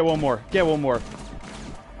 one more. Get one more. Get one more.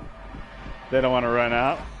 They don't want to run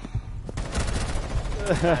out.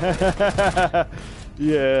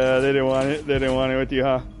 Yeah, they didn't want it. They didn't want it with you,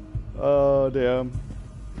 huh? Oh, damn.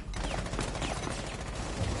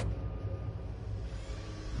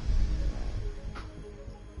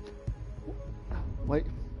 Wait.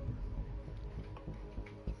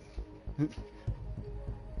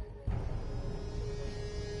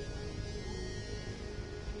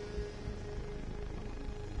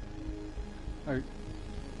 Alright.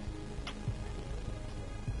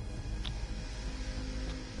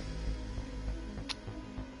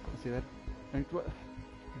 See that? What?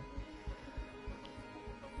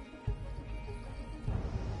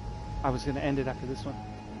 I was gonna end it after this one.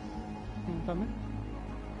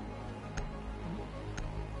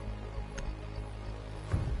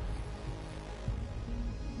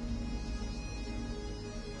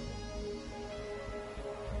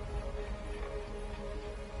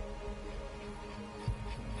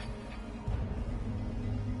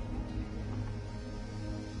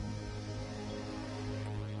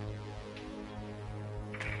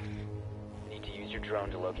 Need to use your drone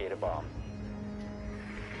to locate a bomb.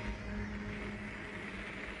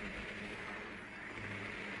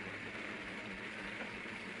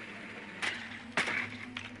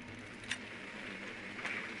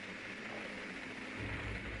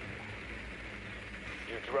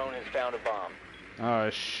 Your drone has found a bomb. Oh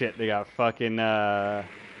shit, they got fucking there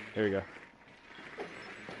we go.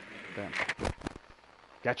 Damn.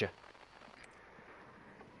 Gotcha.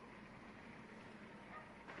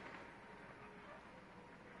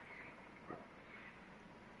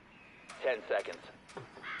 Seconds.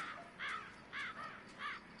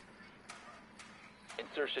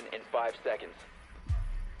 Insertion in 5 seconds.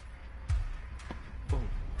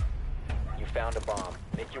 You found a bomb.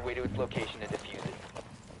 Make your way to its location and defuse it.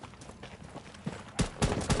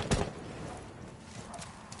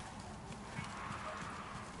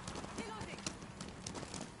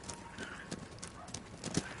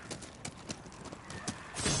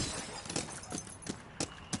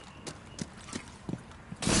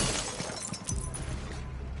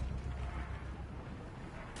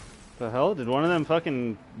 The hell? Did one of them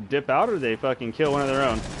fucking dip out, or did they fucking kill one of their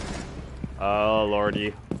own? Oh,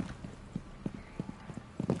 lordy.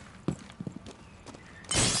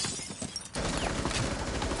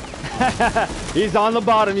 He's on the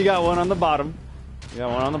bottom. You got one on the bottom. You got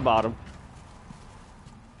one on the bottom.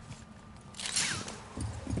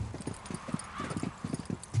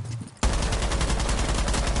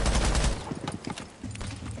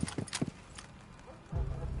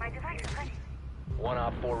 One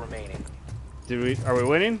op 4 remaining. Are we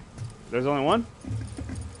winning? There's only one?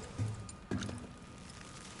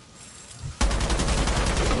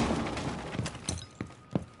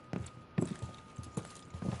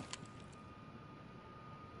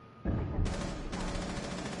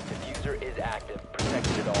 Diffuser is active.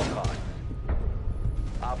 Protected at all costs.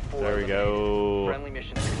 Op 4 There we eliminated. go. Friendly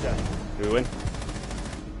mission successful. Do we win?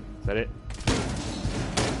 Is that it?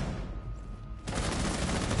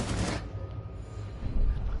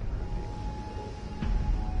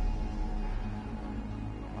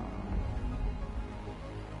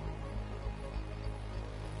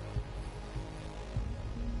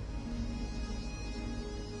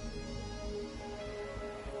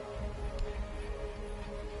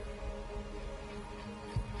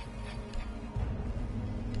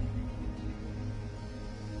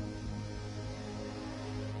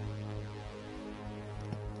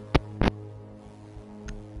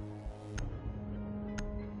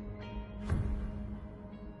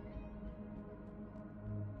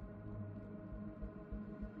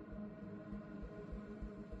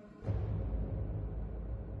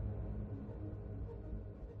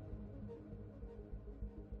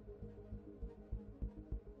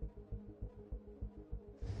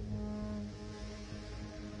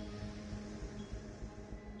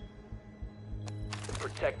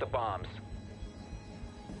 Protect the bombs.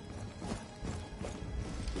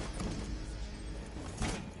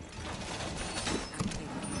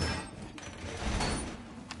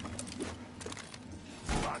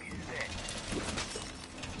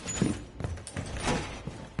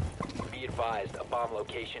 Be advised, a bomb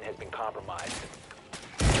location has been compromised.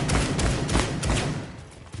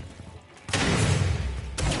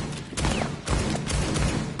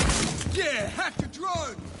 Yeah, hack the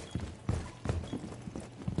drone!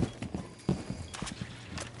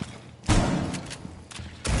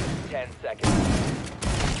 10 seconds.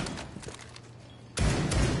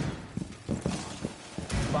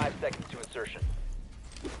 5 seconds to insertion.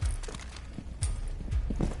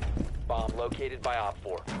 Bomb located by Op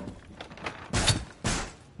 4.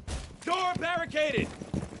 Door barricaded!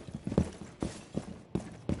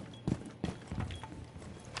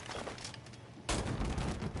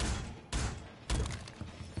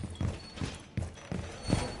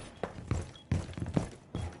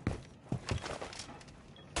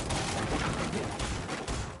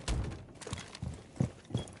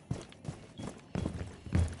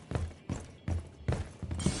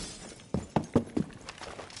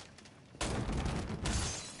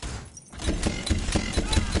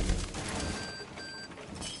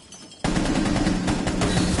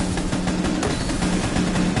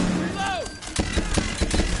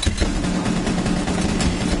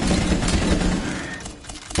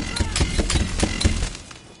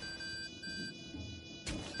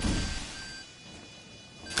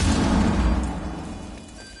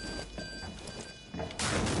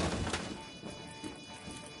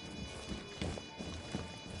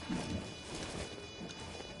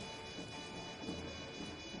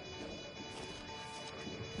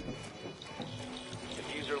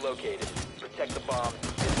 Diffuser located. Protect the bomb.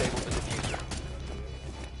 Disable the diffuser.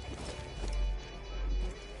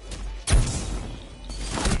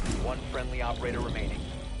 One friendly operator remaining.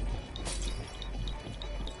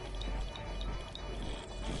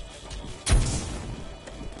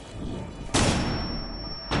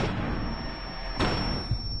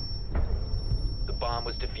 The bomb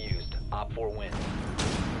was defused. Op 4 wins.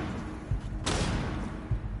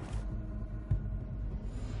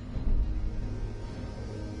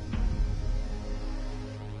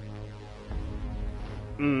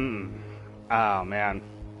 Oh man,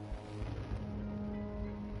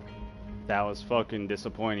 that was fucking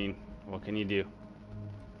disappointing. What can you do?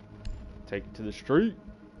 Take it to the street.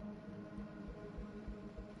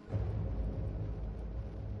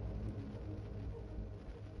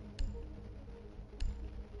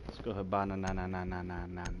 Let's go Habana na na na na na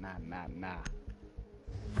na na na na.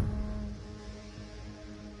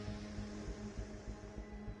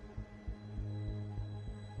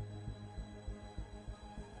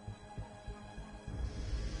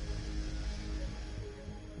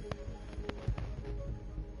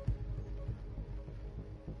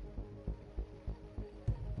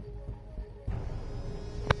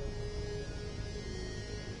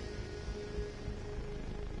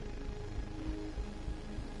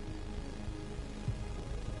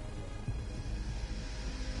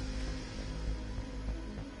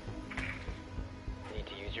 Need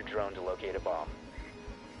to use your drone to locate a bomb.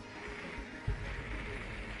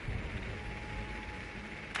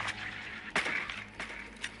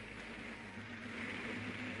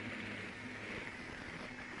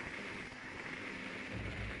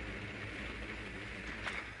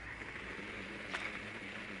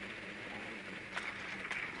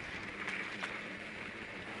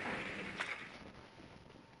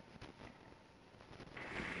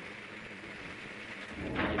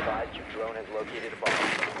 Be advised your drone has located a bomb.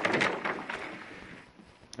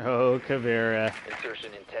 Oh, Caveira.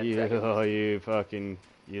 Insertion in 10 You, seconds. oh, you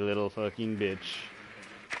little fucking bitch.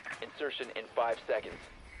 Insertion in 5 seconds.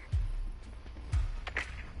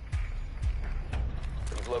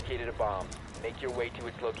 You've located a bomb. Make your way to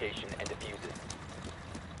its location and defuse it.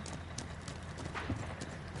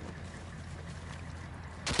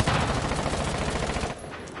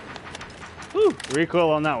 Whew, recoil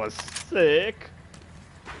on that was sick.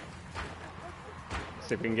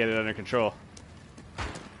 See if we can get it under control.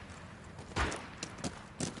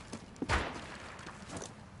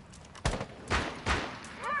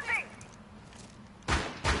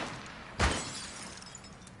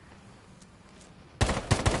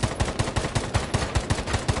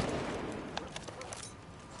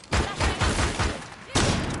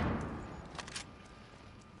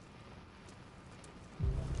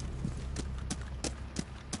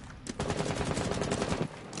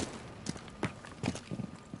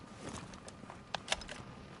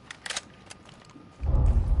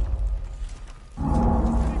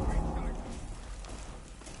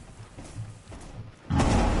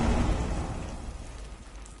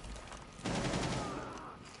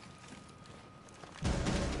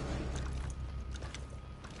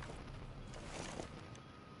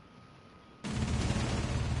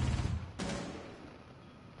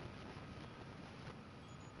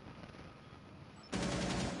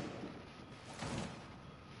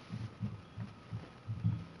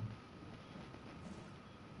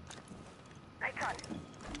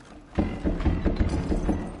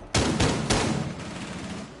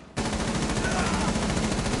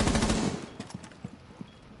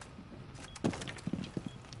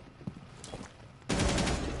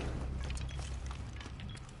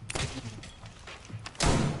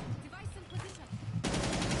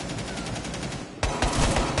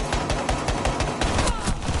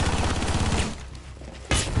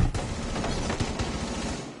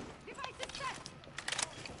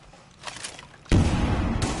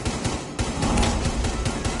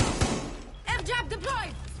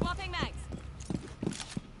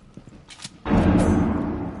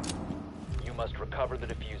 the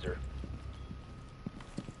diffuser.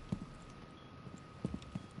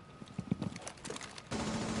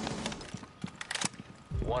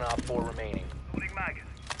 One op 4 remaining. Loading mag.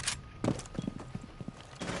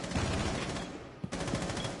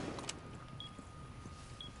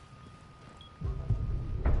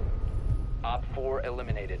 Op 4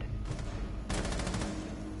 eliminated.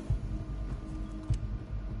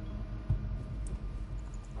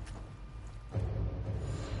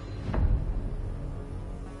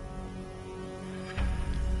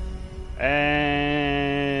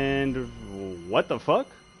 And what the fuck?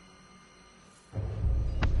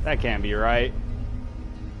 That can't be right.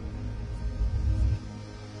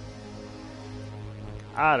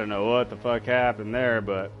 I don't know what the fuck happened there,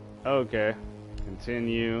 but okay.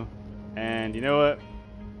 Continue. And you know what?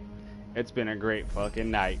 It's been a great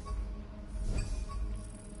fucking night.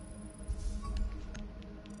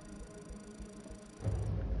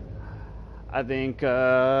 I think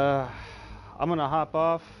I'm gonna hop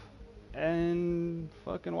off and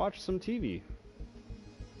fucking watch some TV.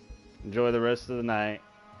 Enjoy the rest of the night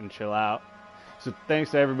and chill out. So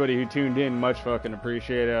thanks to everybody who tuned in. Much fucking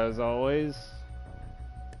appreciated as always.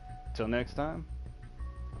 Till next time.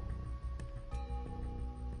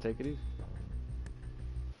 Take it easy.